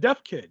the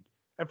deaf kid.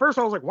 At first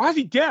I was like, why is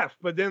he deaf?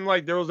 But then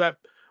like there was that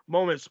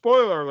moment.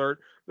 Spoiler alert.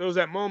 There was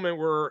that moment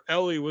where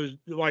Ellie was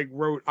like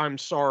wrote "I'm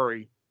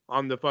sorry"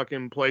 on the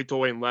fucking play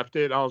toy and left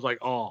it. I was like,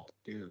 oh,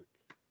 dude,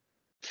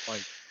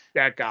 like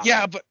that guy.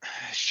 Yeah, but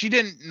she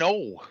didn't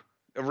know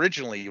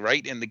originally,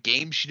 right? In the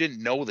game, she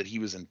didn't know that he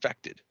was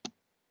infected.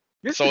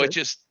 Yes, so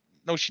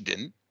no, she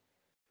didn't.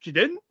 She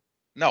didn't?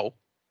 No.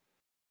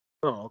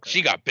 Oh, okay.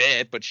 She got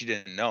bit, but she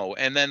didn't know.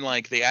 And then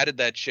like they added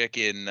that chick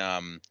in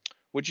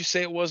what'd you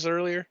say it was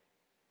earlier?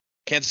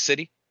 Kansas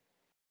City?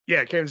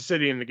 Yeah, Kansas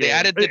City in the game. They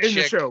added the chick,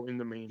 the show in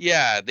the main.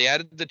 Yeah, they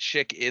added the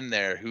chick in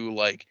there who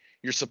like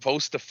you're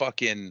supposed to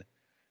fucking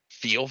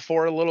feel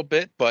for a little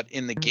bit, but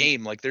in the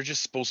game, like they're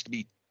just supposed to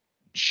be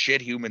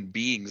shit human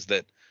beings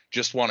that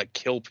just want to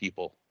kill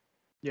people.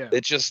 Yeah.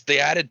 They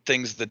added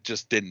things that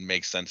just didn't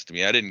make sense to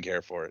me. I didn't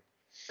care for it.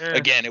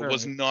 Again, it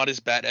was not as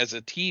bad as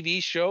a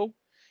TV show.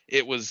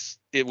 It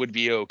would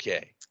be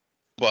okay.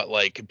 But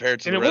like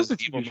compared to the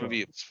Resident Evil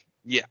movie,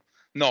 yeah.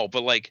 No,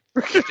 but like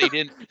if they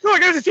didn't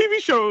like as a TV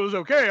show it was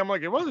okay. I'm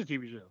like, it was a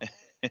TV show.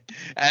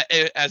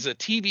 As a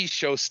TV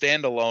show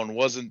standalone,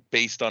 wasn't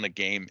based on a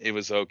game, it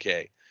was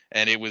okay.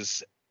 And it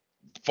was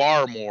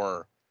far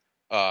more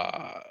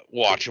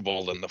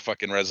watchable than the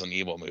fucking Resident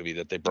Evil movie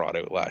that they brought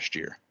out last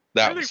year.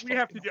 I think we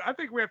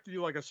have to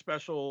do like a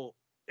special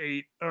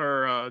 8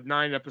 or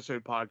 9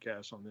 episode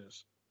podcast on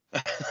this.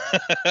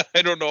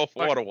 I don't know if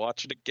I want to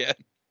watch it again.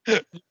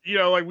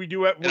 Like we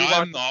do it.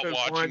 I'm not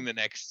watching the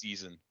next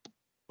season.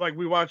 Like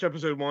we watch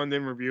episode 1,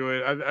 then review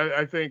it.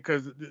 I think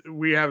because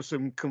we have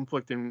some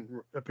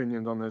conflicting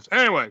opinions on this.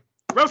 Anyway,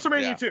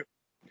 WrestleMania 2.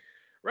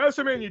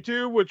 WrestleMania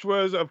 2, which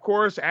was of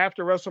course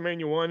after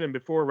WrestleMania 1 and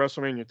before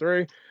WrestleMania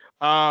 3.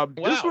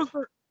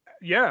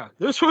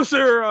 This was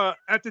their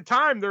at the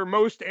time their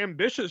most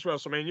ambitious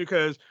WrestleMania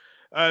because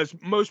as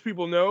most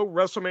people know,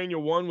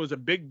 WrestleMania 1 was a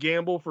big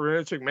gamble for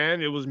Vince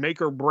McMahon. It was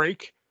make or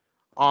break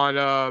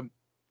on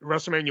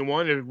WrestleMania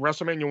 1. If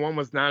WrestleMania 1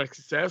 was not a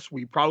success,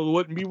 we probably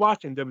wouldn't be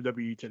watching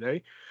WWE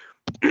today.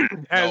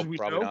 As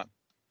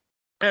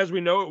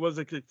we know, it was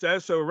a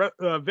success. So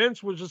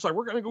Vince was just like,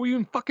 we're going to go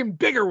even fucking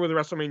bigger with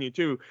WrestleMania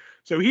 2.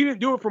 So he didn't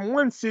do it from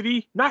one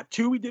city, not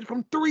 2. He did it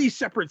from 3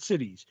 separate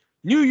cities.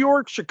 New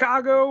York,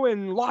 Chicago,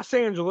 and Los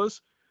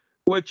Angeles,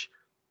 which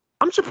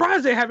I'm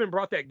surprised they haven't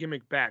brought that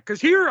gimmick back.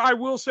 Because here, I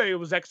will say it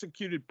was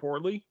executed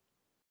poorly.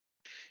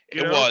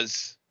 It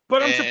was.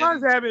 But I'm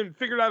surprised they haven't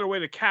figured out a way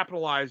to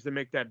capitalize to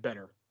make that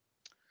better.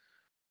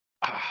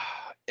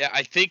 Yeah,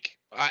 I think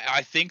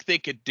they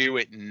could do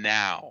it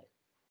now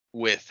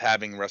with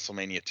having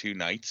WrestleMania 2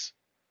 nights.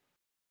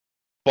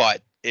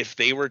 But if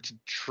they were to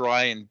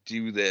try and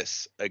do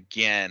this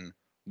again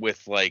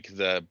with like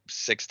the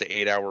 6 to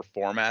 8 hour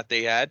format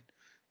they had,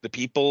 the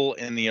people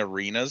in the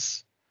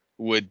arenas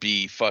would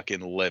be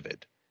fucking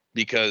livid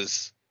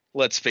because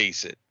let's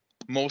face it,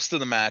 most of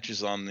the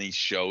matches on these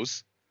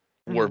shows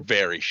were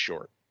very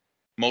short.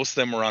 Most of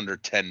them were under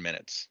 10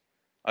 minutes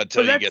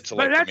until you get to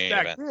like the main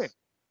event.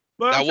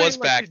 That was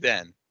back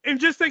then. And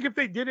just think if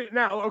they did it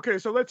now. Okay,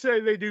 so let's say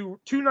they do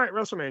 2-night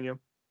WrestleMania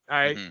All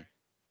right. Mhm.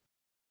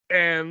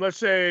 And let's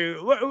say,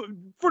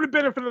 for the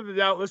benefit of the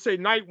doubt, let's say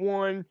night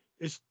 1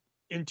 is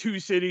in 2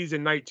 cities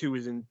and night 2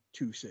 is in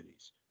 2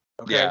 cities.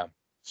 Okay. Yeah.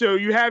 So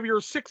you have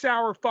your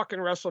 6-hour fucking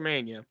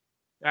WrestleMania.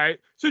 All right.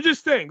 So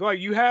just think, like,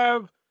 you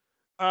have,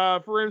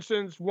 for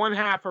instance, one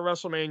half of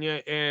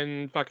WrestleMania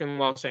in fucking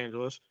Los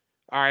Angeles.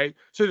 All right.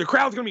 So the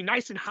crowd's going to be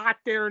nice and hot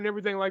there and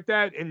everything like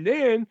that. And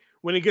then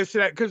when it gets to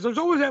that, because there's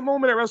always that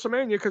moment at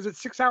WrestleMania, because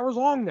it's 6 hours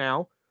long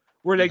now,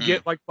 where they Mhm.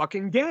 get like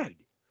fucking dead.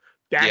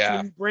 That's Yeah.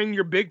 when you bring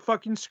your big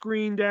fucking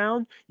screen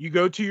down. You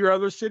go to your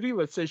other city,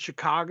 let's say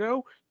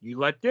Chicago, you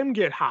let them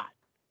get hot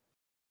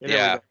and Yeah.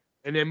 everything.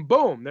 And then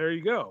boom, there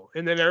you go.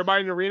 And then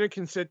everybody in the arena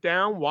can sit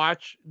down,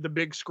 watch the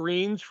big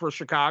screens for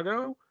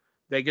Chicago.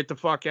 They get the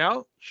fuck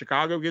out.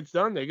 Chicago gets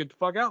done. They get the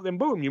fuck out. Then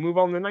boom, you move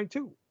on to night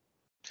 2.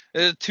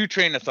 There's two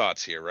train of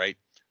thoughts here, right?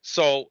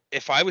 So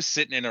if I was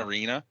sitting in an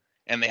arena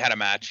and they had a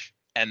match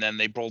and then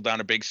they rolled down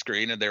a big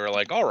screen and they were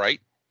like, all right,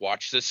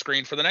 watch this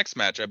screen for the next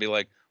match, I'd be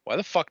like, why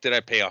the fuck did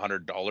I pay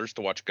 $100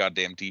 to watch a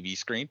goddamn TV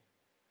screen?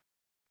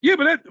 Yeah,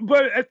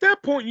 but at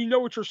that point, you know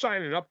what you're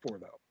signing up for,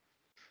 though.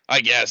 I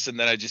guess. And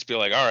then I'd just be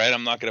like, all right,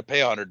 I'm not going to pay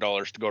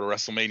 $100 to go to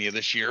WrestleMania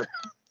this year.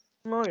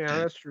 Oh yeah,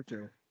 that's true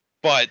too.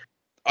 But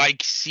I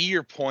see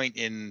your point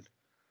in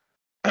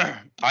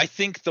I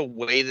think the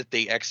way that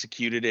they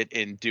executed it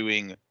in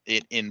doing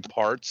it in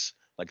parts,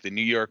 like the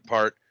New York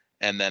part,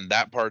 and then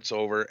that part's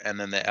over, and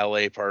then the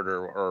LA part,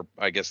 or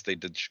I guess they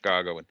did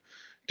Chicago, and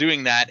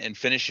doing that and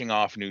finishing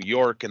off New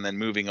York and then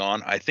moving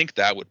on, I think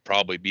that would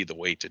probably be the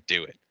way to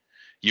do it.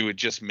 You would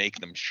just make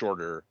them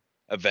shorter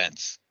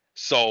events.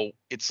 So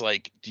it's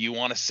like, do you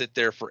want to sit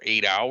there for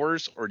 8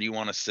 hours or do you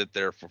want to sit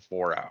there for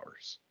 4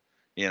 hours?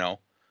 You know?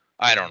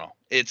 I don't know.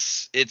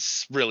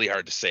 It's really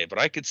hard to say, but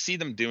I could see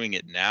them doing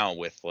it now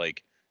with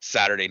like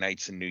Saturday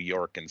nights in New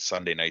York and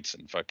Sunday nights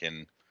in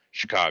fucking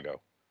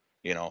Chicago.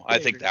 You know, I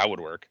think Maybe. that would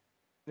work.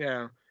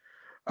 Yeah.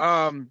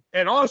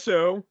 And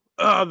also,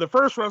 the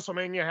first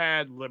WrestleMania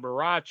had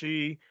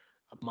Liberace,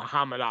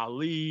 Muhammad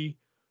Ali,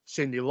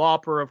 Cyndi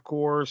Lauper, of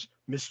course,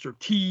 Mr.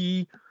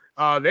 T.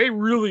 They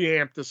really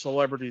amped the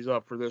celebrities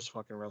up for this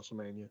fucking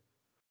WrestleMania.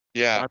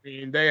 Yeah. I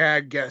mean, they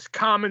had guest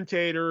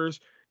commentators,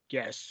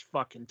 guest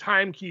fucking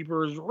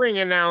timekeepers, ring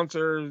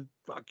announcers,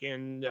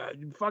 fucking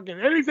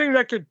anything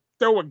that could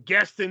throw a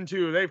guest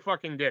into, they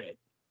fucking did it.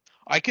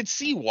 I could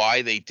see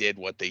why they did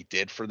what they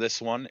did for this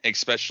one,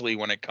 especially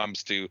when it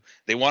comes to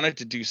they wanted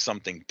to do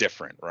something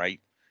different, right?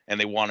 And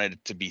they wanted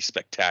it to be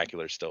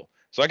spectacular still.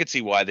 So I could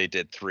see why they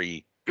did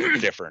three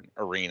different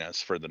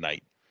arenas for the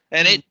night.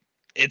 And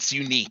it's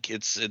unique.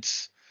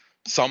 It's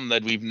something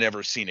that we've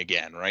never seen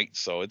again, right?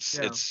 So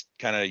Yeah. it's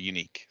kind of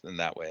unique in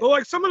that way. Well,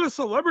 like some of the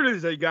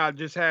celebrities they got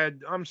just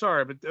had. I'm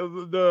sorry, but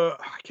the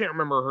I can't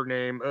remember her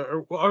name.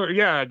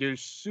 Yeah, dude,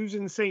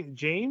 Susan St.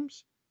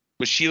 James,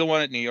 Was she the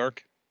one at New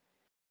York?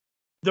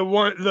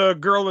 the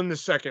girl in the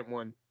second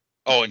one.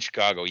 Oh, in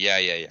Chicago.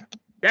 Yeah.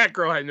 That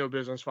girl had no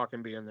business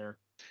fucking being there.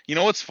 You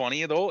know what's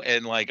funny though,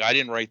 and like I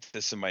didn't write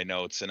this in my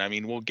notes, and I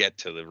mean we'll get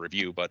to the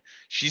review, but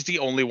she's the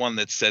only one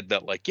that said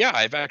that like, yeah,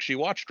 I've actually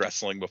watched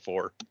wrestling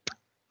before.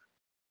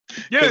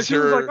 Yeah, she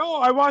was like,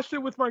 "Oh, I watched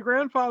it with my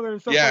grandfather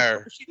and stuff." Yeah,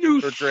 like that. She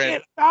knew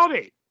shit about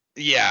it.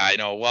 Yeah, I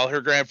know. Well,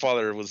 her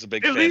grandfather was a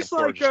big At fan least of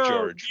Gorgeous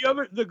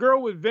George. the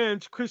girl with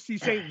Vince, Christy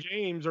St.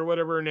 James or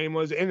whatever her name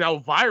was, and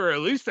Elvira.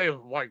 At least they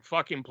like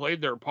fucking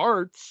played their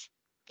parts.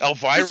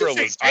 Elvira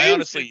was. I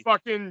honestly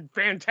fucking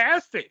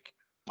fantastic.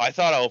 I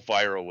thought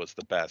Elvira was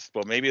the best,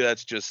 but maybe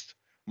that's just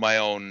my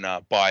own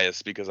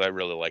bias because I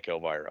really like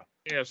Elvira.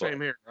 Yeah,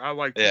 same here. I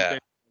like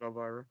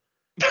Elvira.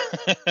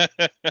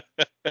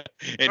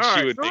 And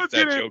she would make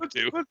that joke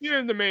too. Let's get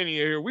into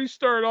Mania here. We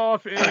start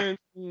off in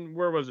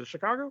where was it?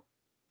 Chicago?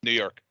 New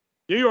York.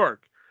 New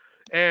York.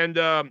 And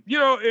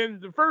in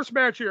the first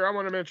match here, I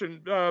want to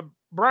mention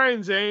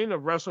Brian Zane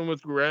of Wrestling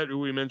with Gret, who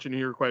we mentioned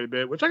here quite a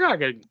bit, which I gotta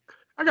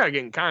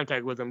get in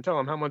contact with him, tell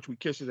him how much we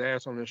kiss his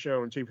ass on this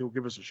show and see if he'll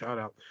give us a shout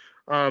out.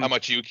 How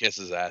much you kiss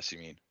his ass, you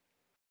mean?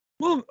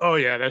 Well, oh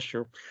yeah, that's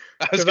true.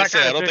 I was gonna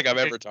say I don't think I've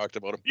ever talked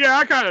about him. Yeah,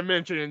 I kind of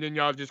mentioned it, and then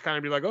y'all just kind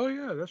of be like, "Oh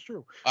yeah, that's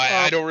true."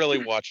 I don't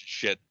really watch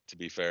shit, to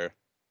be fair.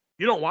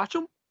 You don't watch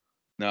them?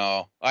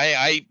 No,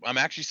 I'm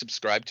actually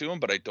subscribed to him,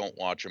 but I don't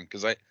watch him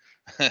because I.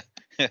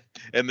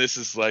 And this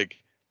is like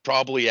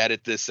probably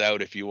edit this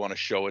out if you want to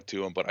show it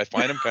to him, but I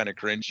find him kind of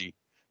cringy.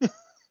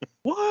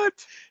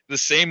 What? The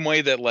same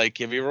way that like,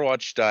 have you ever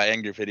watched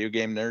Angry Video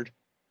Game Nerd?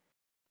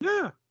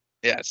 Yeah.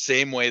 Yeah,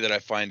 same way that I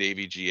find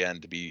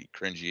AVGN to be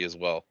cringy as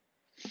well.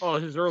 Oh,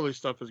 his early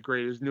stuff is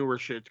great. His newer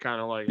shit's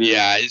kind of like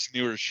his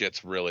newer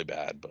shit's really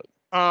bad,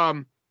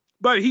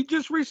 but he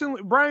just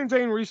Brian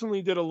Zane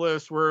recently did a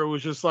list where it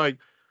was just like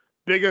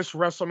biggest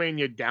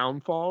WrestleMania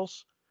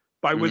downfalls,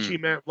 by which he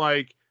meant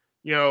like,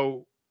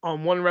 on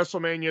one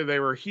WrestleMania they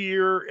were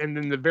here, and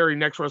then the very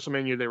next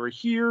WrestleMania they were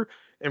here,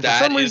 and that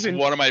for some reason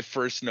one of my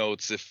first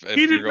notes. If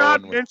he did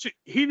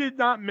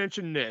not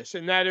mention this,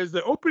 and that is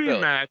the opening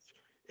match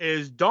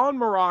is Don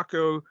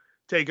Morocco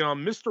taking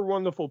on Mr.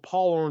 Wonderful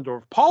Paul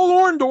Orndorff. Paul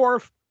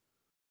Orndorff,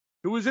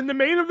 who was in the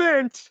main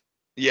event.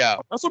 Yeah.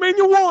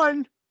 WrestleMania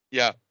 1.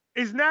 Yeah.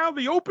 is now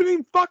the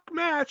opening fuck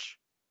match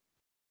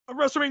of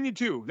WrestleMania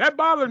 2. That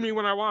bothered me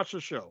when I watched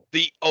the show.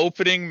 The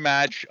opening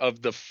match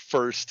of the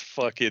first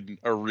fucking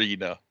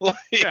arena. Like,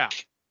 yeah.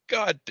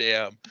 God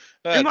damn.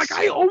 And like,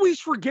 I always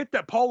forget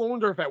that Paul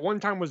Orndorff at one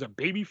time was a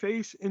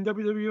babyface in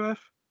WWF.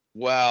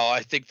 Well,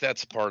 I think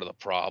that's part of the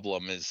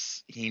problem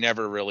is he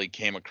never really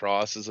came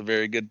across as a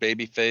very good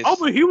babyface. Oh,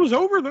 but he was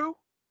over though.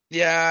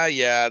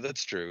 Yeah,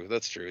 that's true.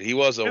 He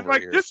was over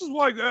like, here. This is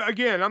like,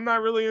 again, I'm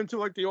not really into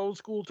like the old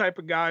school type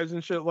of guys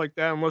and shit like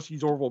that, unless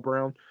he's Orville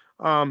Brown.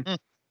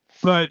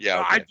 But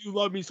yeah, okay. I do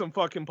love me some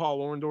fucking Paul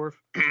Orndorff.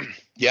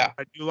 Yeah,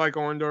 I do like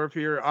Orndorff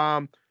here.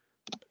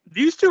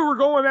 These two were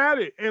going at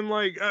it, and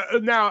like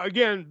now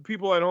again,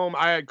 people at home,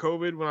 I had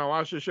COVID when I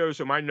watched the show,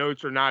 so my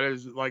notes are not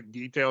as like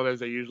detailed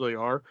as they usually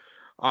are.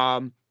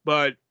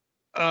 But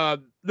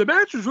the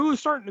match was really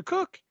starting to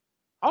cook.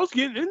 I was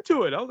getting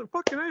into it. I was like,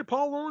 fucking hey,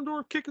 Paul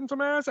Orndorff kicking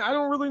some ass. I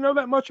don't really know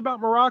that much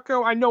about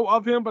Morocco. I know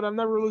of him, but I've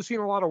never really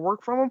seen a lot of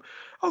work from him.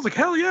 I was like,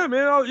 hell yeah,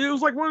 man. It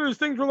was like one of those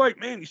things where like,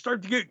 man, you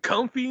start to get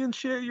comfy and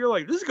shit. You're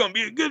like, this is gonna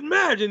be a good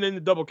match, and then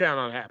the double count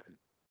on happened.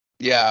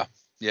 Yeah.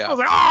 I was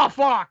like, oh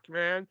fuck,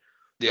 man.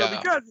 Yeah. So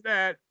because of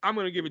that, I'm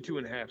going to give it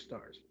 2.5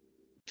 stars.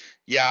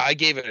 Yeah, I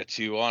gave it a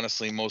 2.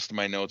 Honestly, most of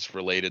my notes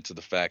related to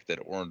the fact that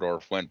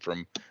Orndorff went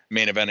from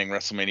main eventing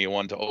WrestleMania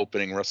 1 to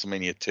opening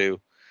WrestleMania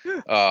 2.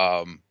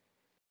 Yeah.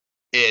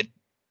 It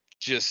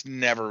just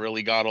never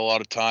really got a lot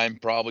of time.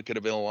 Probably could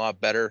have been a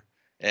lot better.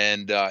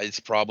 And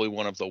it's probably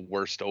one of the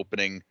worst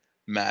opening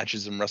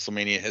matches in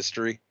WrestleMania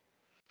history.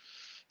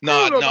 I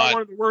don't know about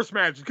one of the worst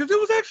matches, because it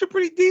was actually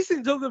pretty decent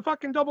until the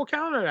fucking double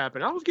counter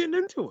happened. I was getting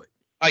into it.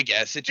 I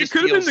guess it just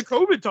could have been the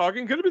COVID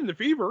talking, could have been the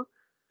fever.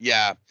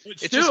 Yeah, but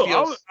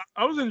still,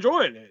 I was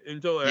enjoying it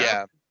until it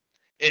happened.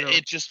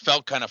 It just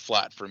felt kind of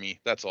flat for me.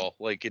 That's all.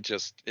 Like it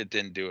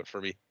didn't do it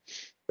for me.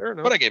 Fair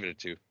enough. But I gave it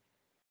a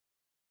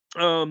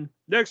 2.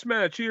 Next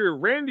match here,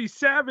 Randy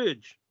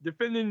Savage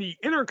defending the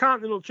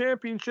Intercontinental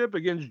Championship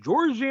against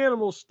George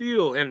Animal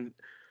Steel, and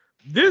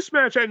this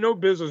match had no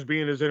business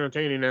being as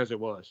entertaining as it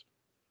was.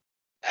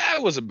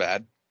 It wasn't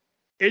bad.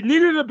 It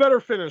needed a better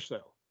finish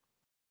though.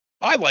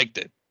 I liked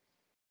it.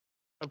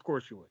 Of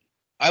course you would.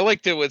 I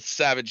liked it with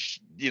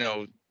Savage,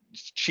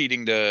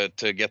 cheating to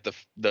get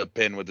the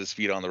pin with his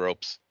feet on the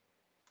ropes.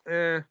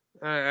 I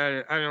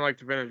didn't like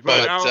the finish.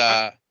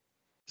 But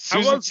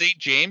Susan St.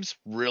 James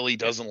really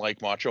doesn't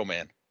like Macho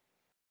Man.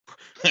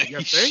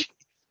 You think?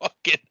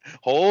 Fucking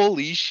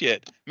holy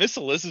shit. Miss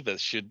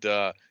Elizabeth should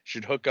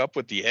hook up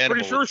with the Animal.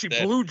 Pretty sure instead.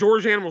 She blew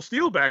George Animal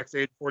Steel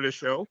backstage for this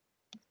show.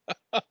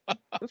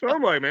 That's what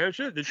I'm like, man.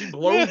 Shit, did she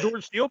blow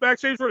George Steele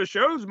backstage for the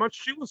show as much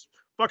as she was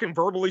fucking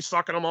verbally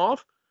sucking him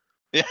off?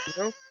 Yeah.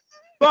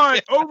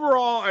 But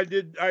overall, I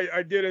did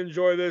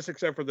enjoy this,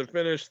 except for the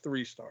finish.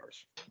 3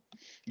 stars.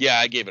 Yeah,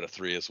 I gave it a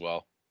 3 as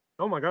well.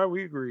 Oh my god,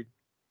 we agreed.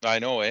 I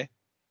know, eh?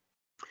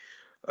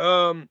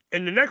 And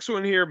the next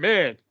one here,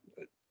 man,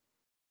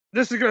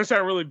 this is gonna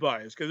sound really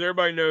biased because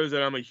everybody knows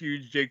that I'm a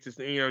huge Jake.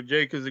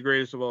 Jake is the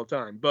greatest of all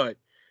time. But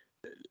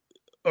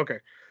okay.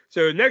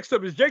 So next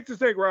up is Jake the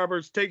Snake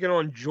Roberts taking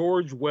on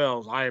George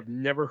Wells. I have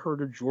never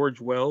heard of George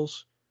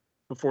Wells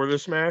before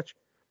this match,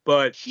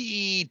 but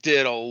he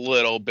did a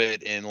little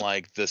bit in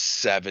like the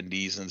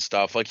 70s and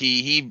stuff. Like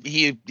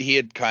he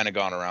had kind of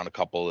gone around a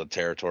couple of the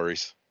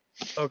territories.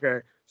 Okay,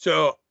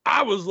 so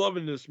I was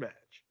loving this match.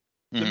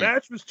 The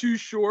match was too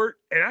short,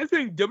 and I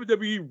think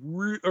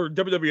WWE or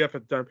WWF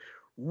at the time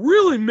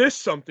really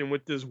missed something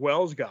with this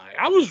Wells guy.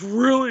 I was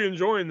really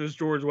enjoying this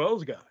George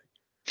Wells guy.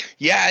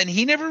 Yeah, and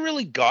he never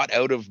really got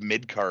out of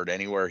mid-card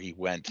anywhere he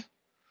went.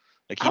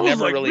 Like he I was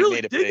never really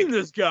made it digging big.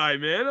 This guy,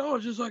 man. I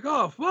was just like,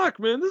 oh fuck,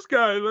 man, this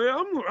guy, man,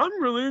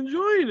 I'm really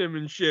enjoying him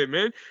and shit,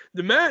 man.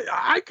 The match,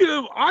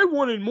 I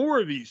wanted more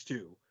of these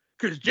two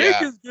because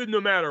Jake is good no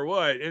matter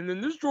what, and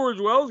then this George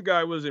Wells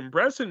guy was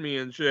impressing me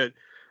and shit.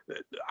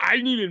 I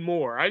needed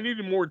more. I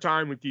needed more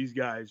time with these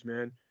guys,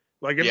 man.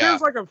 Like if there's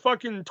like a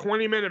fucking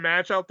 20-minute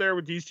match out there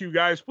with these two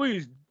guys,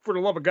 please, for the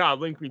love of God,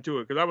 link me to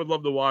it because I would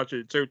love to watch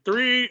it. So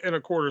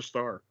 3.25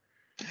 stars.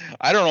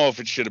 I don't know if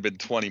it should have been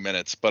 20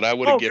 minutes, but I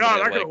would have given it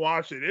I could have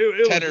watched it.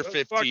 It 10 or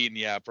 15,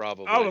 yeah,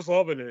 probably. I was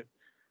loving it.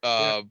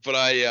 But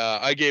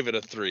I gave it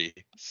a 3,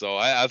 so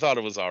I thought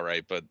it was all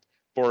right. But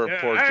poor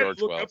George Wells. I had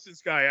to look up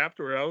this guy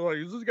afterward. I was like,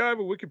 "Does this guy have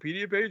a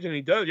Wikipedia page?" And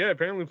he does. Yeah,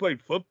 apparently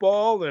played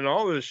football and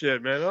all this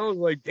shit, man. I was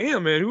like,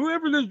 "Damn, man,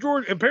 whoever this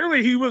George."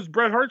 Apparently, he was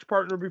Bret Hart's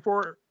partner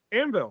before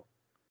Anvil.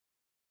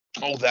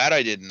 Oh, that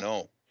I didn't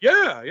know.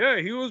 Yeah,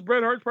 he was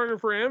Bret Hart's partner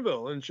for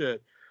Anvil and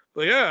shit.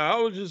 But yeah, I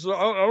was just,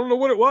 I don't know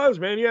what it was,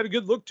 man. He had a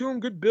good look to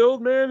him, good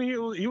build, man. He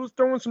was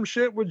throwing some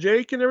shit with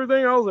Jake and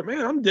everything. I was like,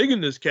 man, I'm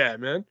digging this cat,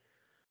 man.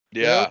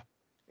 Yeah. You know?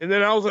 And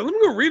then I was like, let me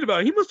go read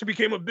about it. He must have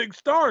became a big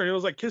star. And it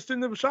was like kissed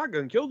into the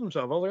shotgun, killed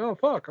himself. I was like, oh,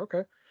 fuck,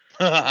 okay.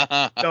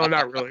 No,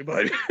 not really,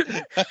 but.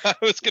 I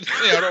was going to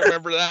say, I don't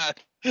remember that.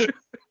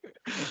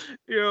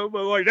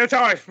 But like, that's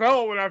how I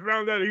felt when I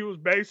found out he was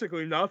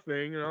basically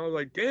nothing. And I was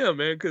like, damn,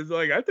 man, because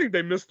like, I think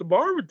they missed the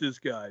bar with this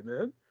guy,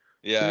 man.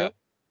 Yeah.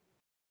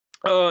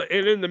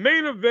 And in the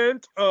main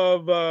event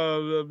of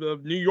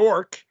New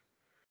York,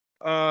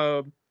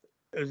 uh,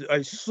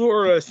 a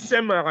sort of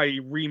semi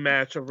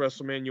rematch of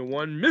WrestleMania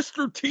 1.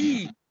 Mr.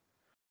 T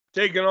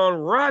taking on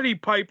Roddy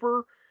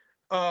Piper.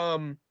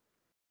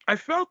 I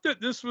felt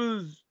that this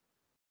was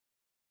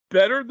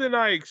better than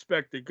I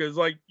expected because,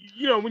 like,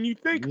 when you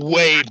think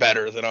way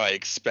better than I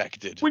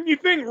expected. when you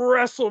think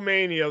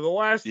WrestleMania, the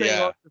last thing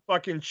Yeah. on the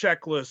fucking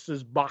checklist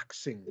is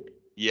boxing.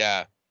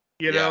 Yeah.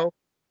 You Yeah. know?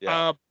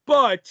 Yeah.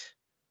 But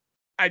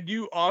I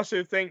do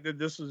also think that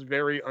this was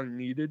very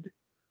unneeded.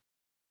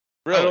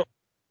 Really?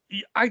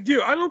 I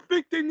do. I don't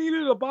think they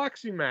needed a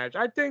boxing match.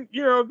 I think,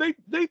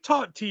 they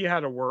taught T how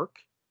to work.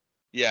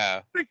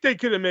 Yeah. I think they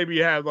could have maybe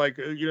had like,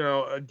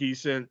 a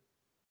decent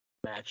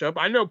matchup.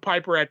 I know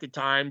Piper at the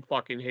time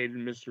fucking hated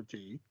Mr.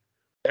 T.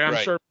 And I'm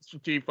Right. sure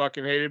Mr. T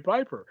fucking hated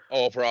Piper.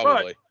 Oh,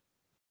 probably.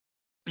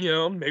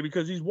 But, maybe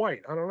because he's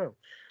white. I don't know.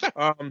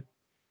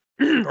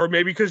 Or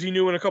maybe because he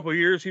knew in a couple of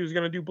years he was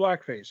going to do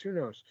blackface. Who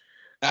knows?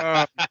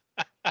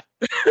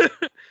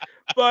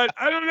 But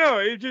I don't know.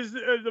 It just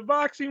the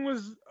boxing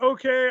was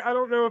okay. I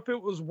don't know if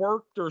it was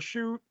worked or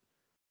shoot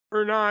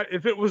or not.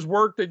 If it was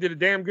worked, they did a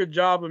damn good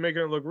job of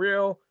making it look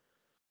real.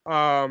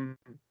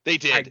 They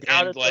did,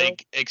 and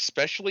like though.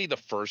 especially the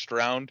first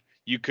round,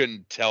 you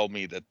couldn't tell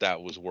me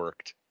that was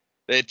worked.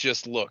 It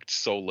just looked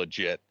so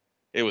legit.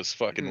 It was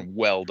fucking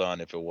well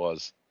done if it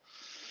was.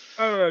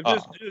 I don't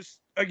know. Just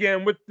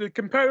again with the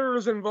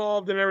competitors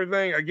involved and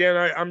everything. Again,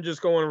 I'm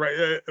just going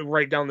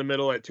right down the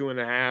middle at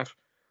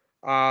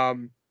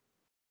 2.5.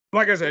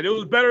 Like I said, it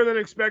was better than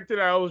expected.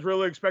 I was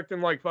really expecting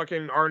like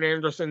fucking Arn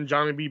Anderson,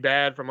 Johnny B.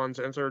 Bad from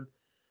Uncensored,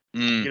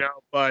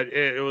 but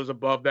it was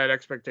above that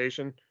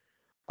expectation.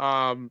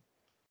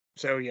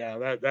 So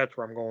yeah, that's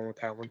where I'm going with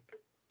that one.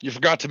 You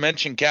forgot to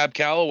mention Cab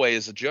Calloway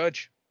as a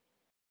judge.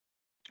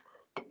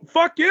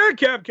 Fuck yeah,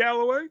 Cab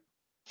Calloway.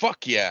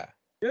 Fuck yeah.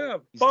 Yeah.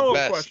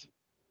 Follow-up question.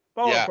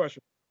 Follow-up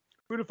question.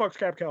 Who the fuck's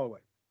Cab Calloway?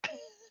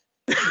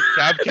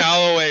 Cab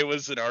Calloway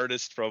was an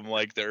artist from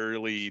like the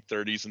early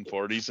 30s and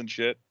 40s and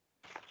shit.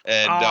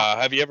 And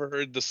have you ever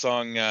heard the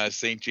song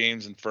St.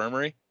 James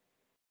Infirmary?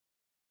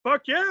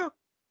 Fuck yeah.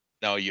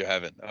 No, you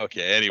haven't.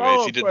 Okay.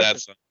 Anyways, he did that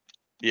song.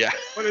 Yeah.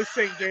 What is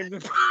St. James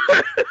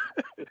Infirmary?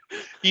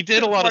 He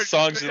did a lot of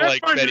songs in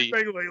like Betty.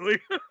 Lately.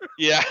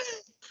 Yeah.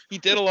 He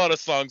did a lot of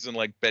songs in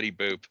like Betty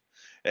Boop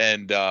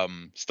and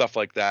stuff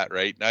like that,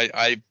 right?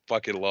 I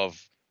fucking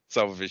love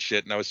some of his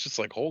shit, and I was just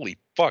like, holy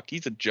fuck,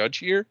 he's a judge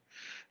here?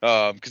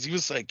 Because he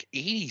was like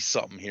 80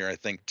 something here, I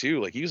think,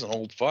 too. Like he was an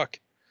old fuck.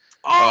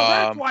 Oh,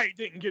 that's why he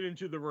didn't get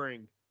into the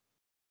ring.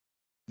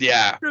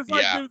 Yeah. Because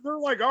they're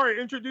like, all right,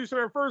 introducing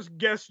our first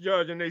guest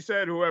judge, and they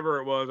said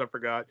whoever it was, I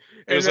forgot.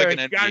 It was like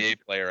an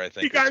NBA player, I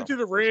think. He got into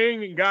the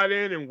ring and got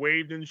in and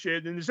waved and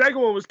shit. And the second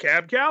one was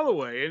Cab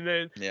Calloway, and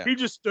then he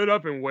just stood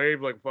up and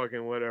waved like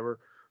fucking whatever.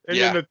 And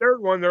then the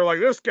third one, they're like,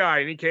 this guy,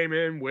 and he came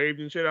in, waved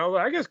and shit. I was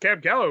like, I guess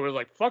Cab Calloway was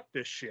like, fuck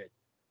this shit.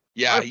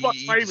 Yeah, why the fuck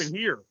am I even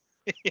here?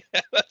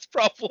 Yeah, that's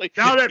probably.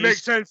 Now that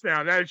makes sense.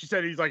 Now that she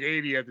said he's like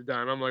 80 at the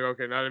time, I'm like,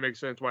 okay, now that makes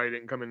sense why he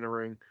didn't come in the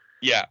ring.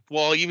 Yeah,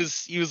 well, he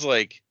was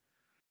like,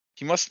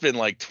 he must have been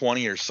like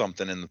 20 or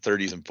something in the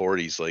 30s and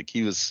 40s. Like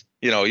he was,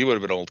 he would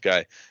have been an old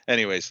guy.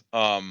 Anyways,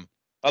 I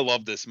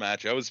love this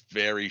match. I was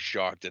very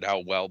shocked at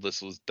how well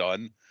this was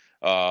done.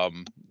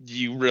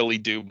 You really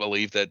do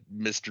believe that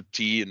Mr.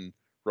 T and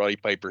Roddy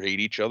Piper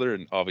hate each other,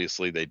 and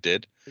obviously they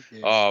did.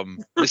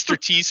 Mr.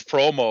 T's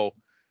promo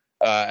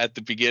at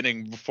the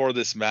beginning before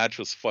this match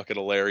was fucking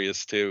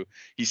hilarious too.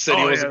 He said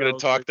he wasn't going to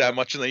talk that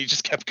much, and then he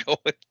just kept going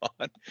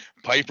on.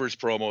 Piper's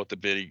promo at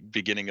the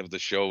beginning of the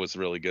show was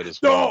really good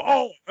as well.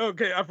 Oh,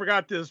 okay, I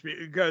forgot this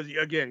because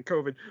again,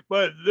 COVID.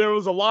 But there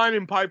was a line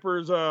in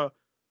Piper's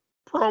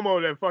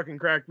promo that fucking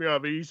cracked me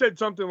up. He said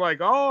something like,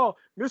 "Oh,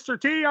 Mr.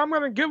 T, I'm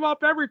going to give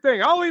up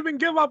everything. I'll even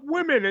give up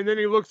women." And then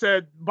he looks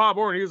at Bob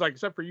Orr and he's like,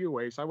 "Except for you,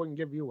 Ace, I wouldn't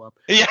give you up."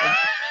 Yeah,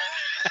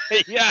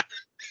 yeah.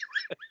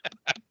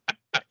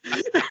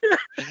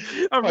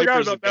 I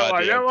forgot about that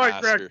line. That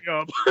line cracked me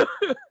up.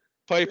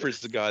 Piper's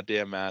the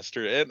goddamn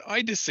master. And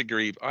I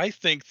disagree. I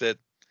think that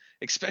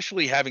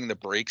especially having the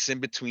breaks in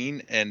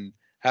between and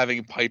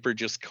having Piper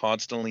just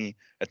constantly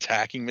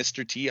attacking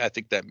Mr. T, I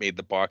think that made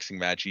the boxing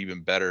match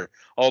even better.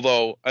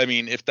 Although, I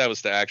mean, if that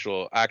was the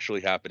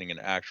actually happening in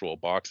an actual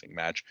boxing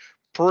match,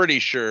 pretty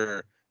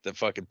sure that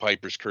fucking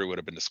Piper's crew would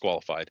have been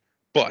disqualified.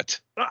 But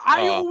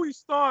I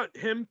always thought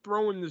him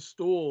throwing the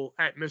stool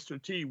at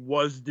Mr. T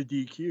was the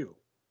DQ.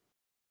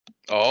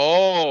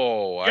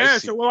 Oh, yeah.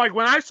 So like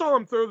when I saw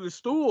him throw the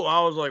stool,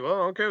 I was like,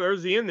 "Well, okay,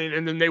 there's the ending."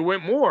 And then they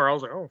went more. I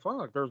was like, "Oh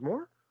fuck, there's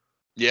more."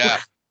 Yeah,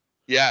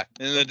 yeah,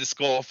 and then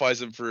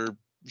disqualifies him for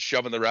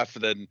shoving the ref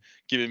and then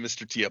giving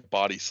Mr. T a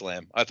body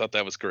slam. I thought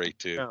that was great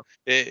too.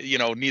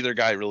 Yeah. Neither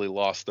guy really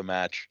lost the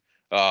match.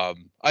 I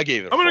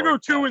gave it. I'm gonna go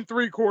 2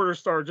 3/4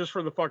 star just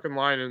for the fucking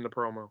line in the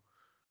promo.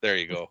 There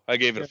you go. I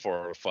gave it a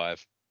 4 out of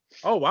 5.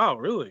 Oh wow,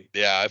 really?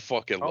 Yeah, I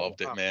fucking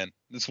loved it, man.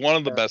 It's one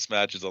of the best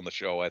matches on the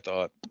show, I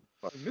thought.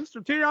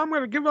 Mr. T, I'm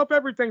going to give up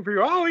everything for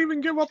you. I'll even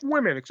give up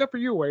women, except for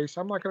you, Ace.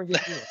 I'm not going to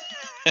give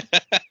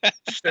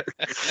you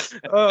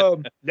up.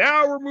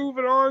 Now we're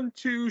moving on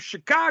to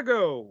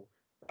Chicago.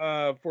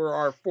 for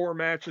our 4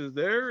 matches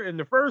there. And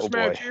the Oh first boy.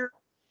 match here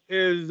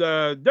is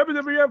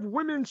WWF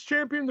Women's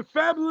Champion, the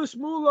Fabulous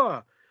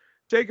Moolah,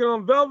 taking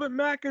on Velvet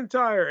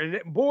McIntyre.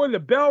 And boy, the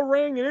bell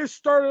rang and it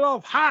started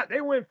off hot.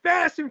 They went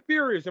fast and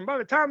furious. And by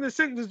the time the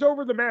sentence is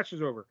over, the match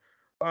is over.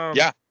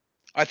 Yeah.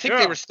 I think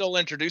they Yeah. were still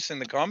introducing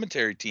the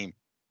commentary team.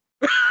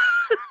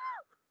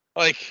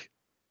 Like,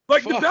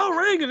 Like the fuck. bell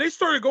rang and they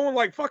started going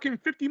like fucking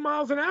 50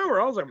 miles an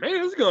hour. I was like, man,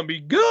 this is gonna be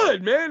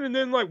good, man. And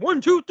then like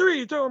 1, 2,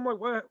 3. So I'm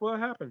like, what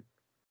happened?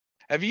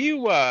 Have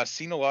you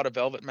seen a lot of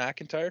Velvet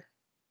McIntyre?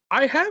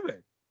 I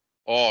haven't.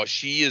 Oh,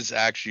 she is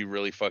actually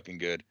really fucking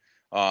good.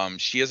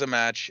 She has a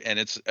match, and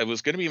it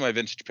was going to be my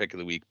vintage pick of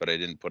the week, but I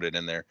didn't put it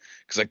in there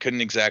because I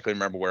couldn't exactly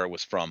remember where it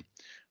was from.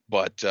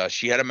 But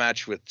she had a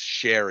match with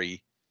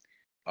Sherry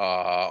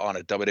on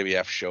a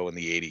WWF show in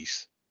the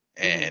 80s.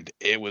 And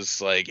it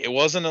was like, it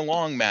wasn't a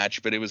long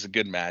match, but it was a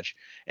good match.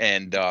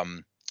 And I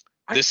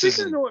this think I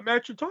isn't, know what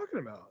match you're talking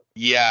about.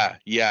 yeah.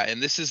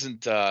 And this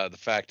isn't the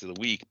fact of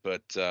the week,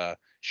 but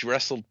she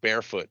wrestled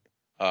barefoot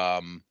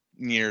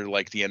near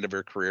like the end of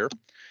her career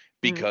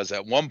because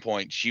at one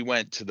point she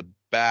went to the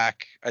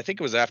back. I think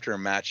it was after a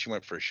match. She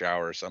went for a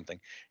shower or something,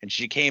 and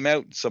she came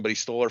out and somebody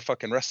stole her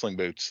fucking wrestling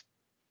boots.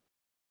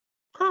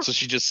 Huh. So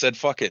she just said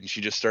fuck it, and she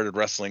just started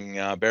wrestling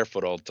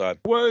barefoot all the time.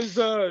 Was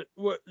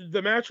what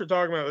the match we're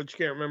talking about that you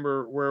can't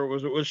remember where it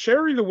was? Was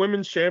Sherry the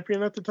women's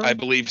champion at the time? I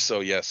believe so,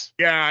 yes.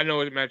 Yeah, I know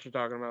what match you're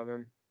talking about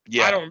then.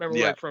 Yeah, I don't remember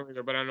where yeah. it's from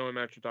either, but I know what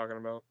match you're talking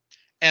about.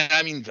 And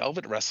I mean,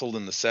 Velvet wrestled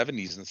in the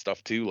 70s and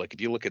stuff too. Like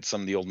if you look at some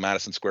of the old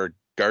Madison Square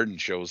Garden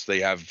shows, they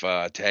have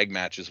tag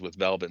matches with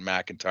Velvet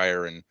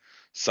McIntyre and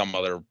some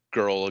other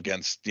girl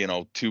against, you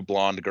know, 2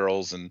 blonde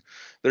girls. And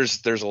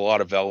there's a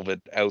lot of Velvet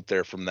out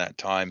there from that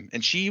time.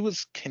 And she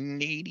was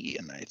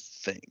Canadian, I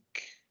think,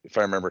 if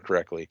I remember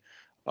correctly.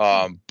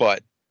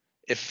 But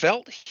it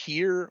felt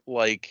here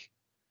like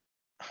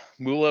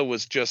Moolah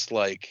was just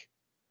like,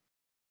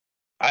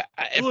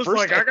 It was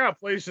like I got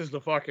places to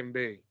fucking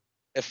be.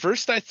 At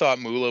first I thought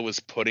Moolah was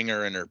putting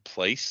her in her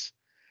place.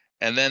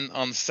 And then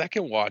on the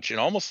second watch, it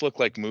almost looked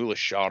like Moolah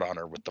shot on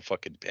her with the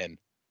fucking pin.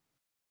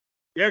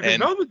 Yeah, because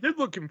Velvet did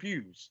look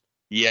confused.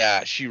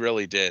 Yeah, she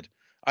really did.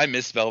 I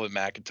miss Velvet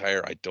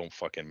McIntyre. I don't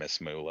fucking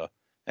miss Moolah.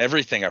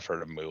 Everything I've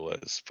heard of Moolah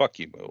is fuck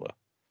you, Moolah.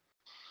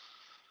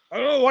 I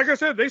don't know. Like I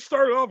said, they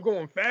started off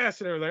going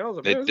fast and everything. I was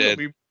like, man,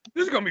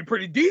 this is gonna be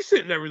pretty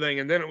decent and everything.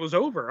 And then it was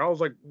over. I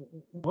was like,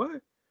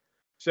 what?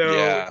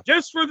 So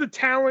just for the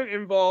talent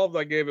involved,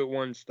 I gave it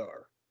 1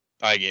 star.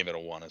 I gave it a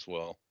 1 as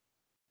well.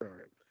 All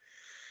right.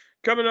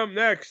 Coming up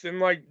next, and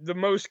like the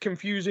most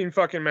confusing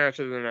fucking match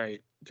of the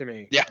night to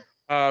me. Yeah.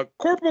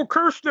 Corporal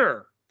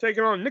Kirshner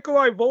taking on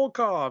Nikolai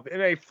Volkov in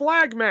a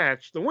flag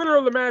match. The winner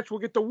of the match will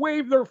get to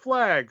wave their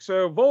flag.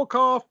 So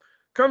Volkov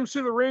comes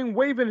to the ring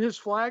waving his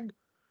flag,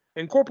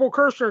 and Corporal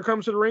Kirshner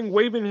comes to the ring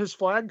waving his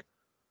flag.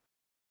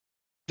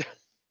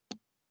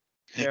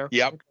 Yeah.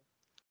 Yep.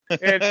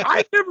 And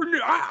I never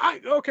knew.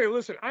 Okay,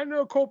 listen. I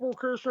know Corporal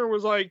Kirshner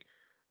was like,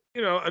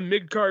 you know, a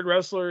mid-card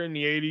wrestler in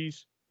the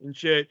 80s and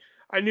shit.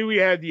 I knew he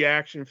had the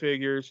action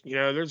figures. You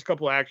know, there's a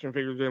couple of action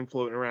figures of him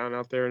floating around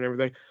out there and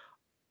everything.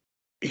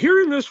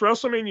 Hearing this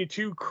WrestleMania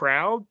 2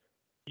 crowd,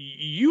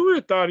 you would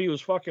have thought he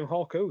was fucking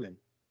Hulk Hogan.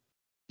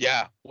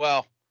 Yeah,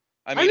 well,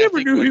 I mean, I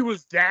never knew he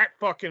was that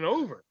fucking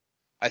over.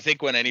 I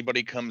think when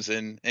anybody comes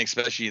in,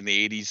 especially in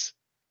the 80s,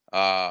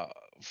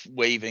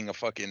 waving a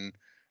fucking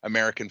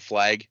American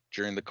flag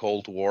during the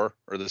Cold War,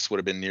 or this would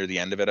have been near the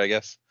end of it, I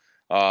guess,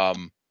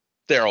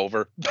 they're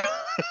over.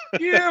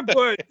 Yeah,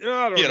 but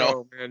I don't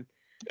know, man.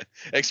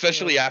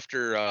 Especially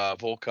after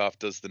Volkov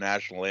does the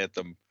national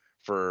anthem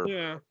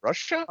for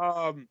Russia.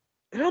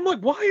 And I'm like,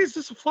 why is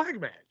this a flag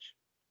match?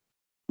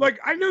 Like,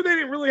 I know they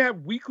didn't really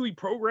have weekly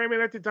programming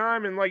at the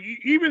time, and like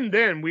even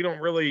then, we don't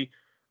really.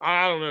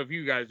 I don't know if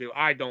you guys do.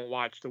 I don't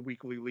watch the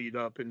weekly lead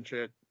up and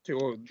shit.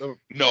 No,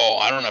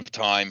 I don't have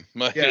time.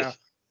 Yeah.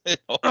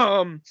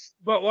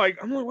 But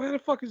like, I'm like, why the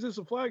fuck is this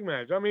a flag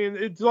match? I mean,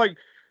 it's like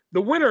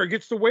the winner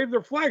gets to wave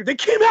their flag. They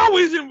came out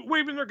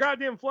waving their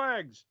goddamn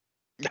flags.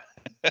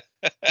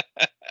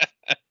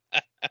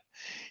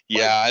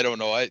 Yeah, I don't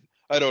know.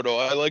 I don't know.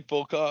 I like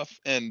Volkov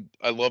and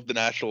I love the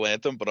national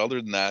anthem, but other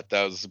than that,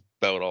 that was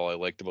about all I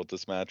liked about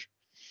this match.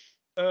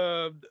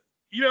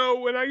 You know,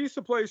 when I used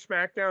to play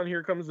SmackDown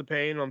Here Comes the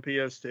Pain on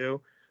PS2,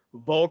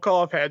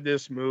 Volkov had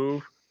this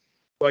move.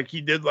 Like,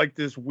 he did, like,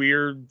 this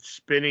weird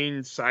spinning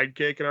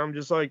sidekick, and I'm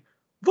just like,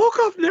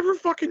 Volkov never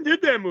fucking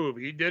did that move.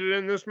 He did it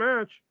in this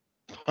match.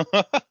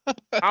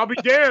 I'll be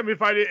damned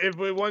if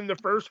it wasn't the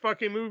first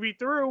fucking move he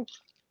threw.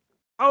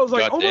 I was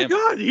like, oh my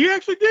god, he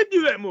actually did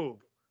do that move.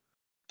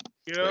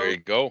 You know? There you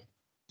go.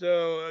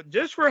 So,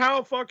 just for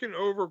how fucking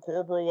over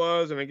Corporal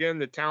was, and again,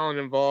 the talent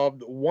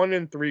involved,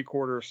 1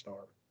 3/4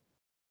 star.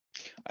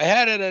 I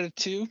had it at a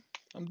 2.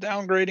 I'm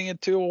downgrading it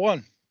to a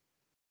 1.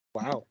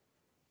 Wow.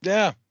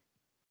 Yeah.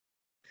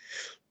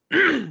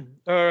 All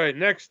right,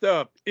 next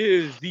up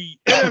is the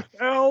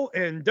NFL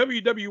and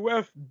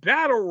WWF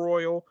Battle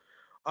Royal.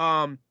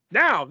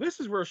 Now, this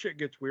is where shit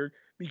gets weird,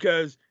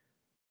 because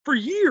for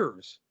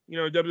years,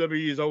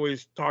 WWE has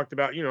always talked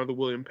about, the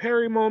William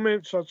Perry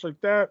moment, such like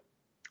that.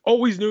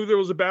 Always knew there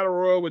was a battle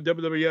royal with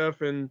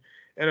WWF and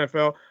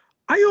NFL.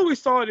 I always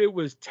thought it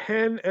was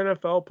 10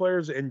 NFL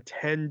players and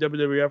 10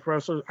 WWF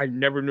wrestlers. I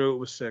never knew it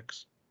was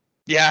 6.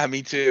 Yeah,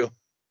 me too.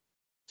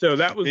 So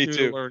that was Me new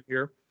too. to learn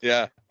here.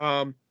 Yeah.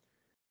 And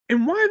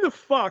why the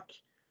fuck?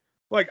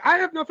 Like, I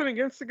have nothing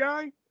against the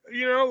guy.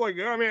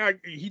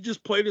 He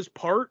just played his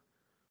part.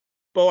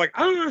 But, like,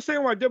 I don't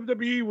understand why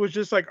WWE was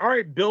just like, all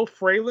right, Bill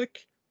Fralick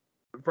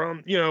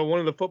from, one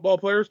of the football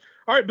players.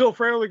 All right, Bill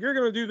Fralick, you're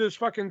going to do this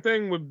fucking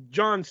thing with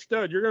John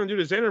Studd. You're going to do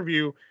this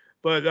interview,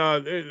 but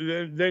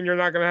then you're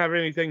not going to have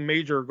anything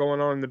major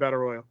going on in the Battle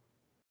Royal.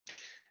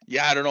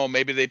 Yeah, I don't know.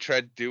 Maybe they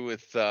tried to do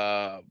with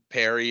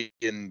Perry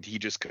and he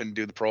just couldn't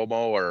do the promo,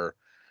 or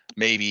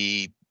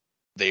maybe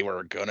they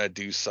were going to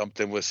do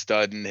something with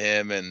Studd and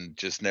him and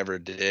just never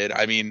did.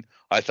 I mean,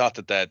 I thought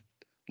that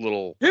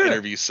little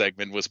interview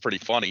segment was pretty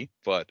funny,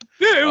 but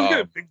yeah, it was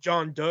good. Big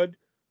John Dud.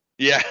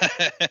 Yeah.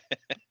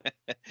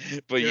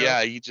 But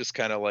yeah, he just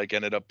kind of like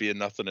ended up being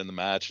nothing in the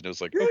match, and it was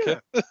like, okay.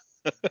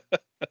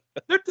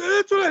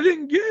 That's what I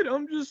didn't get.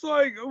 I'm just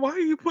like, why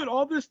do you put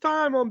all this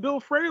time on Bill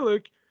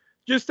Fralick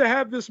just to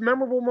have this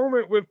memorable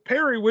moment with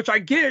Perry, which I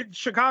get.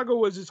 Chicago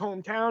was his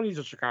hometown. He's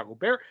a Chicago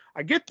Bear.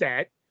 I get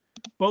that.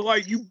 But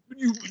like you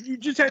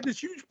just had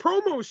this huge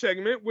promo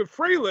segment with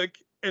Fralick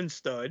and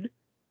Studd.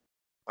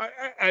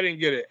 I didn't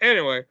get it.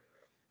 Anyway.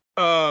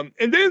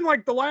 And then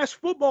like the last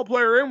football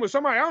player in was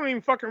somebody I don't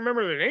even fucking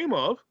remember the name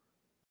of.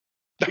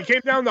 It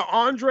came down to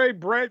Andre,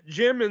 Brett,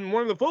 Jim, and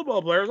one of the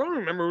football players. I don't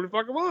remember who the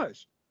fuck it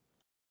was.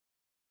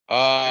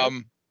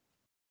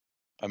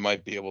 I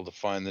might be able to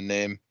find the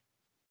name.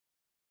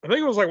 I think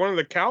it was like one of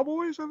the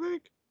Cowboys, I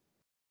think.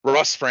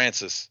 Russ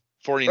Francis,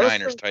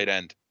 49ers tight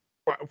end.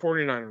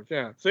 49ers,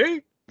 yeah.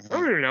 See? I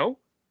don't even know.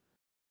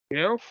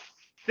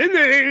 Then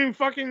they didn't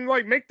fucking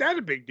like make that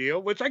a big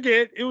deal, which I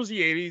get. It was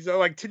the 80s.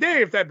 Like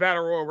today, if that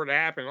battle royal were to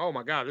happen, oh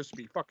my god, this would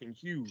be fucking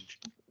huge.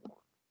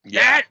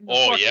 Yeah.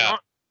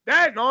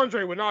 That and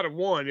Andre would not have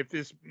won if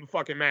this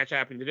fucking match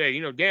happened today.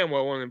 Damn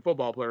well one of them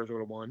football players would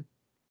have won.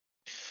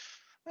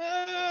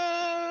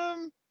 I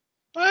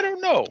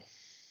don't know.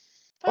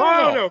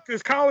 I don't know,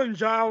 because Colin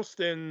Joust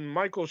and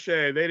Michael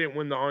Shea, they didn't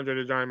win the Andre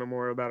the Giant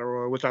Memorial Battle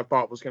Royal, which I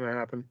thought was going to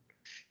happen.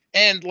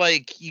 And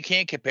like, you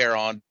can't compare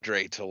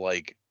Andre to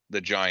like the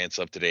Giants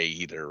of today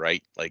either,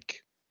 right?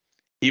 Like,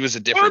 he was a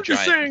different Giant.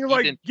 I'm just saying,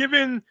 like,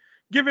 given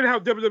how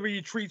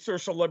WWE treats their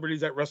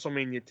celebrities at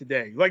WrestleMania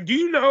today, like, do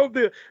you know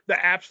the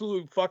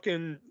absolute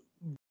fucking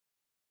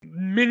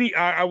mini?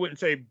 I wouldn't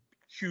say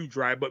huge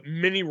riot, but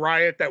mini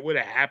riot that would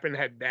have happened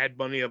had Bad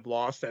Bunny have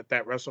lost at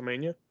that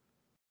WrestleMania.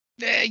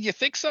 Yeah, you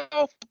think so?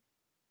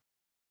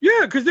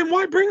 Yeah, because then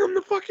why bring him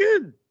the fuck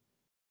in?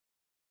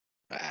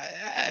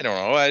 I don't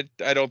know.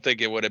 I don't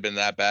think it would have been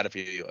that bad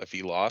if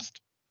he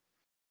lost.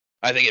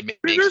 I think it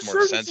makes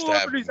more sense to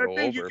have him go I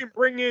think over. You can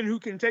bring in who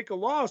can take a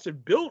loss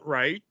if built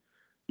right,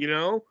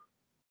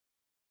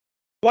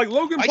 Like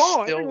Logan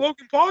Paul. I think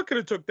Logan Paul could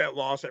have took that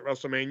loss at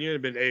WrestleMania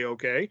and been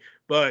A-okay,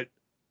 but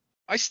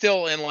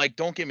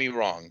don't get me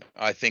wrong,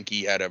 I think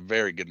he had a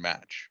very good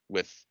match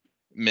with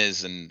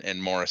Miz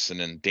and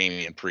Morrison and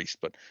Damian Priest,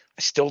 but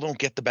I still don't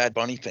get the Bad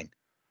Bunny thing.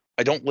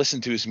 I don't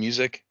listen to his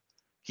music.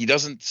 He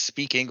doesn't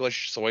speak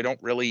English, so I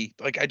don't really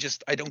I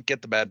don't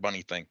get the Bad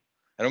Bunny thing.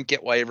 I don't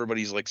get why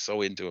everybody's like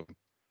so into him,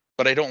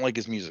 but I don't like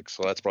his music,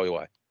 so that's probably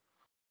why.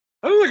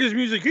 I don't like his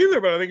music either,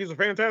 but I think he's a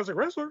fantastic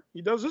wrestler.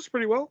 He does this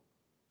pretty well.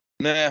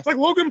 Nah. It's like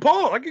Logan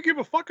Paul. I could give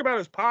a fuck about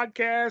his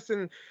podcast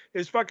and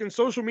his fucking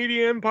social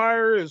media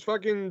empire, his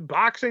fucking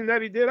boxing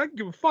that he did. I could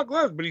give a fuck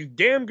less, but he's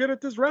damn good at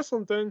this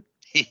wrestling thing.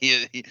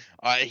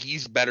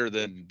 He's better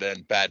than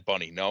Bad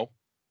Bunny, no?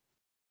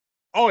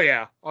 Oh,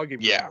 yeah. I'll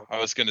give you that. Yeah,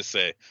 I was going to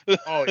say.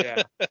 Oh,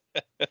 yeah.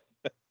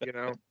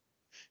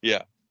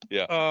 Yeah.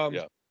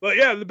 Yeah. But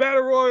yeah, the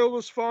Battle Royal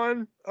was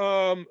fun.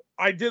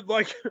 I did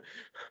like...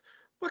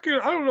 Fucking,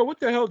 I don't know what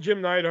the hell Jim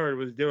Neidhart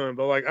was doing,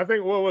 but like I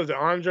think what was it?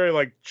 Andre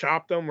like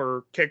chopped him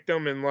or kicked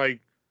him, and like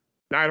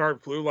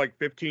Neidhart flew like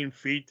 15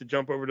 feet to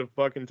jump over the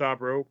fucking top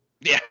rope.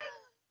 Yeah,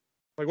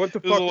 like what the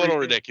fuck? It was a little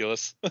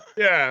ridiculous.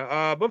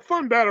 Yeah, but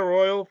fun Battle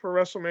Royal for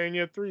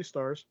WrestleMania, 3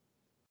 stars.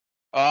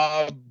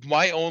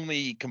 My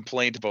only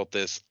complaint about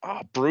this,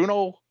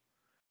 Bruno,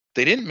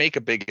 they didn't make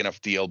a big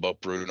enough deal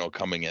about Bruno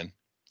coming in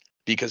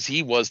because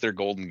he was their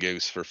golden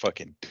goose for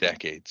fucking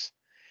decades.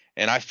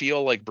 And I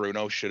feel like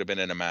Bruno should have been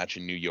in a match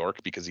in New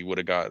York because he would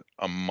have got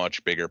a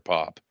much bigger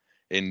pop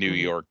in New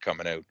York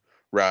coming out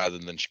rather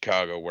than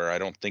Chicago, where I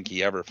don't think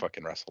he ever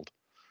fucking wrestled.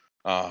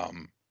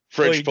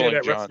 Fridge pulling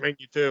at John.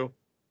 WrestleMania too.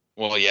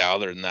 Well, yeah.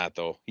 Other than that,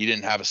 though, he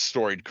didn't have a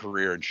storied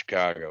career in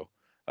Chicago.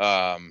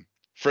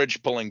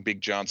 Fridge pulling Big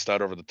John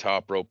Studd over the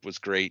top rope was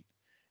great.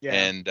 Yeah.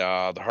 And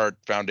the Hart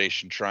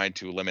Foundation trying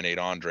to eliminate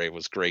Andre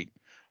was great.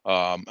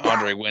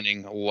 Andre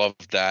winning,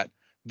 loved that.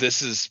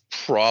 This is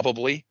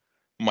probably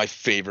my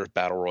favorite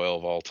Battle Royal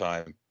of all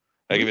time.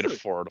 I give it a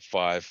 4 out of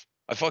 5.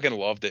 I fucking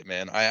loved it,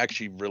 man. I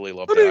actually really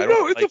loved it.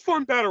 It's a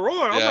fun Battle Royal.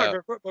 Yeah. I'm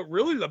not gonna, but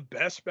really the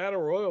best Battle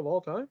Royal of all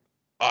time?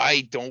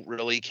 I don't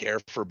really care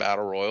for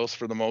battle royals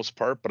for the most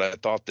part, but I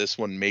thought this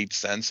one made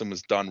sense and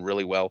was done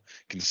really well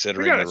We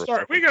considering gotta there were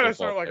start. We fucking gotta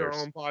football start like our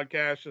players. own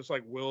podcast, just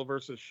like Will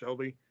versus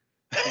Shelby,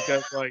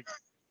 because like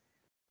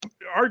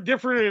our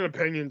different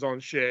opinions on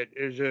shit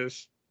is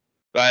just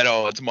I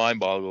know it's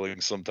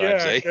mind-boggling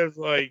sometimes, yeah. eh? Because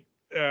like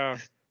yeah.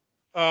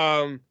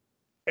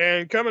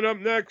 And coming up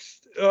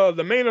next,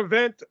 the main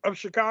event of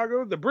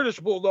Chicago, the British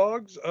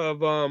Bulldogs of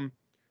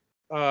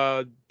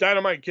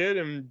Dynamite Kid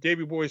and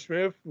Davey Boy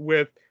Smith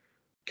with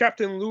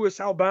Captain Louis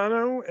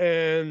Albano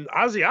and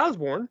Ozzy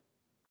Osbourne.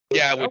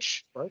 Yeah, That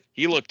which was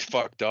he looked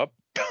fucked up.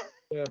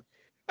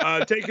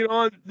 yeah. Taking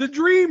on the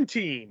Dream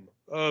Team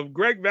of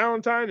Greg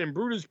Valentine and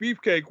Brutus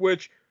Beefcake,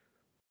 which,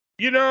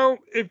 you know,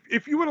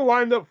 if you would have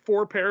lined up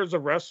 4 pairs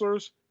of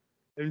wrestlers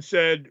and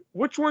said,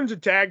 which one's a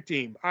tag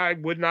team, I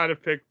would not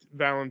have picked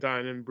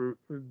Valentine and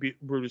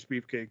Brutus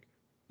Beefcake.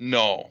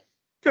 No.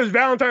 Because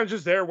Valentine's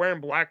just there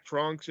wearing black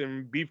trunks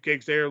and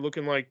Beefcake's there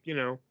looking like, you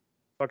know,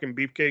 fucking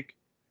Beefcake.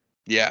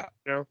 Yeah.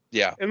 You know?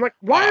 Yeah. And like,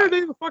 why are they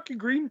the fucking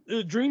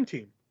Dream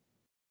Team?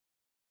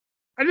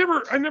 I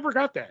never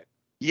got that.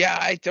 Yeah,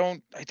 I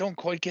don't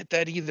quite get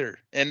that either.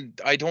 And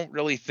I don't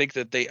really think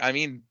that I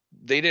mean,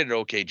 they did an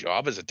okay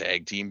job as a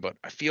tag team, but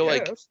I feel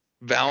like Yes.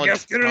 I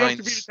guess good enough to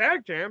be the Valentine's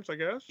tag champs, I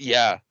guess.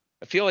 yeah,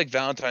 I feel like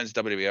Valentine's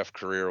WWF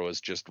career was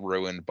just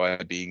ruined by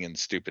being in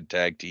stupid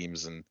tag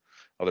teams and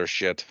other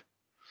shit.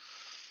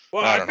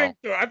 Well, I don't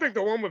know. I think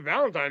the one with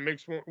Valentine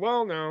makes more.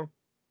 Well, no,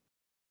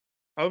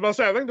 I was about to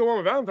say I think the one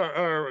with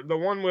Valentine, the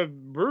one with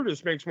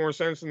Brutus makes more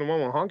sense than the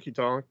one with Honky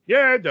Tonk.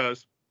 Yeah, it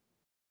does.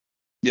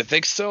 You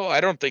think so?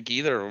 I don't think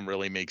either of them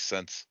really makes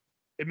sense.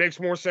 It makes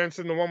more sense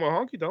than the one with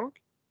Honky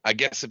Tonk. I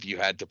guess if you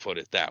had to put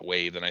it that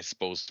way, then I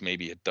suppose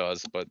maybe it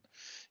does. But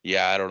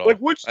yeah, I don't Like,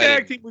 know. which I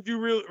tag didn't. team would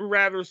you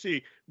rather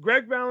see?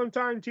 Greg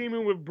Valentine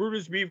teaming with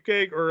Brutus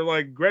Beefcake, or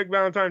like Greg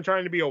Valentine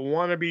trying to be a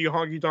wannabe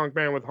Honky Tonk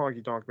Man with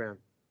Honky Tonk Man?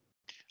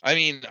 I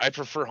mean, I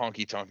prefer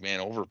Honky Tonk Man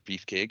over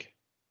Beefcake,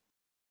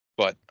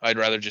 but I'd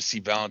rather just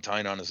see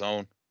Valentine on his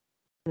own.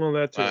 Well,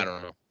 that I too.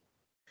 don't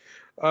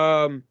know.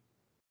 Um,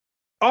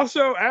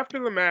 Also,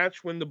 after the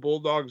match, when the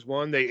Bulldogs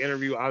won, they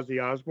interview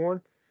Ozzy Osbourne,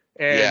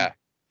 and Yeah.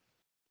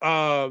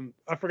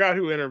 I forgot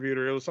who interviewed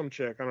her. It was some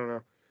chick. I don't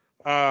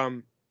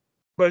know.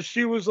 But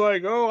she was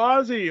like, "Oh,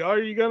 Ozzy, are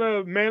you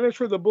gonna manage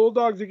for the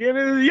Bulldogs again?"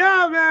 And,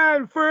 yeah,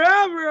 man,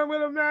 forever. I'm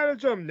gonna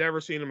manage them.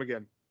 Never seen him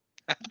again.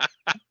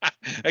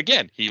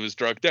 Again, he was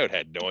drugged out,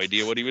 had no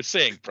idea what he was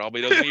saying.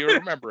 Probably doesn't even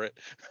remember it.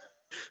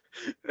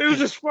 It was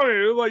just funny.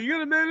 It was like, "You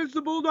gonna manage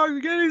the Bulldogs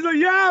again?" He's like,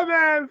 "Yeah,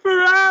 man,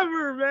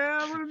 forever,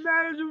 man. I'm gonna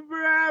manage them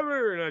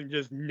forever." And I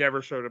just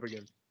never showed up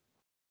again.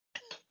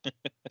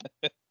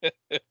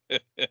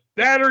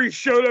 That or he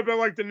showed up at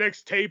like the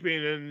next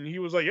taping and he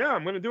was like, "Yeah,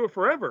 I'm gonna do it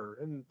forever."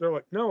 And they're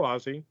like, "No,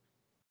 Ozzy,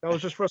 that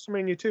was just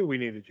WrestleMania 2. We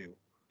needed you.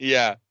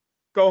 Yeah.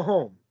 Go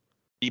home."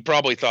 He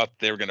probably thought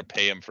they were going to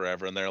pay him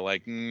forever, and they're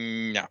like,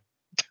 no.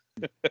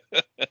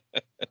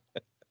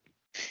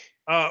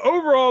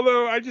 Overall,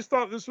 though, I just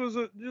thought this was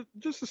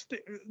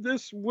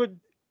this would,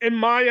 in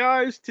my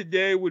eyes,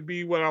 today would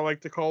be what I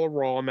like to call a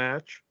Raw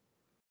match.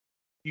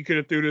 You could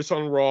have threw this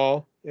on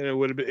Raw, and it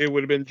would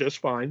have been just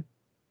fine.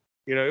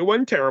 You know, it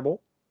wasn't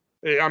terrible.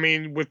 I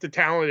mean, with the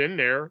talent in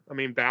there, I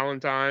mean,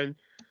 Valentine,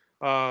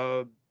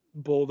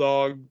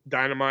 Bulldog,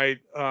 Dynamite,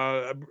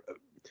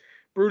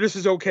 Brutus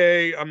is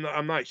okay. I'm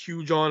not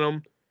huge on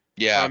him.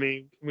 I Yeah.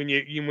 mean, when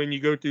you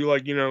go through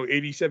like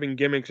 87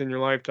 gimmicks in your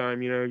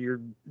lifetime,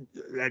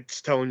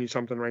 that's telling you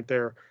something right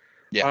there.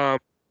 Yeah.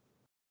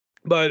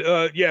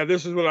 But yeah,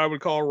 this is what I would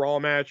call a Raw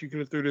match. You could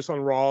have threw this on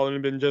Raw and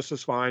it'd been just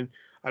as fine.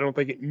 I don't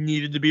think it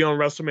needed to be on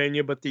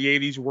WrestleMania, but the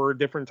 80s were a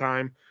different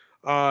time.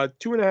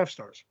 2.5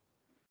 stars.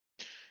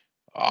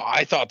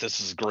 I thought this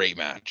was a great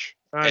match.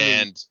 I mean,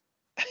 And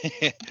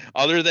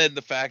other than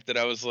the fact that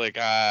I was like,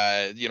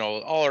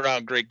 all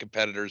around great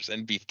competitors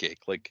and Beefcake.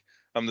 Like,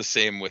 I'm the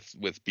same with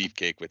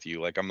Beefcake with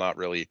you. Like, I'm not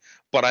really,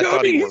 but I yeah,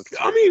 thought he worked.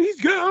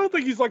 he's good. I don't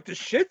think he's like the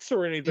shits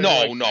or anything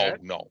like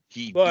that. No.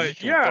 He But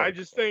can yeah, I work.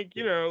 just think,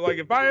 like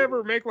if I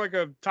ever make like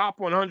a top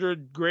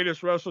 100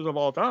 greatest wrestlers of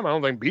all time, I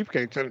don't think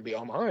Beefcake's going to be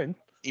on mine.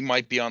 He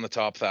might be on the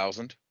top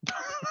 1,000.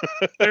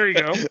 There you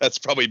go. That's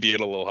probably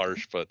being a little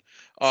harsh, but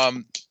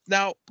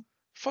now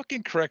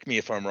fucking correct me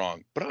if I'm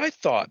wrong, but I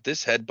thought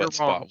this You're headbutt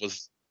wrong. spot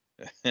was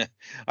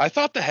I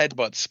thought the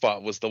headbutt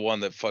spot was the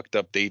one that fucked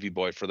up Davy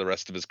Boy for the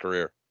rest of his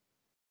career.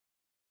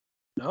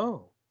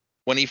 No.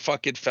 When he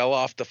fucking fell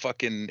off the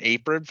fucking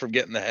apron from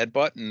getting the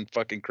headbutt and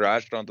fucking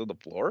crashed onto the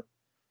floor.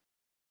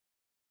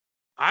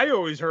 I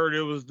always heard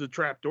it was the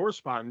trapdoor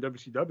spot in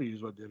WCW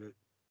is what did it.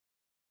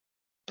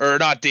 Or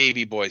not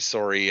Davy Boy,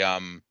 sorry,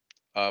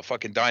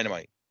 fucking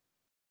Dynamite.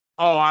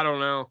 Oh, I don't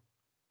know.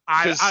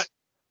 Because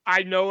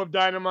I know of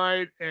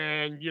Dynamite,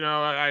 and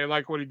I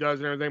like what he does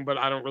and everything, but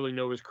I don't really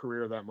know his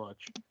career that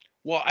much.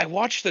 well, I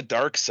watched the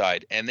Dark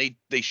Side and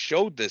they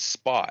showed this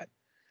spot.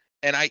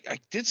 And I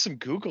did some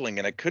Googling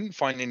and I couldn't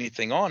find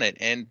anything on it.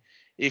 And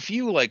if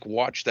you like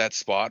watch that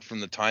spot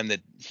from the time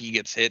that he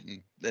gets hit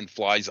and then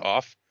flies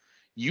off,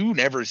 you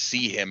never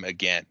see him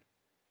again.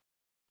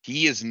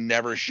 He is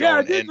never Yeah, I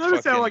shown. did And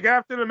notice that. fucking, Like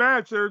after the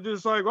match, they're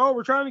just like, "Oh,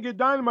 we're trying to get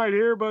Dynamite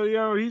here, but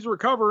he's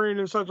recovering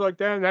and such like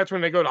that." And that's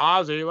when they go to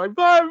Ozzy, like,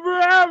 "But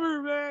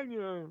forever,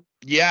 man,"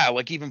 yeah,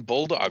 like even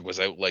Bulldog was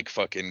out like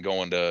fucking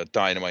going to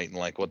Dynamite and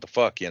like, what the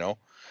fuck,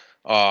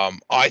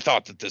 I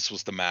thought that this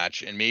was the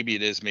match, and maybe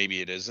it is,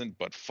 maybe it isn't,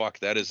 but fuck,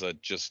 that is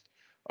just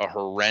a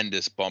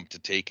horrendous bump to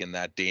take in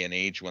that day and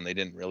age when they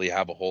didn't really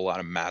have a whole lot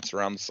of mats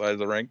around the side of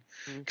the ring.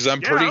 Because I'm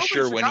Yeah, I pretty don't think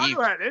sure when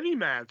Chicago had any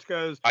match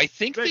because I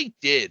think they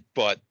did,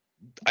 but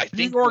I New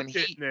think York when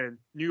didn't. Then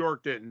New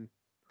York didn't,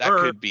 that or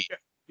could be,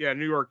 yeah,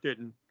 New York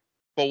didn't.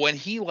 but when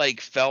he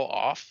like fell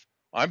off,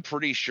 I'm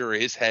pretty sure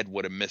his head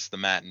would have missed the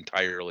mat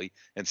entirely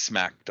and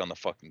smacked on the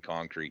fucking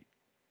concrete.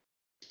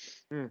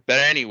 But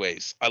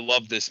anyways, I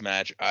love this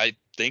match. I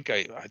think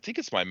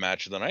it's my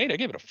match of the night. I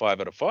gave it a 5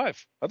 out of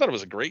 5. I thought it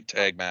was a great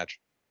tag match.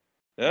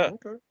 Yeah.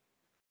 Okay.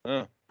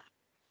 Yeah.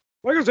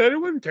 Like I said,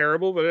 it wasn't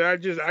terrible, but I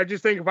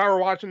just think if I were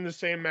watching the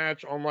same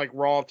match on like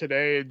Raw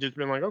today, it'd just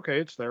been like, okay,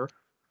 it's there.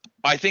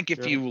 I think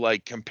if you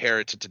like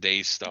compare it to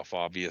today's stuff,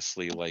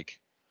 obviously, like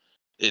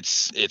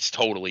it's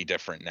totally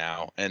different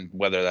now, and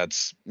whether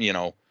that's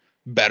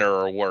better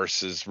or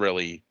worse is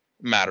really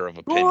matter of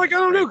opinion. Well, like I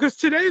don't know, right? because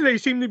today they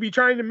seem to be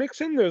trying to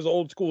mix in those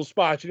old school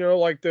spots,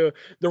 like the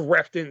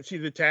ref didn't see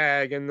the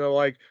tag and the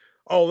like,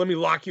 oh, let me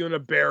lock you in a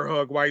bear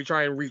hug while you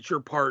try and reach your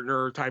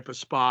partner type of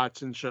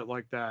spots and shit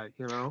like that,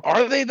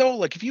 Are they though?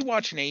 Like if you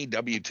watch an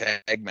AEW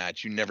tag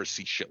match, you never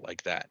see shit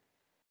like that.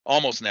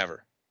 Almost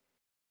never.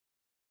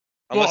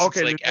 Unless Well, it's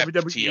okay, like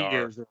the WWE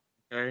FTR. is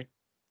okay.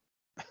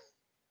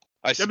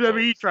 I WWE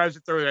suppose. tries to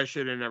throw that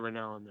shit in every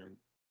now and then.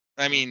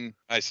 I mean,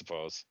 I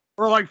suppose.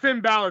 Or like Finn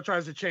Balor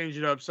tries to change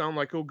it up, sound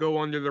like he'll go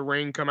under the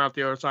ring, come out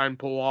the other side, and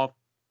pull off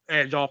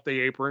Edge off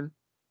the apron,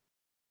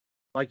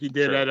 like he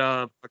did Sure.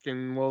 at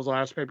fucking what was the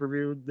last pay per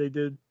view they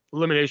did?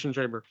 Elimination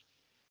Chamber.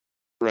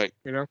 Right.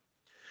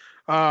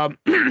 All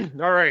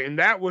right, and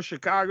that was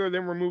Chicago.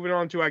 Then we're moving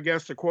on to, I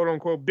guess, the quote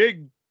unquote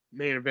big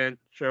main event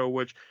show,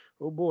 which,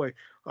 oh boy,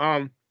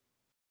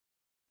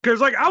 because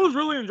like I was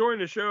really enjoying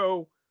the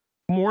show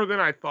more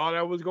than I thought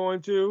I was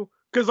going to.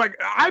 Because like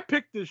I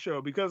picked this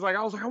show because like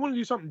I was like I want to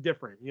do something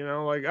different,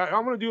 like I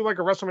want to do like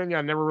a WrestleMania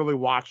I never really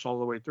watched all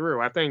the way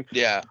through. I think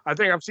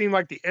I've seen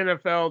like the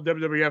NFL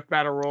WWF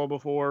Battle Royal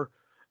before,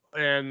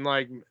 and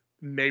like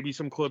maybe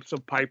some clips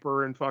of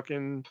Piper and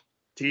fucking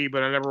T,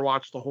 but I never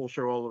watched the whole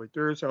show all the way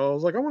through. So I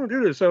was like I want to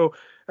do this. So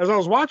as I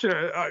was watching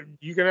it,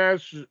 you can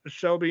ask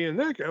Shelby and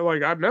Nick.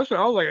 Like I was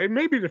like it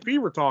may be the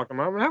fever talking.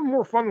 I'm having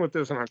more fun with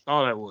this than I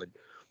thought I would.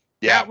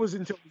 Yeah. That was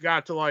until we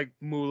got to like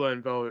Moolah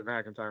and Velvet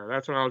McIntyre.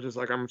 That's when I was just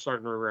like, I'm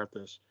starting to regret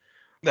this.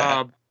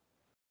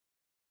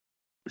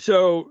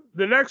 So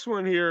the next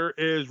one here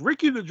is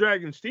Ricky the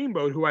Dragon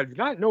Steamboat, who I did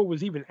not know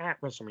was even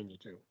at WrestleMania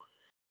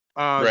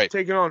 2.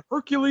 Taking on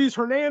Hercules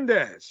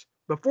Hernandez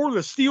before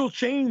the steel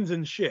chains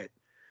and shit.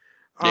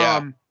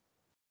 Yeah.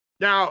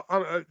 Now,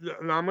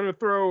 I'm going to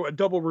throw a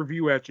double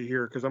review at you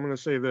here because I'm going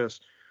to say this.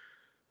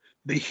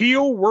 The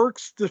heel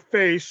works the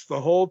face the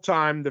whole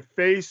time. The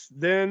face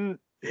then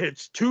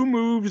hits 2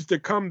 moves to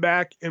come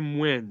back and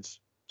wins.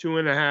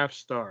 2.5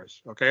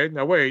 stars. Okay,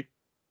 now wait.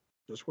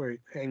 Just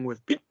wait. Hang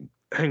with me.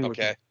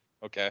 Okay.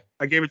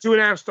 I gave it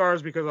 2.5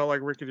 stars because I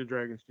like Ricky the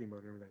Dragon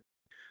Steamboat and everything.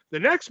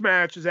 The next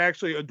match is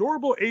actually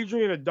adorable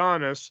Adrian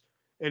Adonis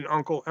and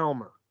Uncle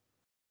Elmer.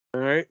 All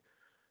right.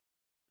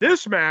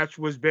 This match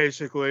was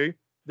basically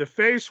the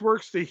face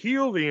works the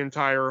heel the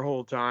entire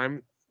whole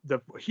time. The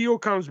heel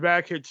comes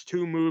back, hits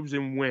 2 moves,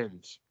 and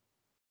wins.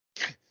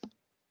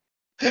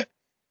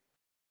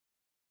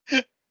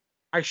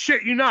 I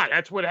shit you not.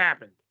 That's what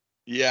happened.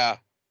 Yeah.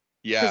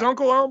 Because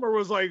Uncle Elmer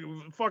was like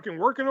fucking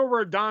working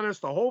over Adonis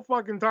the whole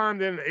fucking time.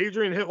 Then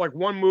Adrian hit like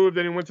 1 move.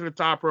 Then he went to the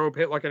top rope,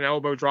 hit like an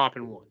elbow drop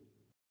and won.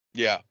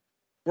 Yeah.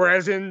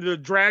 Whereas in the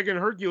Dragon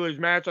Hercules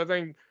match, I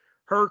think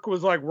Herc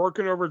was like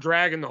working over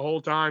Dragon the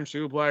whole time.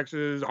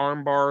 Suplexes,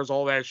 arm bars,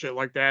 all that shit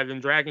like that.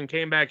 And Dragon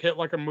came back, hit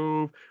like a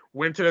move,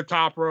 went to the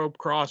top rope,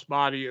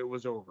 crossbody. It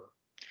was over.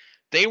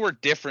 They were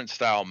different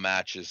style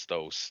matches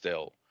though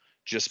still.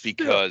 Just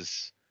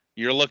because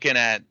you're looking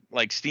at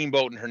like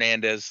Steamboat and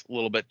Hernandez, a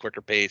little bit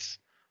quicker pace,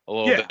 a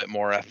little bit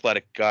more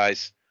athletic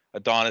guys.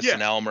 Adonis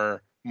and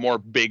Elmer, more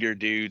bigger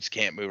dudes,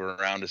 can't move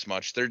around as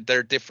much.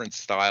 They're different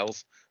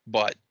styles,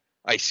 but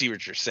I see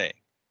what you're saying.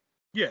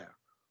 Yeah.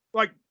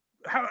 Like,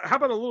 how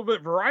about a little bit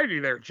of variety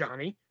there,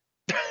 Johnny?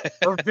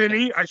 Or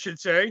Vinny, I should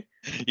say.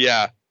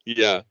 Yeah.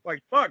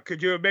 Like, fuck,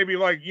 could you maybe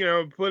like,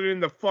 put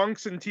in the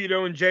Funks and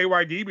Tito and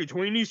JYD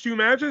between these 2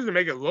 matches and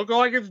make it look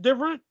like it's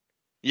different?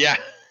 Yeah.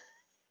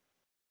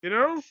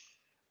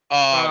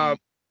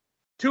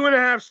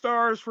 2.5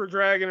 stars for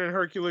Dragon and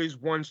Hercules,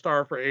 1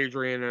 star for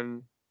Adrian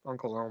and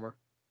Uncle Elmer.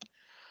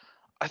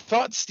 I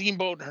thought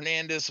Steamboat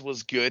Hernandez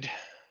was good.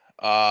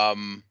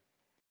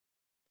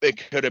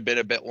 It could have been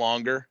a bit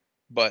longer,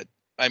 but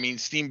I mean,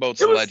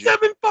 Steamboat's a legend.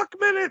 7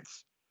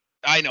 minutes.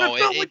 I know. That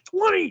felt like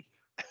 20.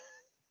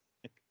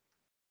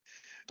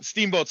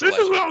 Steamboat's This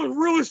is when I was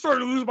really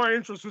starting to lose my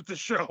interest with the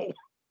show.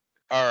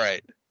 All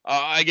right.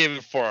 I gave it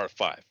a 4 out of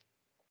 5.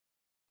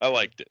 I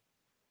liked it.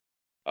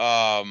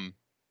 Adonis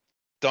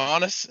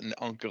and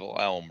Uncle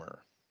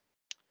Elmer.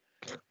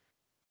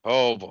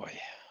 Oh boy.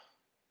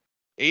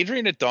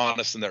 Adrian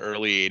Adonis in the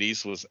early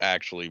 80s was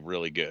actually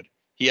really good.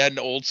 He had an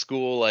old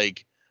school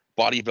like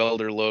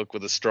bodybuilder look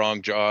with a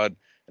strong jaw and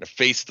a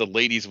face the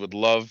ladies would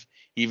love,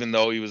 even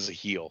though he was a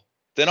heel.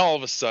 Then all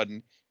of a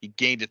sudden, he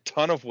gained a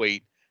ton of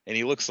weight and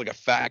he looks like a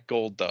fat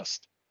gold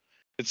dust.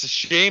 It's a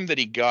shame that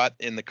he got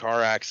in the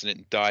car accident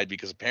and died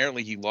because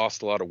apparently he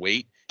lost a lot of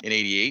weight in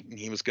 '88 and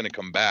he was going to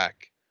come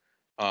back.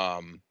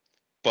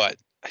 But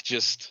I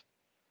just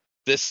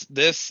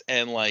this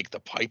and like the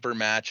Piper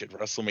match at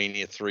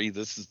WrestleMania 3,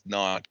 this is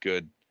not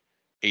good.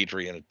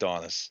 Adrian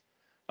Adonis.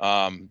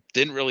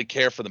 Didn't really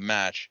care for the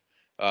match.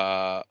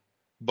 But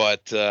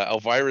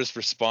Elvira's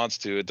response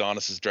to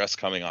Adonis's dress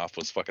coming off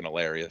was fucking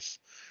hilarious.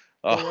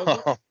 What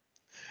was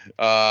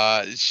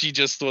it? She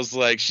just was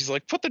like, she's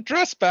like, put the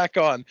dress back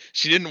on.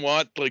 She didn't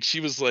want, like, she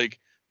was like,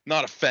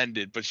 not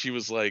offended, but she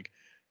was like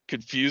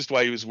confused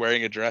why he was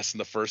wearing a dress in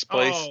the first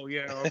place. Oh,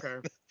 yeah, okay.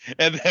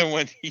 And then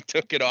when he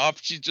took it off,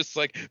 she's just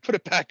like, put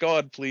it back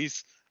on,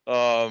 please.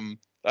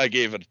 I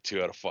gave it a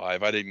 2 out of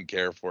 5. I didn't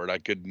care for it. I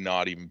could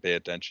not even pay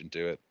attention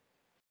to it.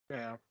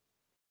 Yeah.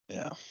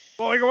 Yeah.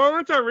 Well, like,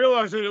 once I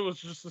realized that it was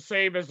just the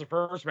same as the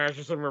first match,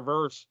 just in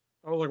reverse,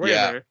 I was like, wait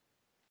a minute.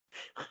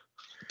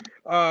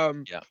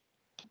 Yeah.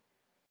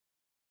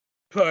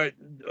 But,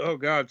 oh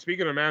God,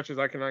 speaking of matches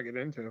I cannot get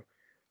into.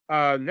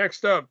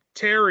 Next up,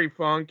 Terry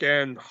Funk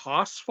and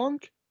Haas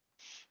Funk?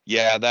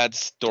 Yeah,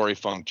 that's Dory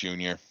Funk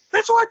Jr.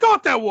 That's what I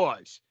thought that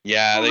was.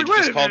 Yeah, they like,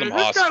 just called him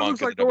this Haas guy Funk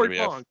looks in like the Dory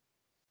WWF. Funk.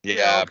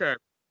 Yeah. Okay.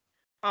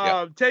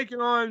 Yeah.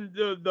 Taking on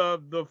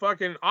the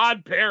fucking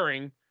odd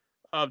pairing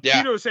of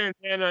Yeah. Tito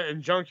Santana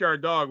and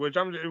Junkyard Dog, which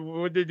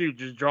what did they do?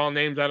 Just draw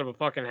names out of a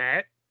fucking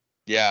hat?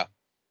 Yeah.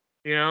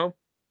 You know?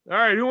 All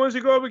right, who wants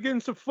to go up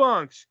against the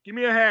Funks? Give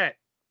me a hat.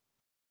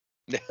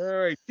 All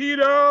right,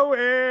 Tito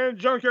and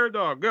Junkyard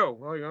Dog, go.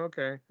 Oh,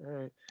 okay,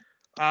 all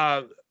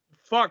right.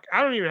 Fuck,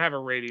 I don't even have a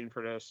rating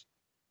for this.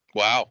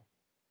 Wow.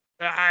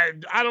 I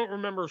don't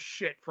remember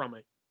shit from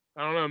it.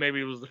 I don't know.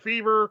 Maybe it was the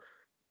fever.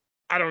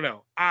 I don't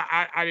know.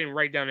 I didn't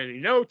write down any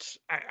notes.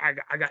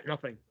 I got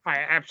nothing.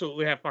 I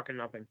absolutely have fucking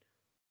nothing.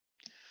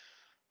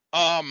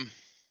 I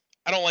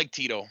don't like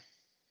Tito.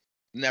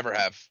 Never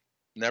have.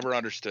 Never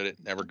understood it.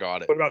 Never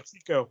got it. What about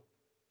Chico?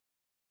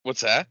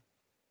 What's that?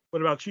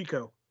 What about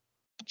Chico?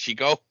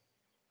 Chico?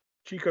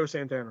 Chico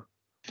Santana.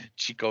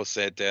 Chico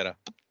Santana.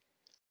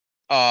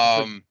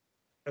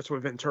 That's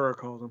what Ventura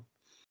calls him.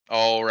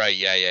 Oh, right.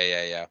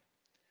 Yeah.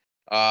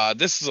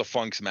 This is a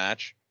Funks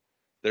match.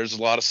 There's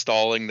a lot of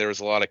stalling. There's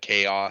a lot of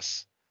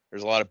chaos.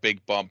 There's a lot of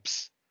big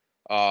bumps.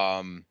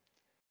 But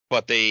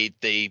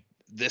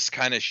this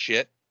kind of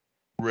shit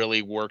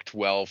really worked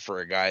well for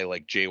a guy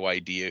like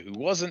JYD, who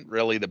wasn't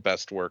really the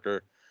best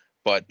worker,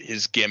 but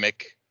his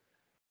gimmick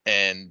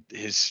and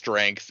his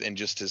strength and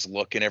just his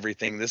look and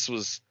everything. This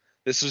was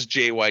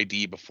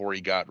JYD before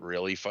he got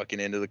really fucking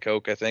into the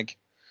coke, I think.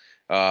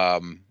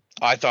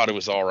 I thought it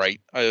was all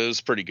right. It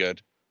was pretty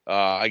good.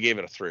 I gave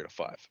it a 3 out of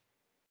 5.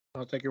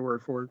 I'll take your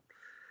word for it.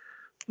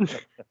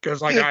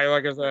 Because like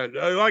I said,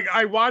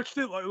 I watched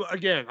it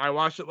again. I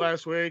watched it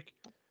last week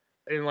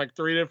in like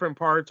 3 different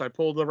parts. I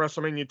pulled the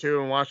WrestleMania 2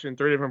 and watched it in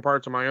 3 different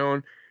parts of my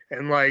own.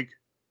 And like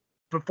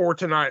before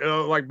tonight,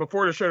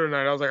 before the show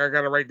tonight, I was like, I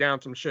got to write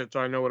down some shit so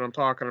I know what I'm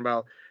talking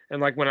about.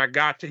 And like when I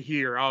got to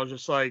here, I was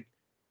just like,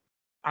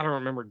 I don't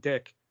remember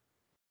dick.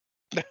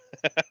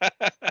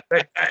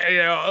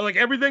 Like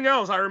everything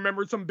else, I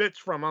remembered some bits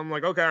from. I'm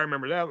like, okay, I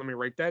remember that. Let me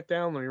write that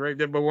down. Let me write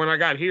that. But when I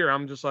got here,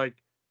 I'm just like,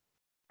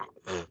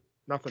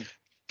 nothing.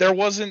 There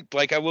wasn't,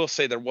 like, I will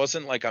say, there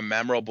wasn't like a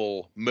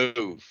memorable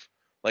move.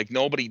 Like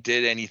nobody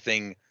did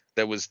anything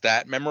that was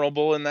that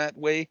memorable in that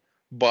way.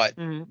 But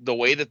the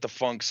way that the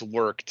Funks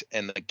worked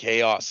and the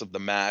chaos of the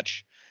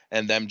match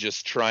and them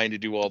just trying to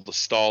do all the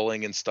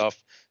stalling and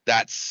stuff,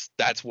 that's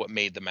what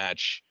made the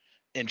match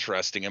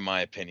interesting, in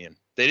my opinion.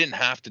 They didn't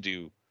have to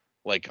do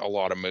like a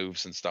lot of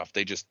moves and stuff.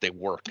 They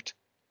worked.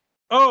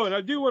 Oh, and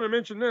I do want to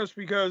mention this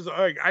because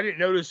like I didn't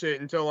notice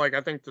it until like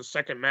I think the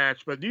second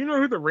match. But do you know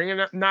who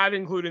the not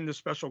including the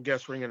special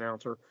guest ring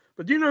announcer,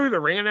 but do you know who the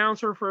ring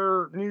announcer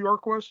for New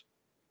York was?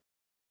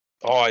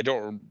 Oh, I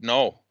don't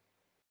know.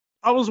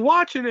 I was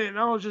watching it and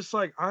I was just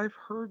like, I've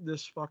heard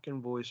this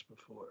fucking voice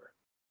before.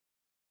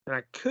 And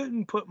I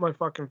couldn't put my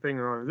fucking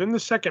finger on it. Then the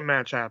second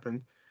match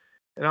happened.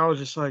 And I was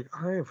just like,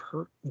 I have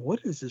heard, what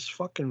is this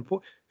fucking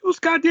voice? It was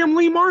goddamn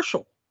Lee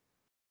Marshall.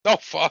 Oh,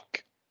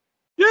 fuck.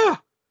 Yeah.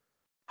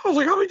 I was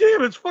like, oh,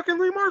 damn, it's fucking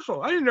Lee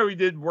Marshall. I didn't know he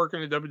did work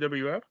in the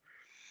WWF.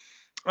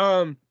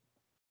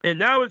 And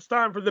now it's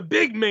time for the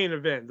big main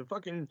event. The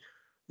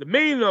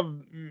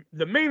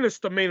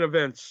mainest of main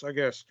events, I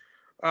guess.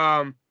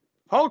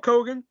 Hulk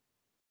Hogan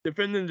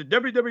defending the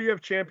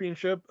WWF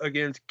Championship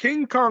against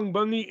King Kong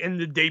Bundy in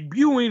the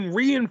debuting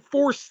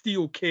reinforced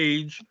steel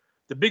cage,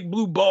 the Big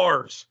Blue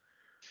Bars.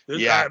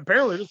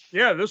 Apparently,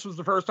 this was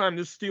the first time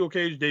this steel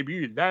cage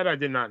debuted. That I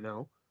did not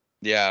know.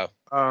 Yeah.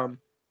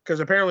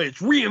 Because apparently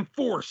it's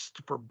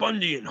reinforced for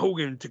Bundy and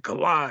Hogan to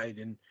collide.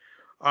 And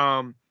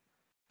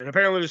And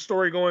apparently the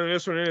story going in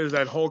this one is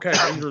that Hulk has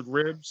injured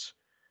ribs.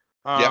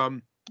 Yep.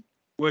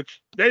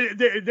 Which they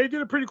did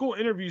a pretty cool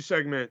interview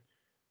segment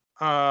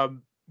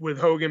with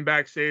Hogan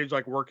backstage,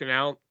 like working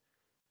out.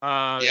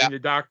 Yeah. And the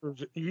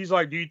doctors, he's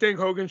like, "Do you think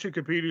Hogan should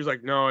compete?" He's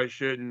like, "No, I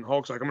shouldn't."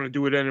 Hulk's like, "I'm gonna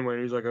do it anyway."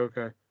 And he's like,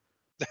 "Okay."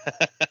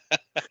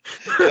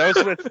 That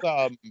was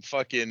with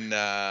fucking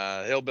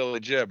Hillbilly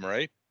Jim,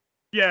 right?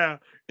 Yeah,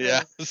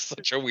 Yeah,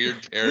 such a weird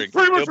It's pairing.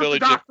 pretty much what the Hillbilly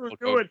Jim. doctor was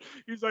doing.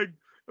 He's like,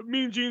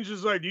 Mean Gene's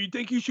just like, "Do you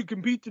think you should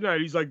compete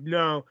tonight?" He's like,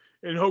 "No,"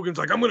 and Hogan's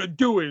like, "I'm gonna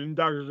do it," and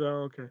the doctor's like,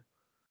 "Oh, okay."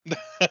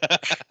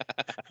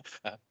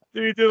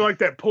 Then he did like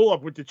that pull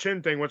up with the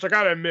chin thing, which I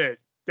gotta admit,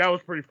 that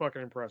was pretty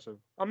fucking impressive.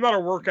 I'm not a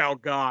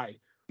workout guy,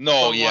 No,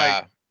 but like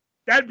yeah.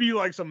 that'd be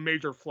like some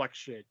major flex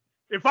shit.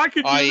 If I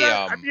could do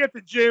that, I'd be at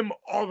the gym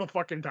all the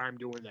fucking time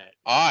doing that.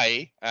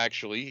 I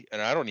actually,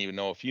 and I don't even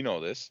know if you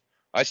know this,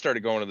 I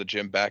started going to the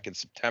gym back in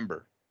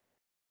September.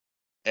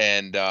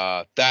 And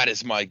that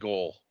is my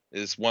goal.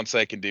 Is once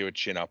I can do a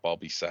chin up, I'll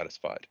be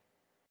satisfied.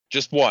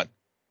 Just one.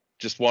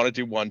 Just want to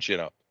do one chin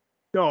up.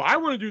 No, I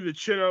want to do the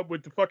chin up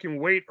with the fucking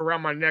weight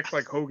around my neck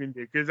like Hogan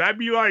did. Because I'd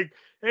be like,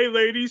 "Hey,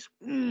 ladies,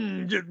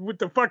 just with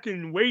the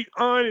fucking weight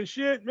on and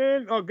shit,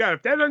 man. Oh, God,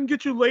 if that doesn't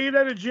get you laid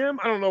at a gym,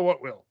 I don't know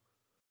what will."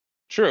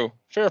 True.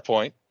 Fair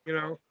point.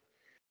 You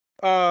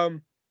know?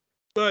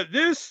 But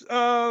this,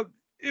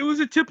 it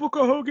was a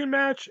typical Hogan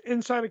match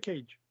inside a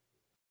cage.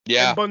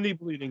 Yeah. And Bundy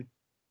bleeding.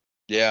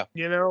 Yeah.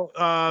 You know?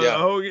 Yeah.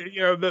 Hogan,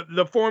 you know,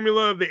 the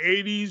formula of the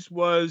 80s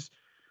was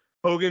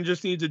Hogan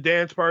just needs a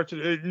dance part.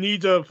 It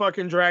needs a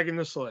fucking dragon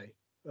to slay,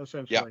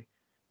 essentially.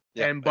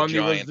 Yep. And Bundy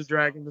was the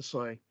dragon to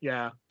slay.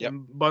 Yeah. Yep.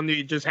 And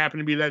Bundy just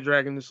happened to be that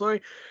dragon to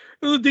slay.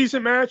 It was a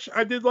decent match.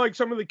 I did like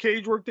some of the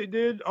cage work they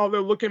did,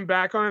 although looking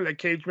back on it, that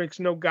cage makes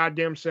no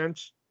goddamn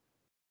sense.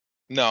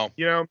 No.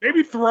 You know,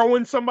 maybe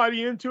throwing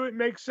somebody into it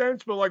makes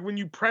sense, but like when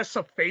you press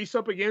a face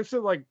up against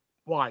it, like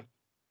why?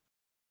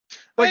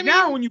 Like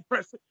now when you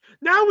press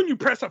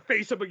a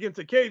face up against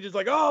a cage, it's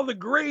like, oh, the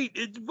great,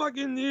 it's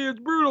fucking, it's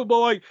brutal. But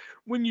like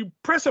when you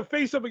press a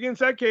face up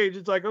against that cage,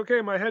 it's like,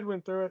 okay, my head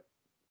went through it.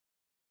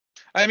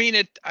 I mean,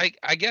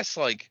 I guess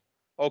like,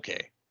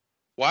 okay,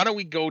 why don't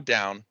we go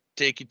down,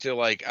 take you to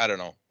like, I don't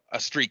know, a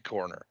street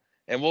corner,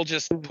 and we'll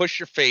just push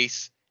your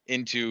face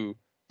into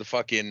the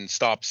fucking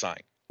stop sign,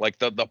 like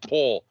the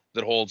pole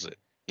that holds it.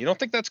 You don't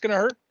think that's gonna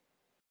hurt?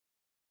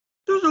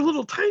 Those are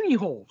little tiny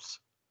holes.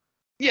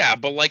 Yeah,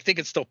 but like they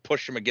could still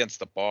push them against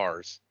the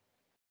bars.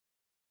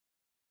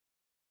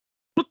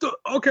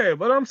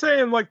 But I'm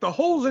saying like the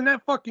holes in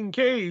that fucking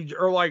cage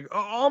are like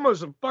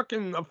almost a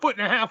fucking a foot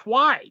and a half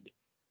wide.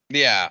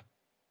 Yeah.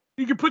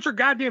 You can put your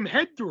goddamn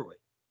head through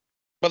it.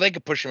 But they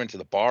could push them into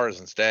the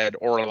bars instead,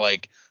 or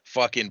like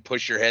fucking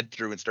push your head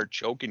through and start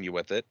choking you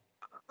with it.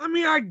 I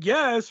mean, I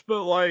guess,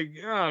 but like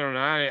I don't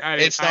know.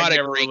 It's not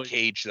a great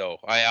cage, though.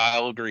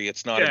 I'll agree,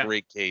 it's not a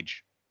great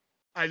cage.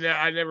 I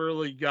never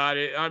really got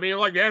it. I mean,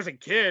 like as a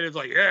kid, it's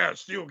like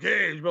steel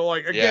cage, but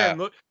like again,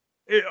 look,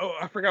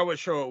 I forgot what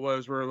show it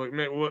was. Where like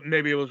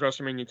maybe it was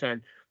WrestleMania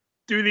 10.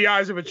 Through the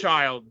eyes of a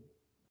child,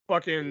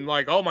 fucking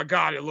like, oh my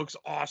god, it looks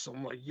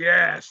awesome. Like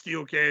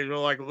steel cage. But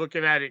like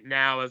looking at it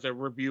now as a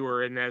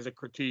reviewer and as a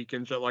critique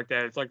and shit like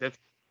that, it's like that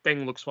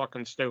thing looks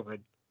fucking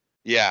stupid.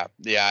 Yeah,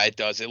 it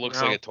does. It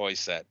looks like a toy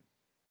set.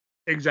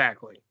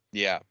 Exactly.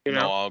 Yeah,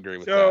 I'll agree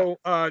with that.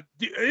 So,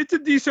 it's a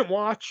decent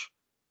watch.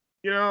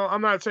 You know, I'm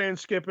not saying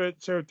skip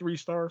it. So 3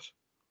 stars.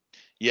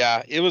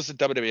 Yeah, it was a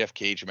WWF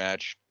cage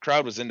match.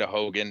 Crowd was into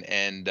Hogan,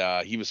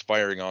 and he was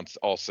firing on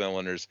all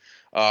cylinders.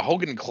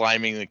 Hogan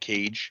climbing the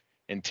cage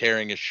and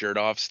tearing his shirt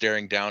off,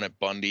 staring down at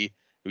Bundy,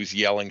 who's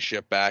yelling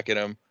shit back at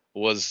him,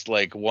 was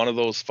like one of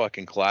those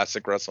fucking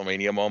classic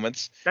WrestleMania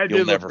moments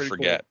you'll never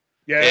forget. Cool.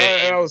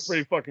 Yeah, that was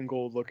pretty fucking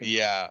gold looking.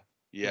 Yeah.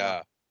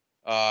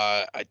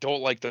 I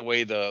don't like the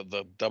way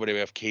the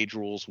WWF cage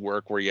rules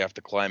work, where you have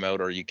to climb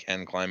out or you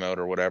can climb out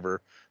or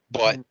whatever.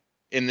 But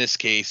in this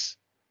case,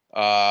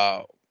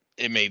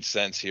 it made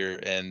sense here,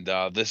 and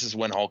this is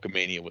when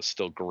Hulkamania was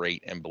still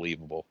great and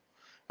believable.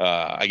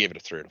 I gave it a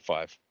 3 out of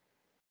 5.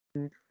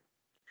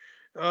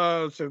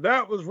 So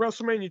that was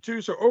WrestleMania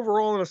 2. So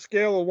overall, on a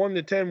scale of 1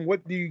 to 10,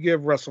 what do you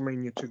give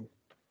WrestleMania 2?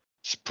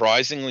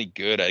 Surprisingly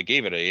good. I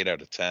gave it an 8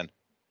 out of 10.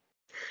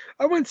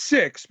 I went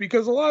 6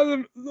 because a lot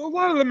of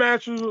the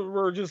matches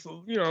were just,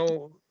 you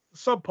know,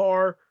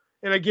 subpar.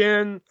 And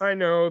again, I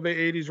know the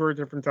 80s were a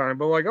different time,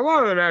 but like a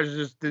lot of the matches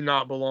just did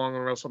not belong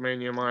on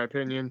WrestleMania, in my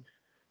opinion.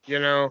 You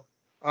know,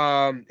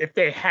 if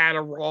they had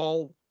a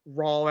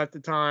Raw at the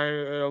time,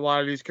 a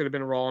lot of these could have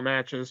been Raw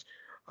matches.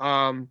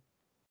 But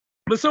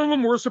some of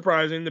them were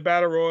surprising. The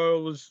Battle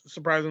Royal was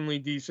surprisingly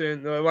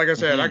decent. Like I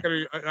said,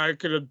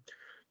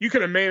 you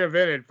could have main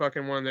evented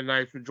fucking one of the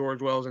nights with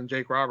George Wells and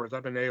Jake Roberts.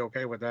 I've been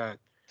A-okay with that.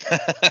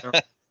 You know?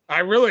 I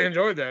really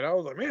enjoyed that. I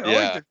was like, man, I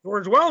like the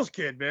George Wells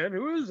kid, man.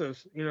 Who is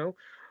this? You know,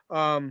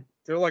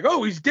 they're like,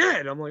 oh, he's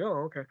dead. I'm like,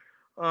 oh, okay.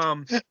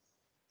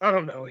 I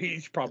don't know.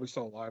 He's probably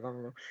still alive. I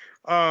don't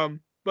know.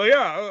 But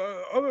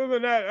yeah, other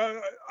than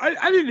that,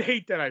 I didn't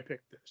hate that I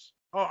picked this.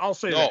 I'll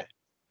say that.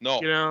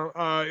 No. You know,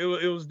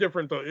 it was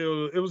different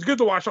though. It was good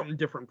to watch something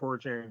different for a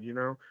change. You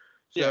know,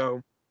 Yeah.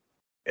 so.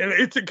 And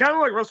it's kind of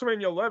like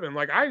WrestleMania 11.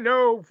 Like, I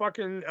know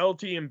fucking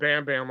LT and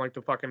Bam Bam like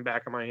the fucking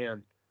back of my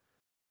hand,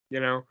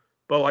 you know?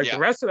 But, like, the Yeah.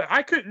 rest of it,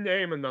 I couldn't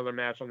name another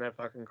match on that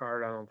fucking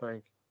card, I don't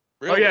think.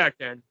 Oh, Really? yeah, I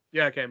can.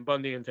 Yeah, I can.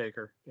 Bundy and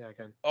Taker. Yeah, I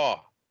can. Oh,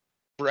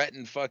 Brett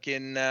and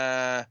fucking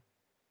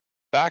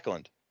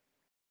Backlund.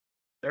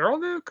 They're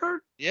on the card?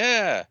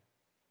 Yeah.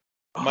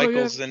 Oh, yeah.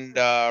 Michaels and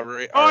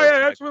Oh, yeah,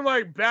 that's when,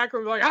 like,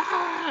 Backlund's like,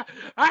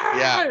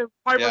 Yeah. And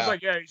Piper's Yeah.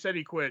 like, yeah, he said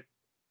he quit.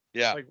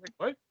 Yeah. Like, wait,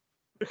 what?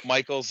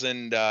 Michaels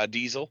and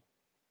Diesel.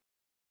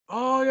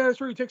 Oh, yeah, that's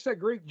where he takes that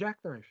great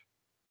jackknife.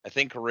 I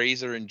think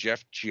Razor and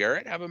Jeff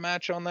Jarrett have a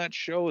match on that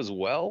show as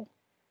well.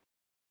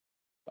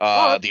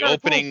 Oh, that'd be The kind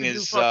of cool if opening we do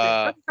is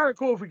that'd be kind of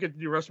cool if we get to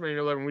do WrestleMania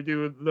 11. We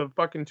do the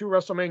fucking 2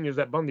 WrestleManias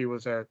that Bundy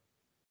was at.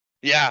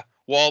 yeah.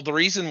 Well, the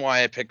reason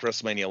why I picked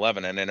WrestleMania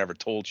 11, and I never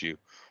told you,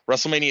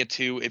 WrestleMania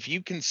 2, if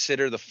you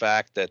consider the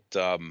fact that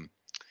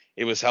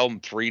it was held in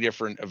 3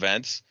 different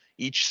events,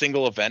 each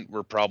single event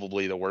were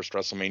probably the worst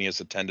WrestleManias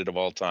attended of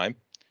all time.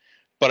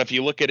 But if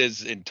you look at it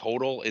as in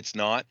total, it's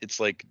not. It's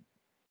like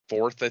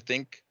 4th, I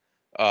think.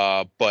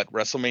 But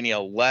WrestleMania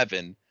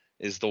 11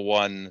 is the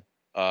one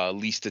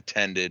least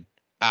attended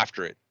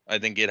after it. I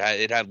think it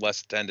had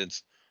less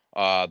attendance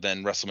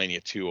than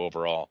WrestleMania 2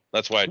 overall.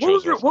 That's why I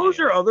chose WrestleMania. What was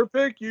your other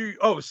pick?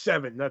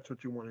 7. That's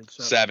what you wanted.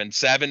 7.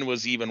 7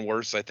 was even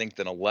worse, I think,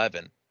 than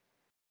 11,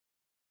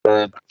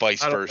 or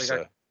vice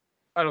versa.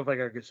 I don't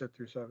think I could sit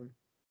through 7.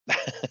 I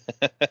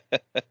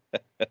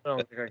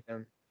don't think I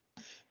can.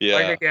 Yeah.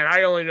 Like, again,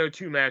 I only know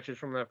 2 matches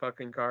from that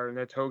fucking card, and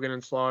that's Hogan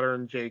and Slaughter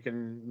and Jake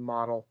and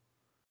Model.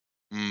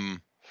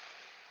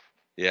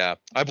 Yeah,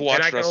 I've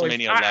watched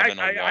WrestleMania 11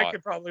 a lot. I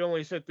could probably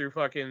only sit through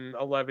fucking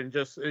 11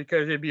 just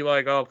because it'd be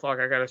like, oh fuck,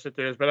 I gotta sit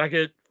through this. But I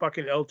get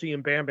fucking LT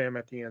and Bam Bam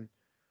at the end.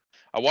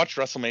 I watched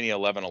WrestleMania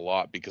 11 a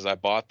lot because I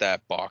bought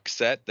that box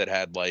set that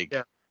had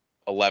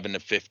 11 to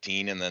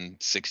 15 and then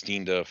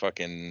 16 to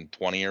fucking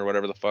 20 or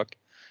whatever the fuck.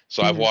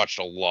 So I've watched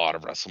a lot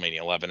of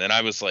WrestleMania 11, and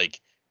I was like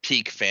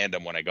peak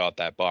fandom when I got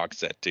that box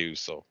set too.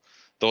 So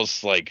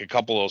those a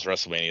couple of those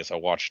WrestleManias I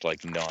watched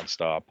like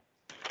nonstop.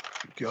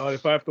 God,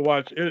 if I have to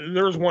watch,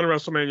 there's one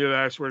WrestleMania that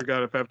I swear to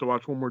God, if I have to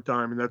watch one more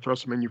time, and that's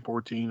WrestleMania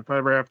 14. If I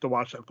ever have to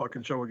watch that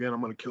fucking show again,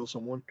 I'm gonna kill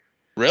someone.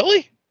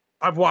 Really?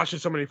 I've watched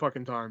it so many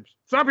fucking times.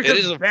 It's not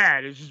because it's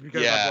bad. It's just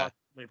because I've watched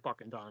it so many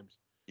fucking times.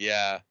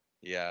 Yeah,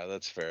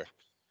 that's fair.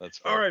 That's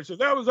fair. All right, so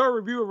that was our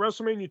review of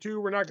WrestleMania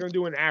 2. We're not going to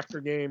do an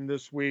after game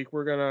this week.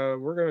 We're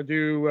gonna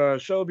do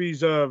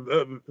Shelby's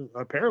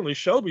apparently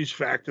Shelby's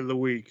fact of the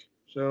week.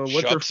 So what's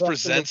your Chubbs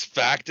presents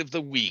fact of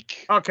the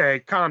week? Okay,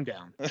 calm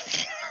down.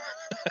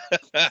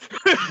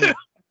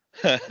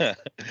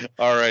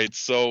 All right,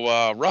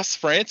 so Russ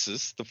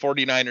Francis, the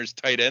 49ers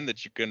tight end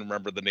that you couldn't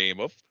remember the name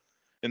of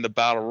in the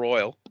Battle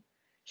Royal,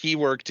 he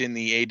worked in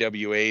the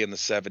AWA in the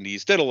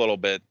 70s, did a little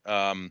bit.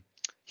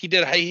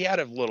 He had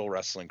a little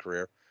wrestling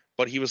career,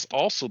 but he was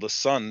also the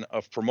son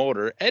of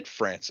promoter Ed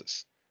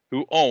Francis,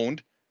 who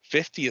owned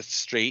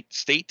 50th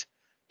State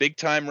Big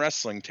Time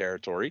Wrestling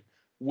territory,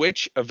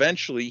 which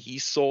eventually he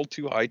sold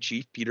to High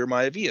Chief Peter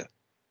Maivia.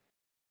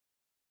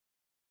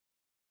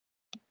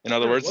 In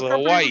other words, the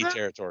Hawaii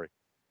territory.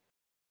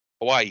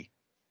 Hawaii.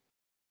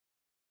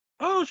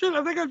 Oh, shit.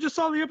 I think I just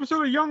saw the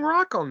episode of Young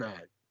Rock on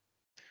that.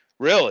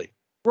 Really?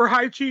 Where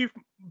High Chief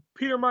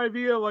Peter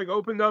Maivia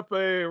opened up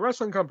a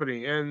wrestling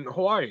company in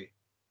Hawaii.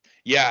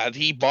 Yeah,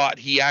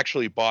 he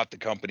actually bought the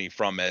company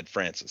from Ed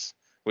Francis,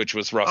 which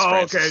was Russ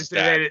Francis'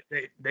 dad.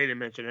 They didn't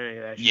mention any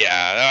of that shit.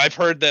 Yeah, I've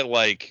heard that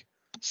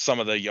some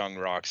of the Young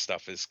Rock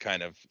stuff is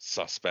kind of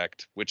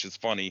suspect, which is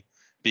funny,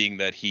 being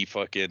that he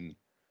fucking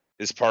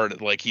is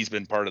he's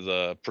been part of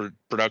the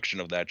production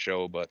of that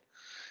show, but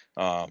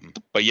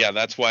yeah,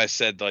 that's why I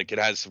said it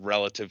has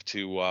relative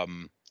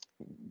to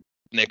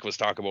Nick was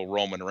talking about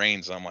Roman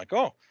Reigns. I'm like,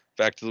 oh,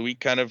 fact of the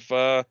week kind of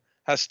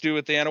has to do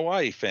with the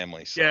Anoa'i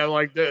family. So.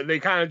 Yeah, they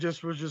kind of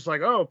just was just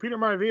like, oh, Peter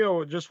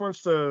Maivia just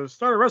wants to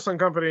start a wrestling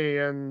company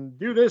and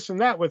do this and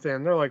that with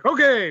him. They're like,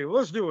 okay,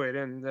 let's do it,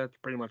 and that's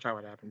pretty much how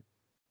it happened.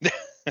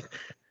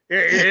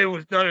 it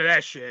was none of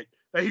that shit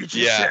that you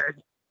just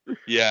said.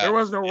 Yeah. There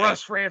was no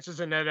Russ Francis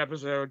in that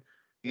episode.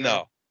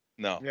 No.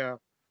 Yeah.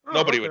 Oh,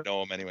 nobody would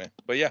know him anyway.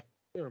 But yeah.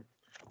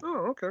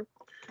 Oh, okay.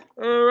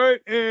 All right,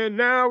 and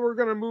now we're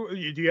gonna move. Do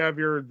you have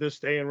your this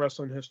day in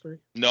wrestling history?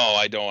 No,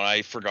 I don't.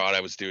 I forgot I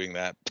was doing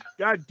that.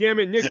 God damn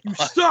it, Nick! You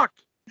suck.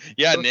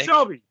 Yeah, Nick.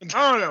 Shelby.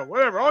 I don't know.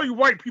 Whatever. All you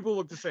white people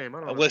look the same. I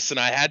don't know. Listen,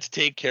 I had to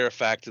take care of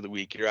fact of the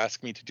week. You're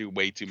asking me to do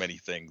way too many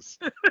things.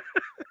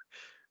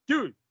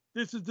 Dude,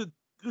 this is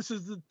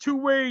the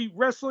two-way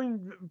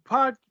wrestling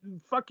pod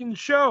fucking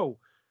show.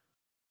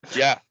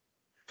 Yeah.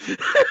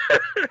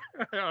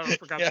 I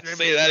forgot yeah,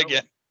 say that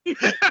again.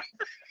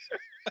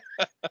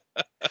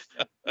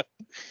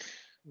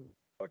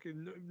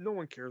 Fucking no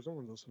one cares. No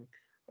one's listening.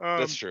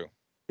 That's true.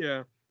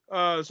 Yeah.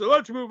 So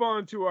let's move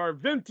on to our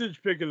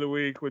vintage pick of the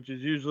week, which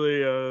is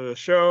usually a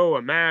show,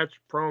 a match,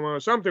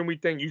 promo, something we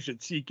think you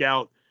should seek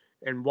out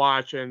and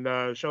watch. And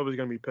Shelby's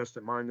gonna be pissed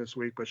at mine this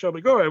week. But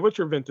Shelby, go ahead. What's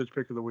your vintage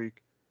pick of the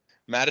week?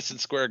 Madison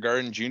Square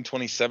Garden, June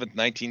 27th,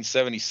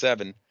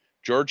 1977.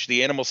 George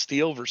the Animal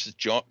Steel versus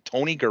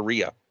Tony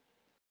Garea.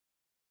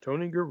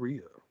 Tony Garea.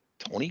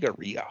 Tony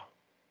Garea.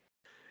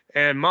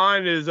 And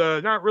mine is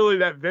not really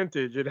that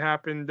vintage. It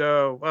happened,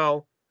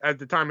 well, at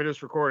the time of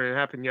this recording, it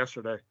happened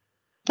yesterday.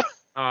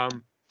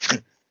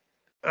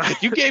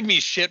 You gave me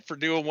shit for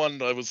doing one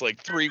that was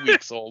like 3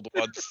 weeks old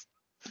once.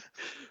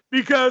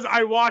 Because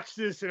I watched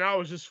this and I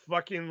was just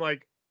fucking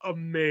like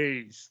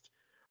amazed.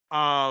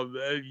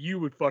 You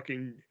would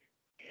fucking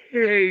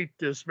hate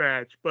this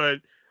match, but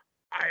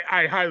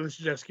I highly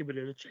suggest giving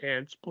it a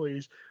chance,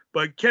 please.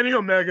 But Kenny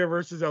Omega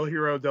versus El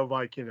Hero del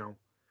Vicino.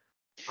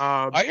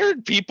 I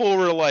heard people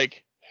were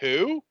like,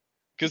 who?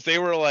 Because they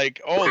were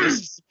like, oh, this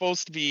is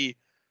supposed to be.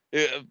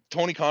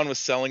 Tony Khan was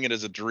selling it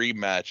as a dream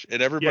match,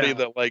 and everybody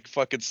that like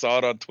fucking saw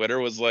it on Twitter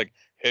was like,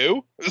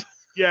 who?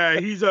 Yeah,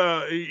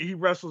 he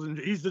wrestles and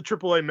he's the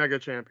AAA Mega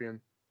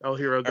Champion. El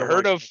Hero del I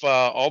heard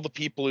Vicino. of all the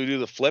people who do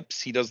the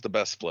flips, he does the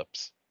best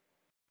flips.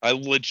 I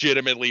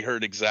legitimately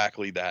heard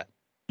exactly that.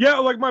 Yeah,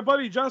 like my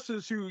buddy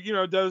Justice, who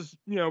does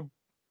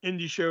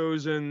indie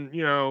shows and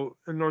in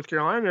North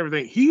Carolina and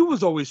everything. He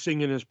was always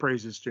singing his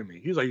praises to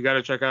me. He's like, you got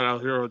to check out El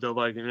Hero del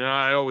Vicino. And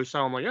I always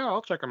tell him like, yeah,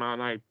 I'll check him out,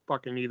 and I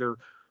fucking either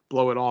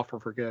blow it off or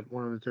forget,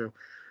 one of the two,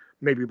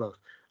 maybe both.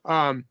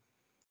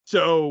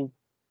 So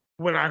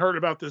when I heard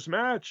about this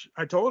match,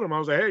 I told him, I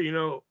was like, hey,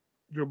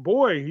 your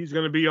boy, he's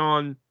gonna be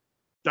on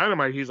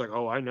Dynamite. He's like,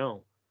 oh, I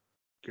know.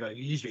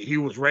 He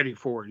was ready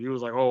for it. He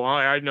was like, oh,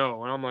 I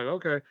know. And I'm like,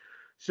 okay.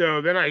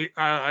 So then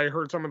I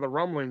heard some of the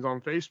rumblings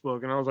on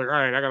Facebook, and I was like, all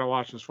right, I got to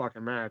watch this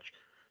fucking match.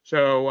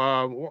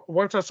 So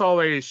once I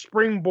saw a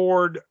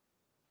springboard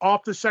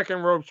off the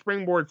second rope,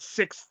 springboard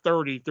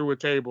 630 through a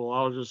table,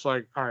 I was just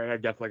like, all right, I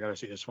definitely got to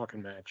see this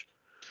fucking match.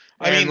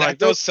 I mean, that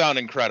does sound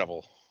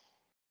incredible.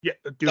 Yeah,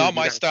 dude, not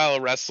my style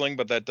of wrestling,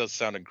 but that does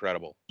sound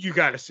incredible. You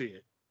got to see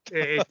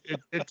it.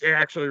 It's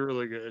actually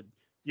really good.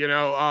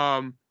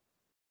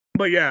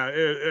 But yeah,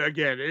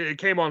 it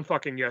came on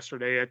fucking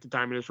yesterday at the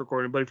time of this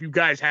recording. But if you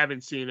guys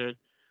haven't seen it,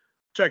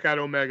 check out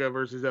Omega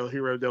versus El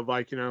Hero del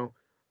Vicino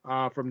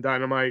from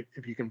Dynamite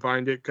if you can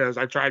find it. Because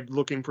I tried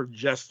looking for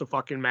just the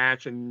fucking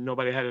match and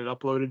nobody had it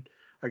uploaded.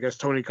 I guess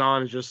Tony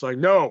Khan is just like,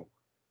 no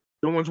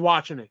one's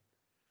watching it.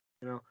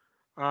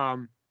 I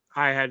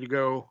had to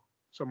go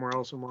somewhere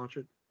else and watch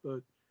it,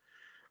 but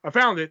I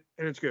found it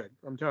and it's good.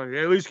 I'm telling you,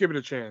 at least give it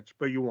a chance.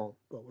 But you won't.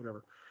 But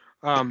whatever.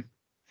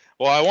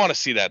 Well, I want to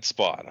see that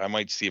spot. I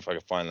might see if I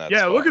can find that. Yeah,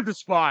 spot. Look at the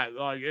spot.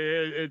 Like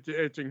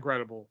it's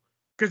incredible.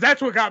 Because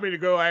that's what got me to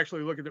go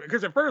actually look at it.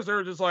 Because at first they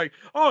were just like,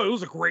 "Oh, it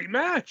was a great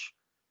match,"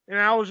 and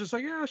I was just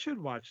like, "Yeah, I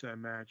should watch that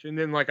match." And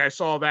then like I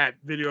saw that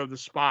video of the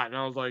spot, and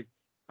I was like,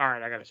 "All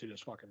right, I got to see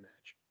this fucking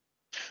match."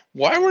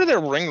 Why were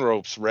there ring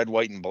ropes red,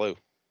 white, and blue?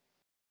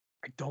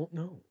 I don't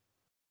know.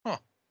 Huh?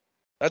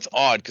 That's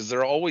odd because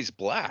they're always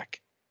black.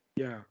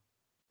 Yeah.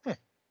 Huh.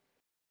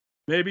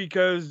 Maybe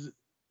because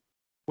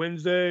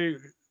Wednesday.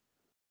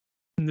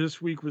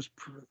 This week was.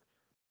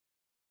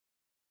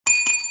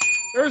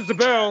 There's the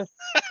bell.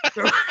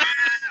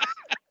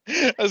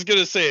 I was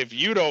gonna say, if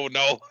you don't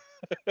know.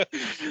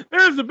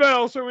 There's the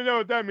bell, so we know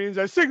what that means.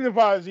 That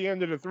signifies the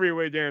end of the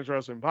Three-Way Dance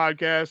Wrestling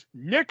Podcast.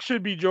 Nick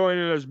should be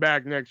joining us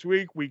back next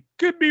week. We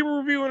could be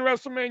reviewing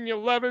WrestleMania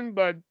 11,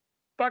 but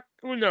fuck,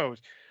 who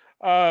knows?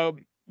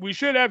 We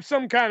should have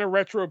some kind of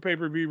retro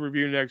pay-per-view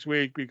review next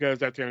week because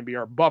that's going to be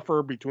our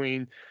buffer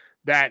between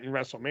that and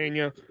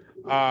WrestleMania,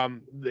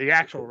 the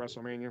actual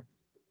WrestleMania.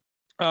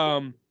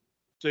 So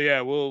yeah,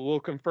 we'll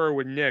confer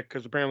with Nick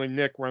because apparently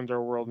Nick runs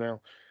our world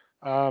now.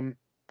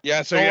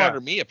 Yeah, it's no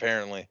longer me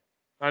apparently.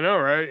 I know,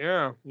 right?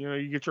 Yeah,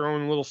 you get your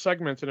own little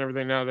segments and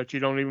everything now that you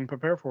don't even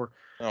prepare for.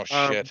 Oh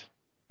shit!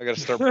 I got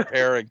to start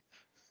preparing.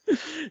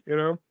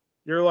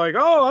 You're like,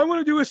 oh, I want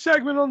to do a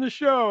segment on the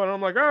show, and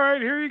I'm like, all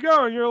right, here you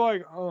go, and you're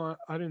like, oh,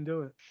 I didn't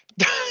do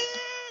it.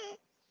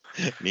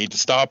 Need to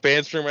stop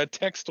answering my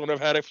text when I've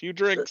had a few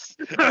drinks.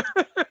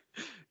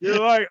 You're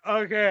like,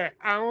 okay,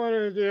 I want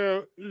to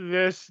do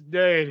this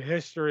day in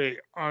history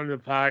on the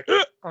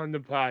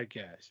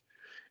podcast.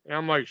 And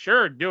I'm like,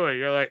 sure, do it.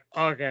 You're like,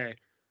 okay.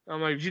 I'm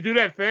like, did you do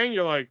that thing?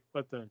 You're like,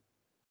 what then?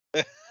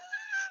 I'm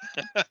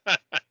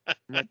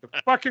like, the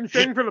fucking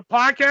thing for the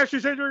podcast you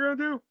said you were going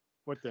to do?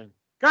 What then?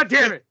 God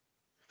damn it.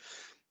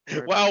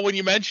 Well, when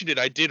you mentioned it,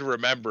 I did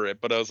remember it,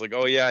 but I was like,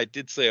 oh yeah, I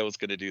did say I was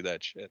going to do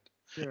that shit.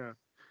 Yeah.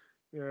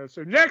 Yeah.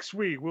 So next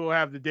week, we'll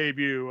have the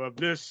debut of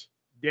this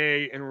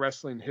day in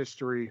wrestling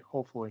history,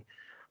 hopefully.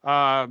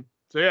 So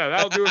yeah,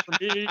 that'll do it for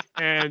me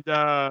and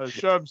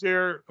Shubs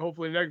here.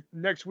 Hopefully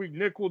next week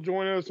Nick will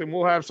join us and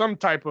we'll have some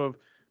type of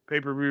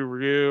pay-per-view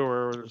review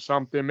or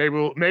something.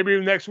 Maybe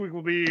next week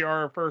will be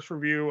our first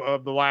review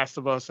of The Last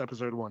of Us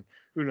episode 1.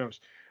 Who knows?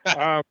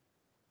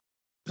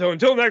 So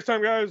until next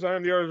time, guys, I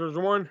am the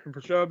Arthur One, and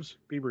for Shubs,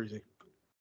 be breezy.